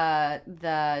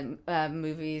the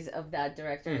movies of that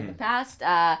director in the past.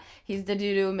 He's the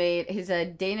dude who he's a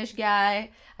Danish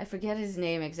guy. I forget his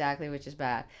name exactly, which is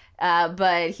bad.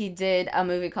 But he did a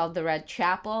movie called The Red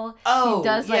Chapel. Oh, he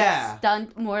does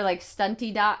more like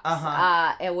stunty docs,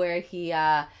 where he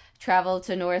traveled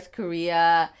to North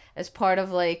Korea as part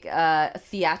of like a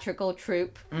theatrical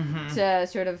troupe to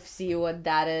sort of see what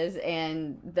that is,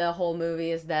 and the whole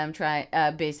movie is them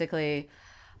basically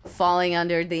falling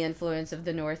under the influence of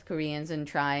the North Koreans and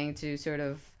trying to sort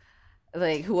of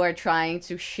who are trying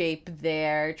to shape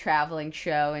their traveling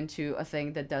show into a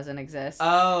thing that doesn't exist.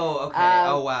 Oh, okay.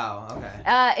 Oh, wow.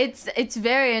 Okay. It's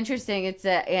very interesting.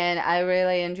 And I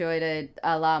really enjoyed it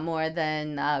a lot more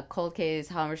than Cold Case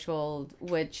Hammarskjöld,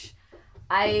 which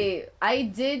I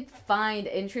did find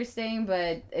interesting,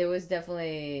 but it was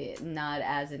definitely not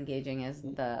as engaging as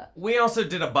the... We also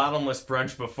did a bottomless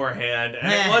brunch beforehand, and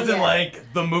it wasn't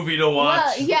like the movie to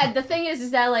watch. Well, yeah, the thing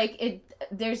is that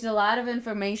there's a lot of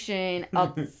information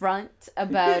up front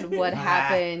about what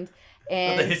happened.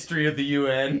 And the history of the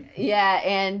UN. Yeah,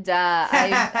 and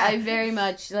I very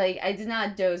much, I did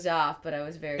not doze off, but I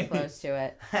was very close to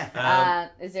it.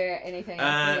 Is there anything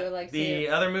else you would like to see? The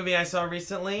other movie I saw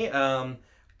recently,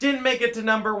 didn't make it to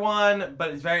number one,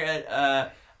 but it's very,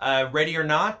 Ready or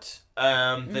Not,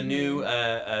 the new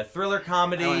thriller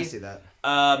comedy. I want to see that.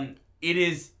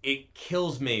 It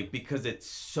kills me because it's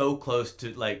so close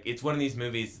to, it's one of these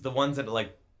movies, the ones that,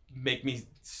 make me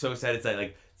so sad, it's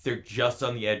that, they're just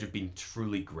on the edge of being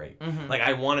truly great.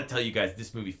 I want to tell you guys,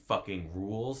 this movie fucking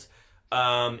rules.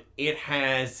 It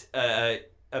has a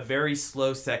very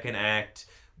slow second act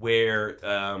where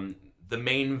the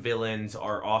main villains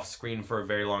are off screen for a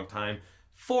very long time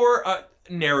for a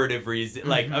narrative reason.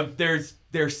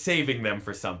 They're saving them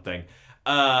for something.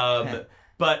 But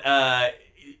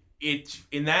it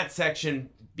in that section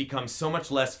becomes so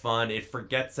much less fun. It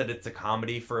forgets that it's a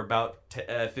comedy for about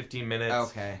 15 minutes.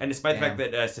 Okay. And despite the fact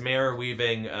that Samara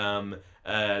Weaving,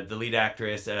 the lead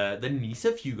actress, the niece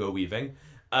of Hugo Weaving,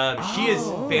 she is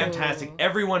fantastic.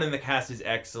 Everyone in the cast is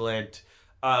excellent.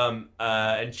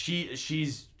 And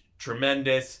she's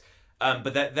tremendous.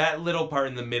 But that little part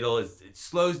in the middle it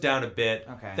slows down a bit.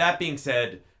 Okay. That being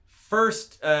said,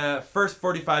 first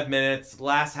 45 minutes,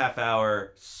 last half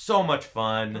hour, so much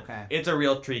fun. Okay. It's a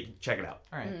real treat. Check it out.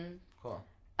 All right. Cool.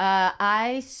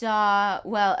 I saw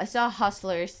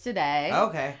Hustlers today.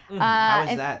 Okay. How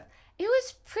was that? It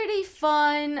was pretty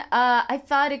fun. I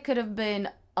thought it could have been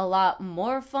a lot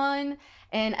more fun.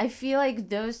 And I feel like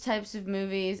those types of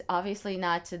movies, obviously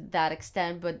not to that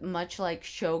extent, but much like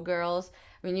Showgirls,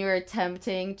 when you're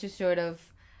attempting to sort of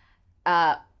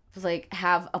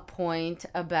have a point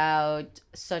about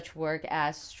such work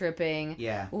as stripping,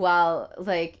 Yeah. while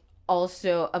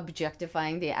also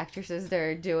objectifying the actresses that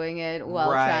are doing it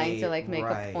while trying to like make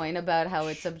a point about how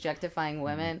it's objectifying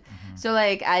women. So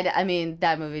like I mean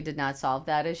that movie did not solve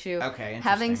that issue. Okay,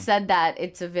 Having interesting. said that,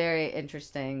 it's a very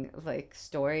interesting like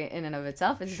story in and of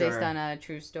itself. It's based Sure. on a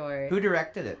true story. Who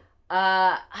directed it?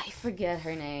 I forget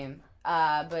her name.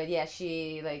 But yeah,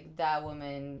 she like that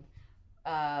woman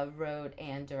wrote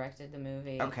and directed the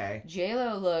movie. Okay.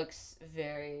 J-Lo looks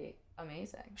very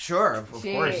amazing. Sure, of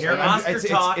She- course. Your Oscar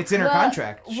talk. It's in her Well,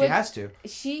 contract. She what- has to.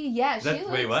 She looks.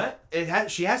 Wait, what?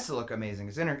 She has to look amazing.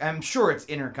 It's in her. I'm sure it's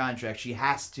in her contract. She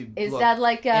has to. Is look that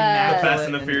like immaculate a Fast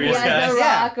and the Furious yeah, guys? The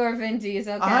Yeah. Rock or Vin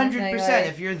Diesel kind of thing? 100%. Like,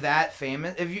 If you're that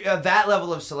famous, if you that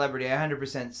level of celebrity, I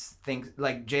 100% think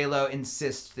like J-Lo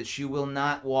insists that she will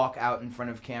not walk out in front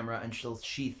of camera until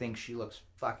she thinks she looks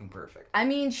fucking perfect. I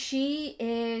mean, she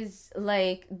is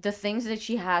like the things that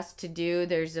she has to do.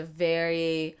 There's a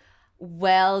very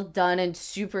well done and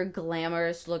super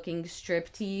glamorous looking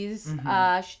striptease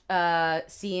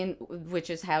scene,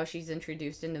 which is how she's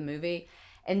introduced in the movie.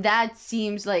 And that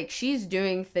seems like she's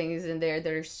doing things in there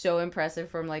that are so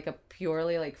impressive from like a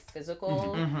purely like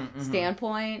physical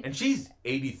standpoint. And she's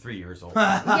 83 years old.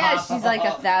 Yeah, she's like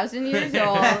 1,000 years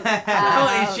old.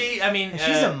 Oh, is she? I mean,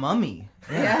 She's a mummy.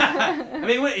 Yeah. I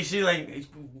mean, what is she like?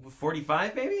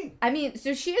 45, maybe? I mean,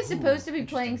 so she is supposed to be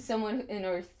playing someone in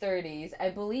her 30s. I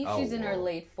believe Oh, she's in her whoa.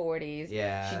 late 40s.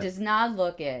 Yeah. She does not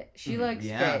look it. She looks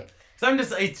yeah. great. So I'm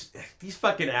just, it's these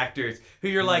fucking actors who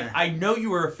you're like, Yeah. I know you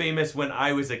were famous when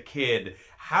I was a kid.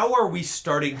 How are we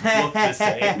starting to look the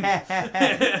same?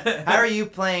 How are you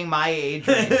playing my age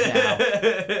range now?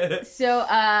 So,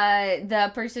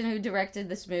 the person who directed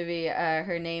this movie,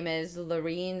 her name is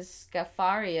Lorene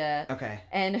Scafaria. Okay.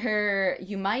 And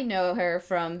you might know her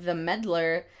from The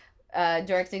Meddler,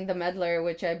 directing The Meddler,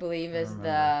 which I believe is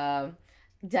the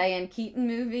Diane Keaton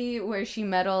movie where she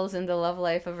meddles in the love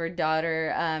life of her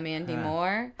daughter, Mandy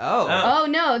Moore. Oh. Oh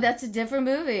no, that's a different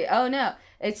movie. Oh no,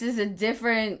 this is a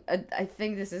different. I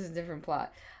think this is a different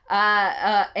plot.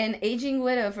 An aging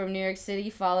widow from New York City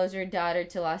follows her daughter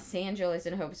to Los Angeles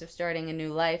in hopes of starting a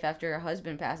new life after her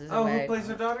husband passes Oh, away. who plays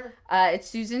her daughter? It's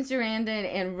Susan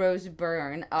Sarandon and Rose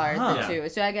Byrne are the Yeah. two.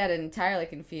 So I got entirely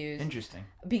confused. Interesting.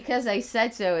 Because I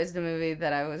Said So is the movie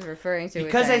that I was referring to. with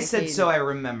Because I Diane said Keaton. so, I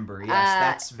remember. Yes,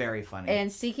 that's very funny.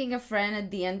 And Seeking a Friend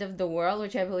at the End of the World,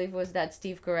 which I believe was that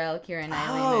Steve Carell, Keira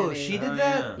Knightley Oh, movie. she did Oh,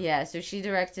 that? yeah. Yeah, so she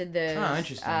directed those. Oh,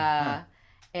 interesting.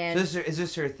 And So is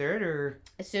this her third or?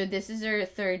 so this is her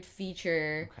third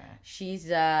feature. Okay. She's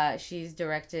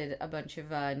directed a bunch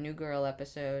of New Girl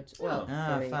episodes. Well,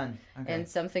 Ah, 3. fun. Okay. And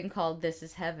something called This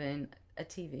Is Heaven, a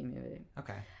TV movie.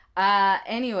 Okay.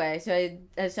 Anyway, so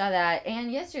I saw that, and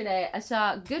yesterday I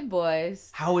saw Good Boys.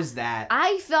 How was that?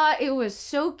 I thought it was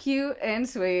so cute and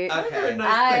sweet. Okay.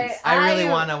 Nice things. I really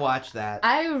want to watch that.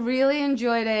 I really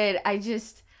enjoyed it. I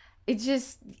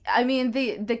mean,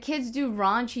 the kids do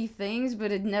raunchy things,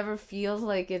 but it never feels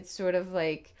like it's sort of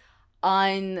like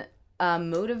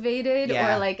motivated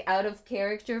Yeah. or like out of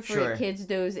character for Sure. kids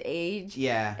those age.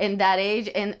 Yeah. In that age,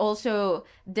 and also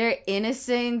their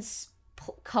innocence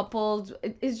coupled,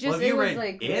 it's just Well, have it you was read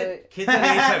like It? Kids that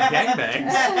age have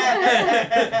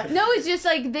gangbangs. no, it's just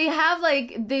like they have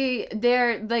like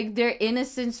their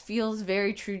innocence feels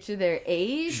very true to their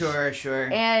age. Sure.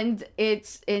 And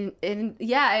it's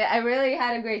yeah, I really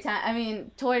had a great time. I mean,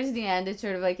 towards the end, it's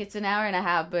sort of like it's an hour and a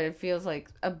half, but it feels like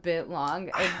a bit long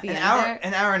at the An end hour. there.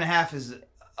 An hour and a half is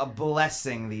a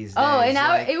blessing these days. Oh, an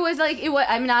hour. Like, It was like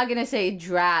I'm not gonna say it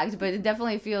dragged, but it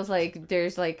definitely feels like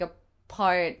there's like a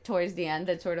part towards the end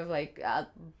that sort of like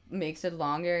makes it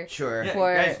longer. Sure. Yeah,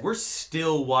 For- guys, we're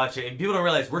still watching, and people don't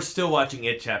realize we're still watching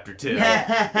It Chapter 2. It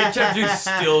Chapter 2 is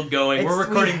still going. We're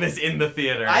recording this in the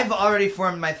theater. I've already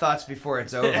formed my thoughts before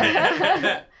it's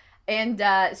over. And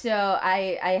so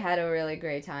I had a really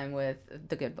great time with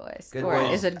The Good Boys. Good or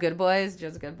Boys. is it Good Boys?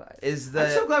 Just Good Boys. Is I'm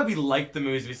so the glad we liked the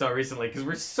movies we saw recently, because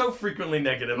we're so frequently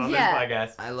negative on Yeah.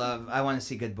 this podcast. I want to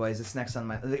see Good Boys. It's next on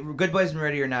my Good Boys and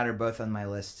Ready or Not are both on my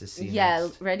list to see. Yeah,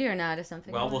 next. Ready or Not is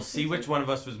something. Well, I we'll wanna see which one of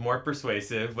us was more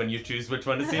persuasive when you choose which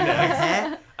one to see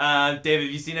next. David,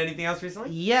 have you seen anything else recently?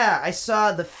 Yeah, I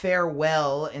saw The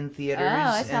Farewell in theaters, Oh,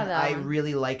 I saw and that I one.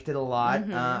 really liked it a lot.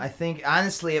 Mhm. I think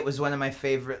honestly, it was one of my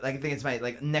favorite. Like, I think it's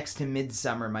my next to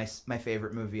Midsummer, my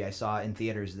favorite movie I saw in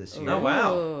theaters this year. Oh,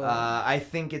 wow. Ooh. I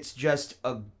think it's just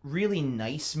a really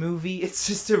nice movie. It's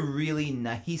just a really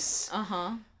nice,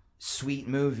 Uh-huh. sweet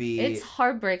movie. It's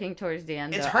heartbreaking towards the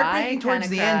end. It's though. heartbreaking I towards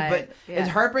kinda the end, but cried. it's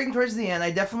heartbreaking towards the end.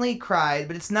 I definitely cried,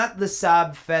 but it's not the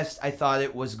sob fest I thought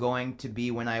it was going to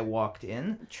be when I walked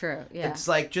in. True. Yeah. It's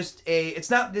like just it's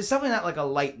definitely not like a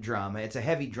light drama. It's a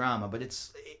heavy drama, but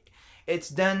it's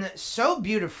done so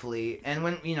beautifully. And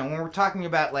when we're talking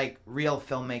about like real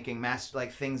filmmaking,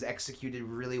 like things executed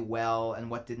really well and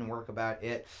what didn't work about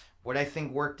it, what I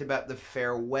think worked about The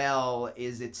Farewell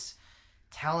is its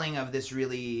telling of this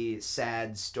really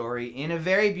sad story in a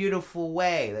very beautiful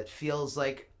way that feels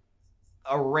like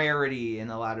a rarity in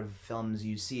a lot of films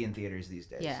you see in theaters these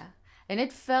days. Yeah. And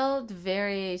it felt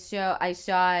very, so I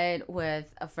saw it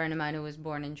with a friend of mine who was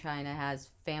born in China, has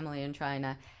family in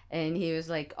China, and he was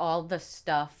like, all the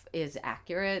stuff is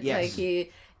accurate. Yes.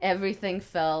 Like everything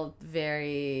felt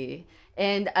very,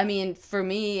 and I mean, for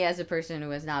me as a person who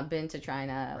has not been to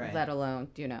China, Right. let alone,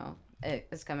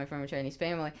 it's coming from a Chinese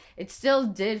family, it still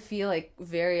did feel like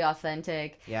very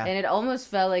authentic. Yeah. And it almost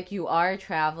felt like you are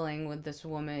traveling with this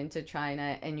woman to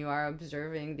China and you are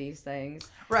observing these things.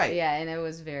 Right. Yeah, and it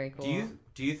was very cool.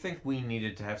 Do you think we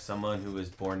needed to have someone who was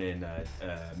born in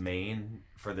Maine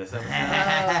for this episode?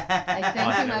 I think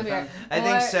you might be right. I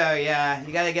think so, yeah.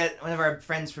 You gotta get one of our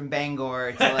friends from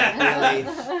Bangor to like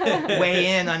really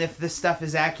weigh in on if this stuff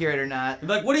is accurate or not.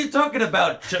 Like, what are you talking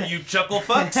about, you chuckle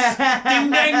fucks? Ding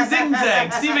dang zing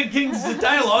zag. Stephen King's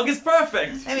dialogue is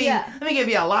perfect. I mean, Yeah. let me give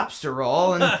you a lobster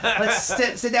roll and let's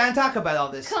sit down and talk about all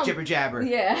this Come. jibber jabber.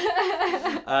 Yeah.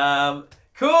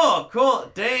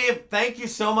 Cool. Dave, thank you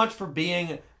so much for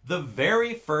being the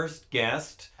very first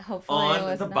guest Hopefully it on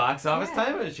was the not- Box Office yeah.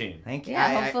 Time Machine. Thank you.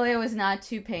 Yeah, hopefully it was not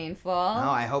too painful.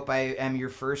 No, I hope I am your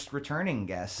first returning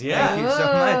guest. Yeah. Thank you so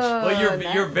much. Well,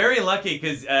 that- you're very lucky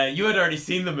because you had already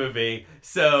seen the movie,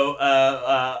 so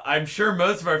I'm sure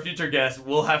most of our future guests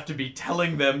will have to be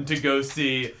telling them to go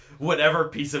see whatever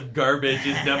piece of garbage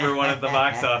is number one at the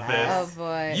box Oh office.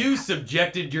 boy. You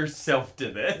subjected yourself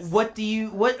to this. What do you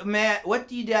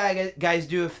guys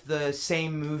do if the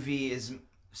same movie is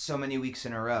so many weeks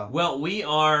in a row? Well, we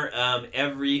are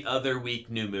every other week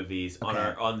new movies on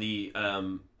Okay.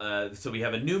 so we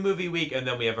have a new movie week and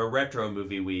then we have a retro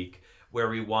movie week where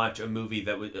we watch a movie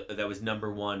that was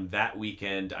number one that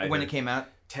weekend either When it came out?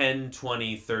 10,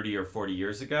 20, 30 or 40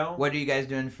 years ago. What are you guys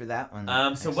doing for that one?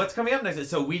 So Next? what's coming up next?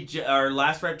 So our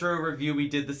last retro review we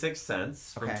did The Sixth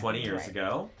Sense from Okay. 20 years Right.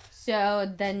 ago. So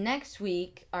the next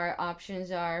week, our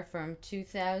options are from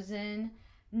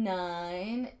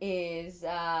 2009 is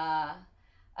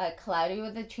Cloudy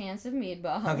with a Chance of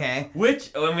Meatballs. Okay.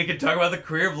 And we could talk about the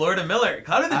career of Lord Miller.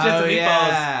 Cloud of the Chance Oh, of Meatballs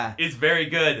yeah. is very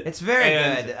good. It's very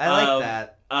And, good. I like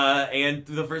that. And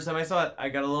the first time I saw it, I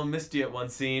got a little misty at one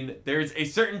scene. There's a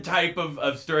certain type of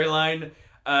storyline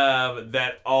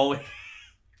that always...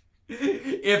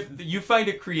 If you find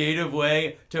a creative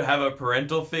way to have a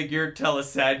parental figure tell a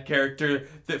sad character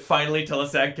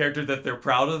that they're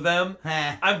proud of them,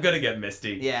 I'm gonna get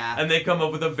misty. Yeah. And they come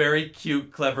up with a very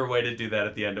cute, clever way to do that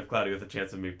at the end of Cloudy with a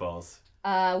Chance of Meatballs.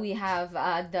 We have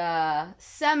the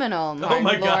seminal Oh my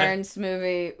Martin God. Lawrence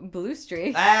movie, Blue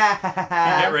Streak.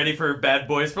 Get ready for Bad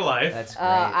Boys for Life. That's great.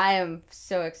 I am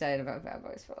so excited about Bad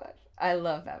Boys for Life. I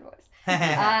love Bad Boys.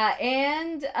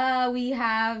 And we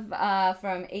have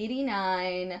from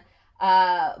 '89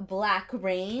 Black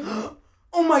Rain.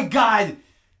 Oh my god!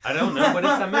 I don't know. What is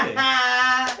that movie?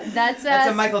 That's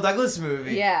a Michael Douglas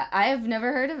movie. Yeah, I have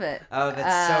never heard of it. Oh,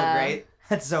 that's so great.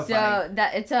 That's so funny.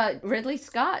 It's a Ridley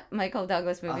Scott Michael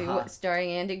Douglas movie Uh-huh. starring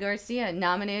Andy Garcia,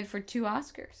 nominated for 2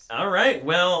 Oscars. All right.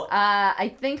 Well.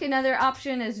 I think another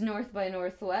option is North by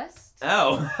Northwest.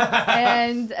 Oh.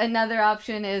 And another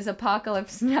option is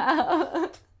Apocalypse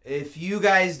Now. If you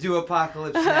guys do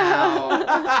Apocalypse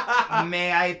Now,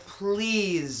 may I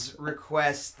please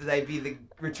request that I be the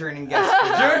returning guest for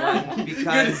that one,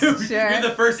 because You're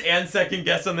the first and second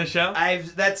guest on the show.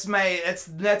 that's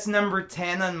number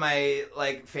 10 on my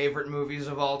like favorite movies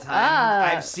of all time. Ah.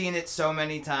 I've seen it so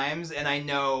many times and I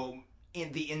know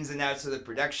the ins and outs of the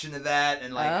production of that,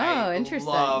 and like I interesting.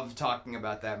 love talking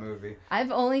about that movie.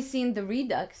 I've only seen The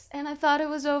Redux, and I thought it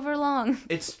was overlong.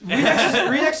 It's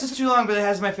Redux is too long, but it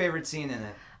has my favorite scene in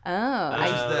it. Oh, Which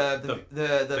is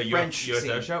the French USO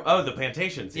scene. show? Oh, the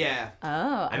Plantation scene. Yeah.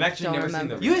 I've actually don't never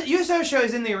remember. seen the USO show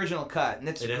is in the original cut, and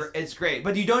It is? it's great.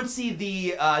 But you don't see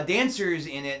the dancers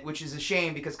in it, which is a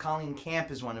shame because Colleen Camp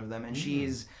is one of them, and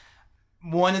she's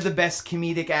one of the best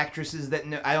comedic actresses that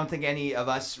I don't think any of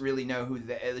us really know who.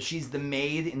 She's the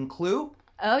maid in Clue.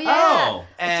 Oh yeah. Oh.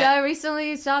 So I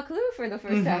recently saw Clue for the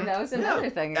first time. That was another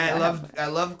thing. I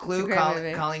love Clue. It's a great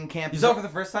movie. Colleen Camp. You saw it for the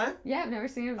first time? Yeah, I've never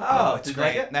seen it before. Oh, it's did you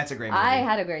like great. it? That's a great movie. I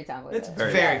had a great time with It's it.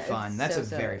 very very Yeah, fun. it's That's so, a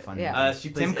so very good. fun Yeah. movie. She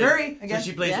plays Tim Curry again. So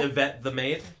she plays Yeah. Yvette the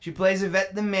maid. She plays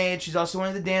Yvette the maid. She's also one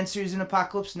of the dancers in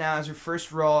Apocalypse Now as her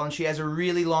first role, and she has a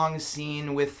really long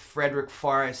scene with Frederick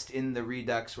Forrest in the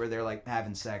Redux where they're like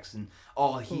having sex, and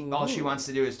all she wants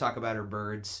to do is talk about her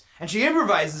birds, and she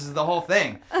improvises the whole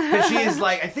thing because she is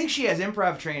like, I think she has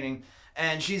improv training,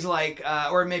 and she's like,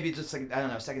 or maybe just like, I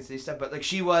don't know, Second City stuff, but like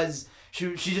she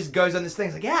just goes on this thing.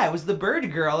 It's like, yeah, I was the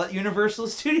bird girl at Universal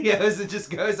Studios, and just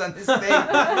goes on this thing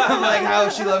of like how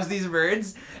she loves these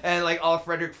birds, and like all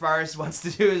Frederick Forrest wants to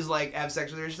do is like have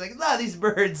sex with her. She's like, ah, these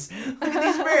birds, look at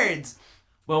these birds.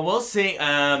 Well, we'll see.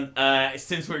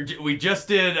 Since we just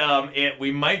did it,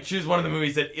 we might choose one of the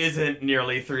movies that isn't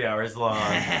nearly 3 hours long.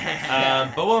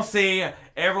 But we'll see.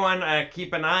 Everyone,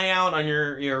 keep an eye out on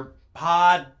your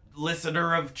pod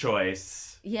listener of choice.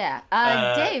 Yeah.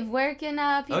 Dave, where can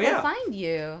people find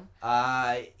you?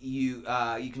 You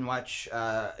can watch.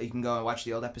 You can go and watch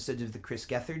the old episodes of the Chris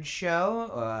Gethard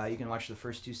Show. You can watch the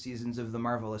first 2 seasons of The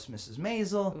Marvelous Mrs.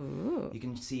 Maisel. Ooh. You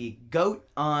can see Goat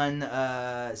on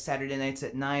Saturday nights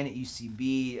at 9 at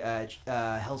UCB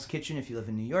Hell's Kitchen if you live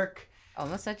in New York.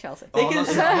 Almost at Chelsea.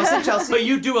 Almost at Chelsea. But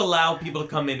you do allow people to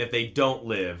come in if they don't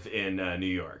live in New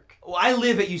York. Well, I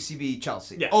live at UCB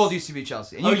Chelsea. Yes. Old UCB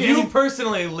Chelsea. And you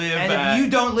personally live and at... if you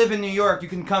don't live in New York, you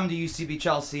can come to UCB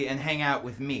Chelsea and hang out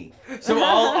with me. So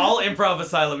all Improv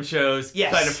Asylum shows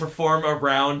Yes. kind of perform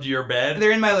around your bed?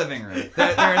 They're in my living room.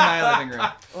 They're in my living room.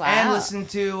 Wow. And listen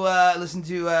to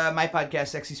my podcast,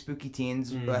 Sexy Spooky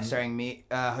Teens, starring me,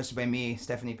 hosted by me,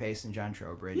 Stephanie Pace, and John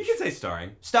Trowbridge. You can say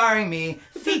starring. Starring me,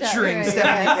 featuring Right.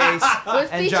 Stephanie Pace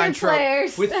With and John featured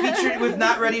players. with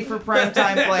not ready for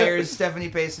primetime players, Stephanie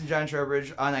Pace and John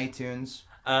Trowbridge on iTunes.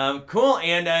 Cool.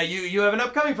 And you have an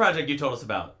upcoming project you told us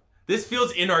about. This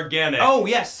feels inorganic. Oh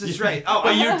yes, that's right. Oh,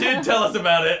 But you did tell us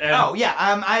about it. And Oh yeah,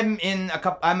 I'm in a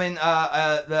couple. I'm in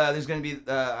there's gonna be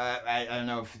I don't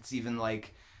know if it's even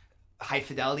like High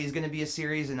Fidelity is gonna be a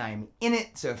series, and I'm in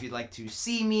it. So if you'd like to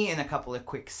see me in a couple of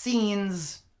quick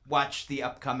scenes, watch the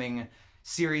upcoming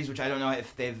series, which I don't know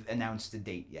if they've announced a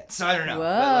date yet. So I don't know. Whoa.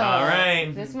 But, like, All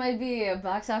right. This might be a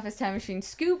box office time machine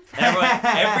scoop. Every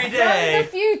From the day.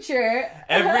 future.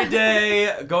 Every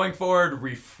day going forward,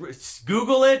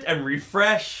 Google it and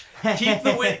refresh. Keep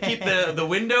the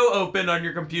window open on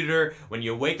your computer when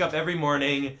you wake up every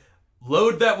morning.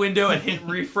 Load that window and hit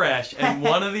refresh. And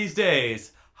one of these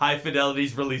days, High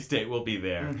Fidelity's release date will be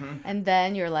there. And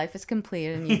then your life is complete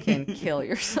and you can kill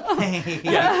yourself.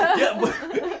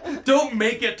 Yeah. Don't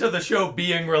make it to the show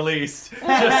being released. Just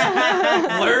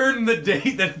learn the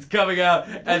date that it's coming out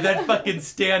and then fucking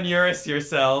Stan Uris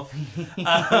yourself.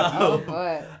 Oh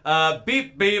boy.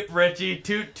 Beep beep, Richie.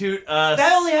 Toot toot us.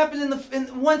 That only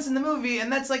happened once in the movie,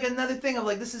 and that's like another thing of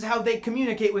like this is how they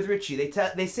communicate with Richie.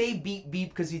 They say beep beep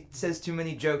because he says too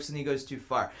many jokes and he goes too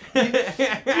far. All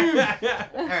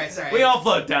right, sorry. We all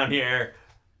float down here.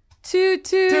 Toot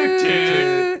toot.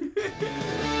 Toot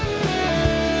toot.